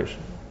 very average.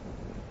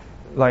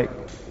 Like,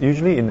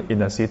 usually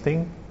in a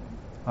sitting,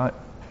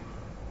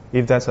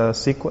 if there's a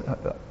sequence,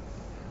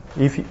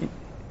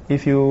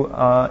 if you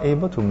are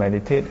able to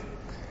meditate,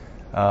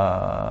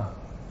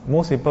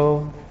 most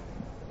people,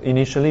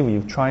 initially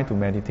we try to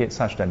meditate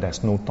such that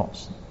there's no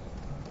thoughts.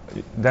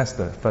 That's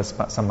the first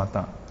part,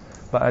 samatha.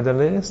 But at the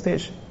later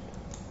stage,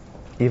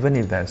 even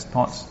if there's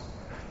thoughts,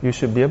 you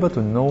should be able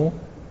to know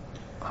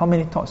how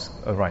many thoughts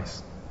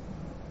arise.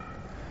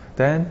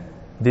 Then,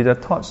 did the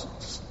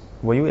thoughts,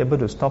 were you able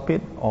to stop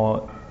it,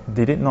 or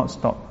did it not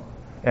stop?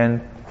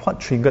 And what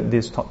triggered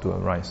this thought to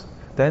arise?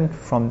 Then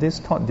from this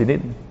thought, did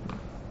it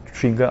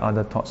trigger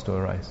other thoughts to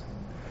arise?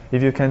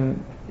 If you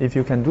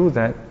can do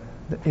that,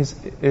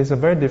 it's a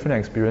very different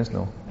experience,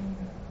 no?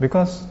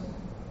 Because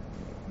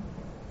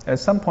at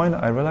some point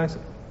I realized,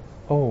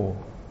 oh,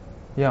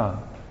 yeah,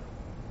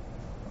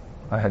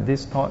 I had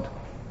this thought,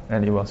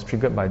 and it was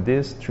triggered by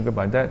this, triggered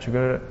by that,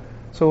 triggered.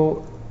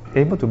 So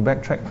able to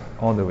backtrack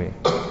all the way.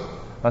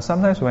 But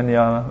sometimes when you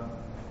are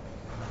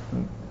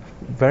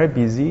very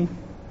busy,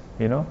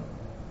 you know,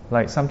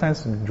 like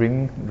sometimes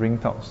during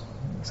talks,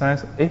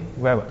 sometimes,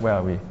 where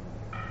are we?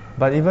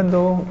 But even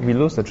though we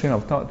lose the train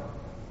of thought,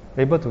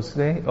 able to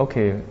say,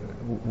 okay,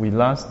 we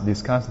last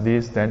discussed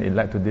this, then it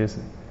led to this.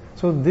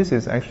 So this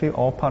is actually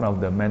all part of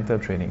the mental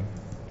training.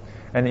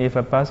 And if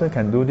a person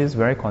can do this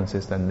very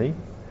consistently,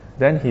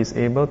 then he's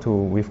able to,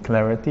 with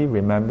clarity,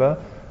 remember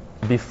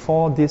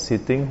before this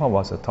sitting, what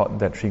was the thought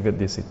that triggered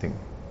this sitting?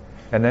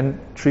 And then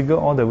trigger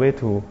all the way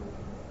to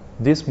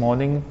this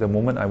morning, the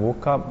moment I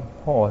woke up,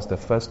 what was the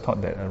first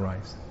thought that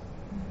arose?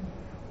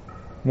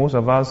 Most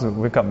of us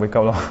wake up.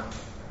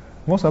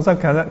 Most of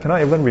us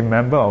cannot even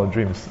remember our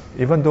dreams,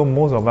 even though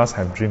most of us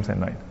have dreams at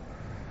night.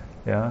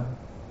 Yeah,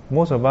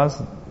 most of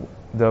us,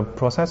 the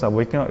process of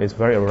waking up is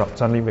very abrupt,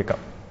 suddenly wake up.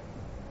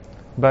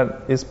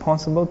 But it's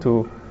possible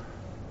to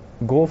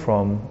go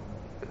from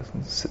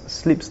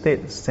sleep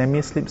state,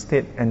 semi-sleep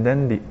state, and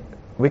then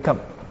wake up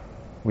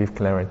with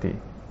clarity.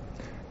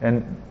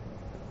 And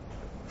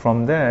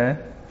from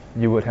there,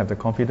 you would have the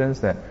confidence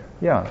that,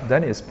 yeah,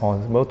 then it's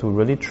possible to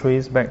really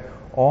trace back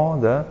all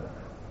the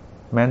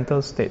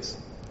mental states.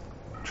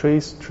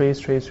 Trace,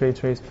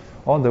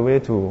 all the way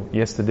to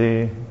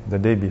yesterday, the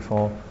day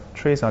before,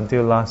 trace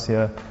until last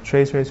year,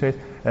 trace.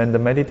 And the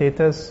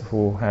meditators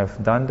who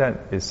have done that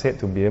is said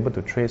to be able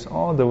to trace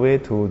all the way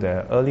to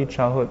their early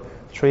childhood,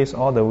 trace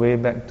all the way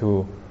back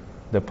to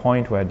the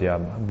point where they are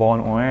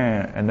born,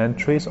 and then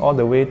trace all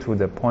the way to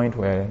the point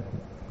where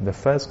the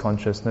first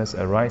consciousness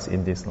arises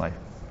in this life.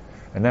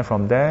 And then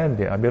from there,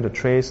 they are able to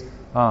trace,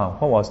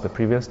 what was the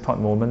previous thought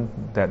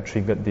moment that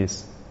triggered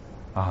this?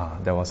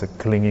 There was a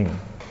clinging.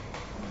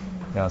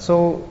 Yeah,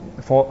 so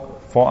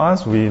for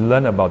us, we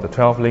learn about the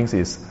 12 links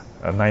is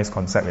a nice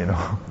concept, you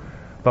know.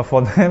 But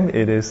for them,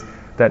 it is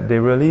that they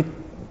really,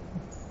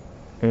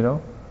 you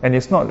know, and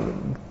it's not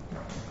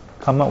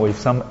come up with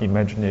some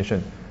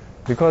imagination.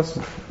 Because,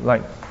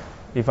 like,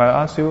 if I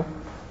ask you,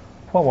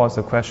 what was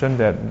the question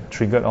that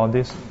triggered all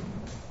this?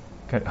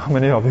 How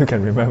many of you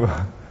can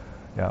remember?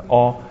 Yeah.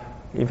 Or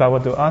if I were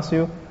to ask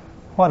you,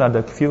 what are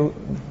the few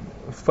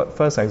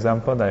first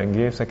example that I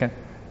gave, second?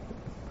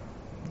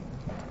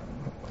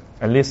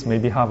 At least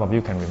maybe half of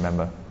you can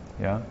remember.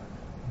 Yeah.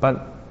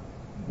 But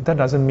that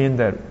doesn't mean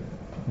that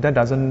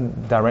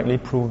doesn't directly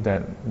prove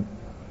that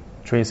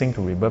tracing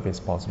to rebirth is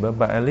possible,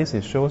 but at least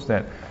it shows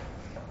that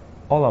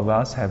all of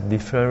us have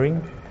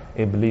differing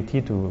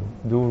ability to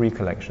do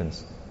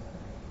recollections.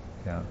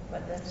 Yeah.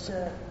 But that's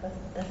the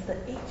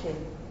age and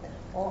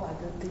all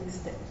other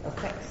things that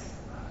affects.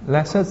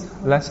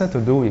 Lesser to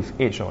do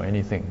with age or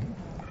anything.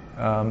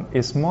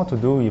 It's more to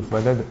do with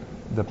whether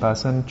the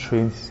person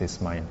trains his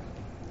mind.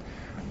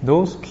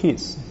 Those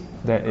kids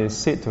that is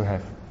said to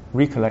have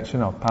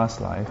recollection of past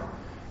life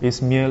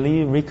is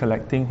merely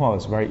recollecting what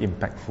was very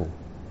impactful.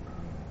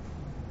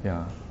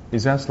 Yeah.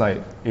 It's just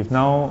like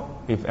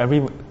if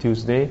every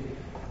Tuesday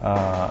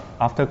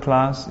after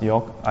class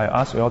I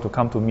ask you all to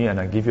come to me and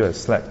I give you a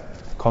slap,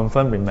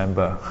 confirm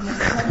remember.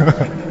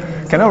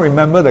 Cannot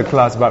remember the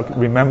class, but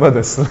remember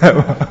the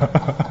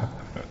slap.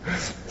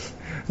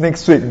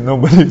 Next week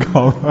nobody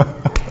come.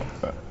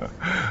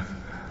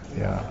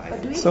 Yeah.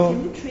 But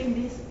can you train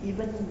this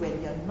even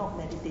when you're not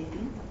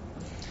meditating?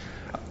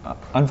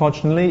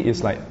 Unfortunately,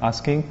 it's like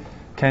asking,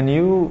 can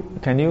you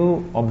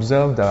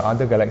observe the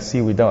other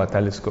galaxy without a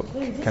telescope?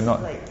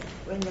 Cannot. Like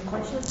when you're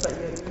conscious, but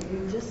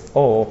you just.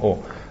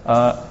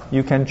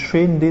 You can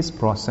train this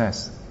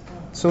process.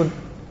 So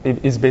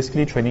it's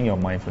basically training your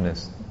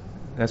mindfulness.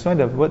 That's why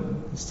the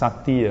word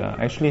sati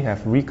actually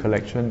have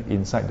recollection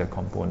inside the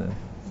component.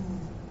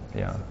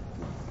 Yeah.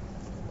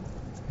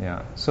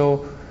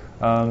 So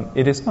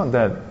it is not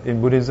that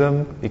in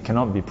Buddhism it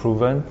cannot be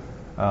proven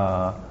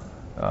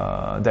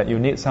that you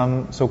need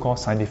some so-called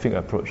scientific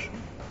approach.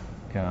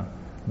 Yeah.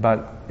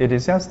 But it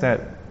is just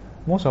that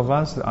most of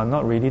us are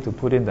not ready to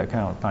put in that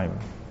kind of time.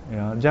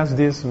 Yeah. Just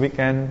this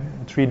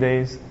weekend, 3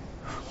 days.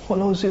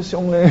 Not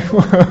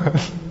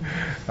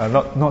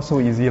so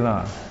easy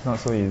lah. Not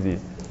so easy.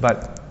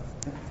 But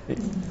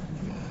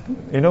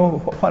you know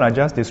what I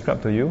just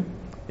described to you?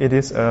 It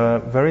is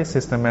very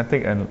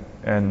systematic and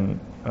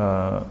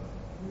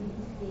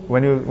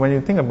when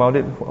you think about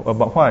it,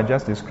 about what I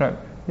just described,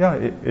 yeah,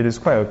 it is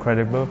quite a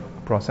credible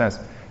process.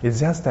 It's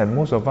just that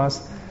most of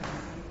us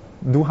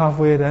do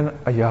halfway, then,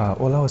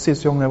 walao,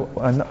 sit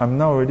I'm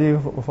now already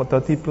for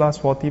 30 plus,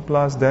 40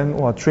 plus, then,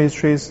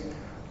 trace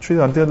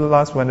until the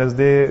last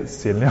Wednesday,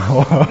 sian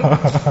liao.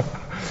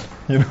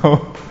 You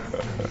know.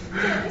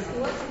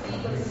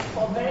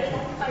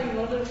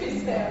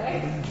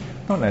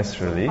 Not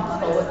necessarily.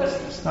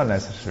 Not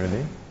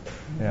necessarily.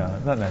 Yeah,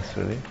 not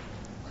necessarily.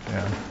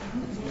 Yeah.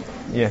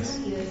 Yes.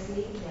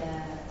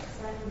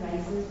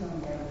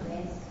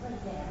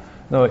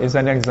 No, it's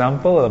an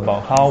example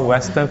about how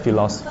Western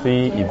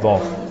philosophy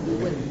evolved.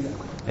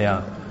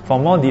 Yeah. For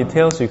more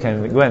details, you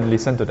can go and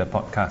listen to the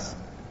podcast.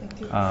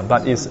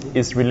 But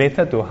it's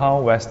related to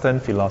how Western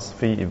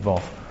philosophy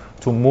evolved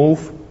to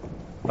move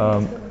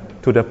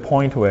to the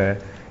point where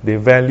they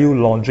value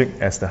logic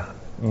as the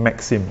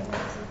maxim,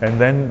 and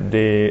then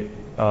they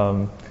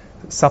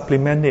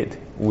supplement it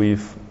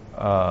with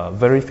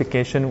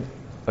verification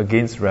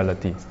against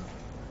reality,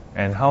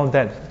 and how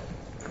that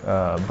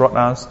brought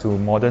us to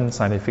modern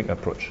scientific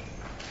approach.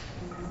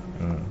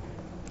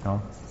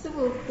 No?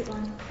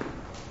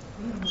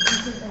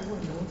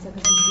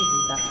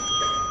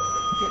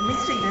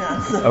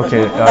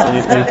 Okay,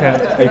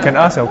 you can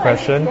ask your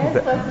question.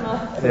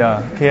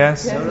 Yeah,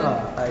 KS.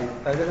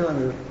 I just want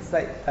to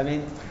say,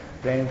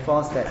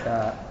 reinforce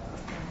that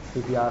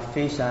if you are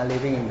fish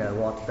living in the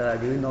water,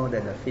 do you know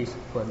that the fish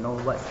will know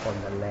what's on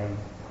the land?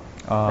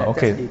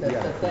 Okay.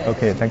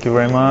 Okay, thank you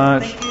very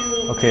much.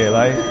 Okay,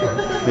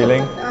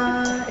 feeling.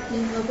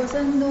 If a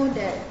person know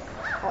that,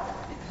 or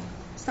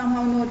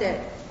somehow know that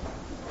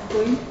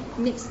going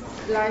next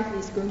life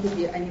is going to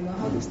be an animal,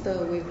 how to steer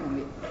away from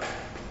it?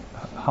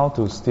 How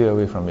to steer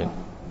away from it?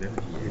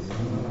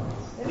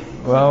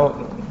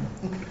 Well,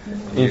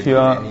 if you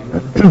are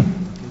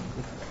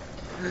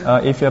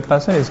if your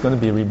person is going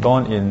to be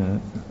reborn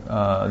in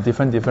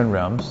different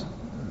realms,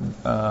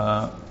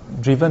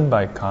 driven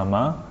by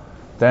karma,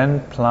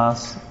 then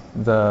plus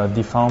the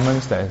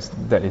defilements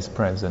that is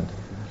present.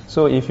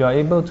 So if you are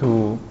able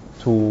to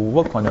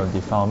work on your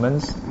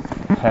defilements,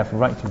 have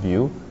right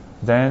view,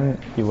 then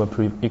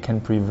it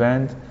can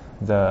prevent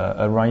the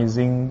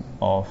arising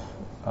of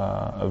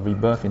a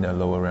rebirth in the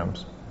lower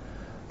realms.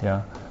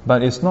 Yeah,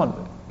 but it's not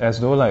as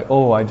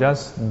though I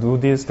just do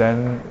this,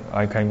 then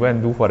I can go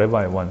and do whatever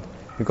I want.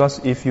 Because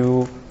it's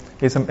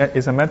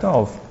a matter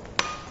of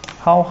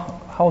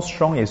how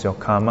strong is your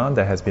karma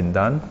that has been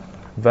done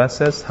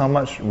versus how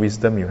much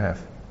wisdom you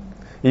have.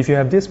 If you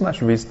have this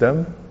much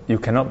wisdom, you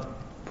cannot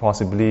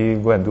possibly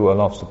go and do a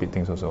lot of stupid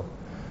things also.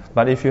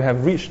 But if you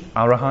have reached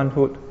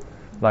arahanthood,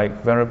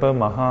 like Venerable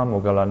Maha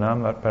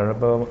Moggallana,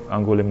 Venerable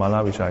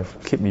Angulimala, which I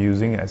keep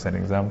using as an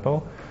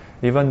example,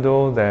 even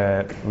though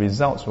the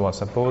results were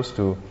supposed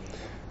to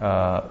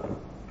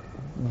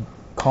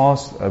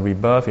cause a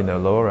rebirth in the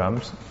lower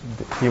realms,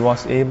 he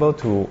was able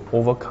to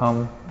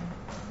overcome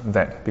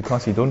that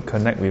because he don't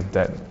connect with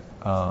that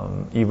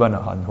even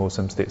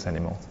unwholesome states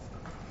anymore.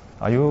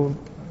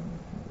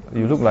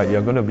 You look like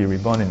you're going to be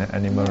reborn in an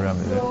animal realm,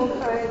 is it?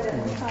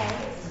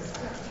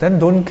 Then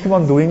don't keep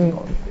on doing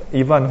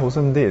even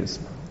unwholesome deeds.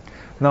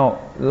 Now,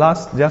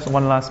 just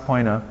one last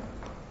point.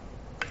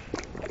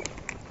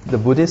 The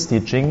Buddhist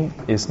teaching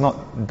is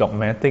not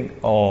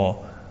dogmatic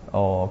or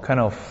kind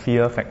of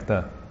fear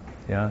factor.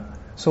 Yeah.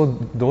 So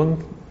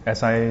don't,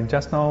 as I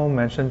just now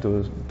mentioned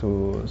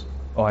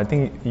or I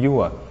think you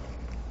are,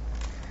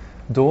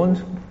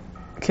 don't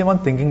keep on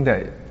thinking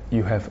that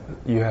you have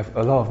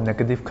a lot of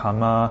negative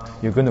karma,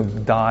 you're going to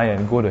die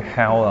and go to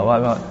hell or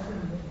what.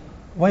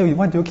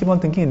 Why do you keep on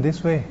thinking in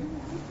this way?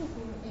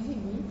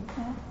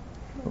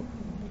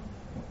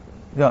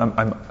 Yeah,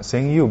 I'm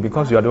saying you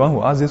because you're the one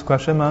who asked this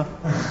question, ma.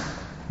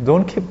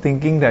 Don't keep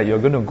thinking that you're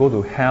going to go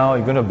to hell,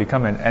 you're going to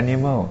become an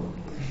animal.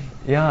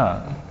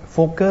 Yeah,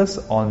 focus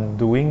on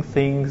doing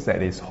things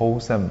that is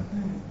wholesome.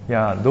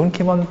 Yeah, don't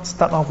keep on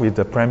start off with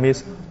the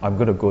premise, I'm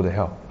going to go to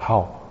hell.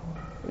 How?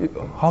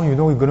 How you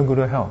know you're going to go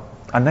to hell?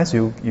 Unless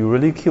you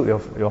really killed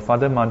your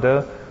father,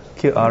 mother,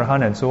 killed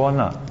Arahant and so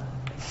on.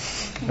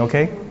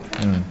 Okay?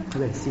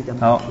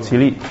 好，起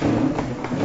立。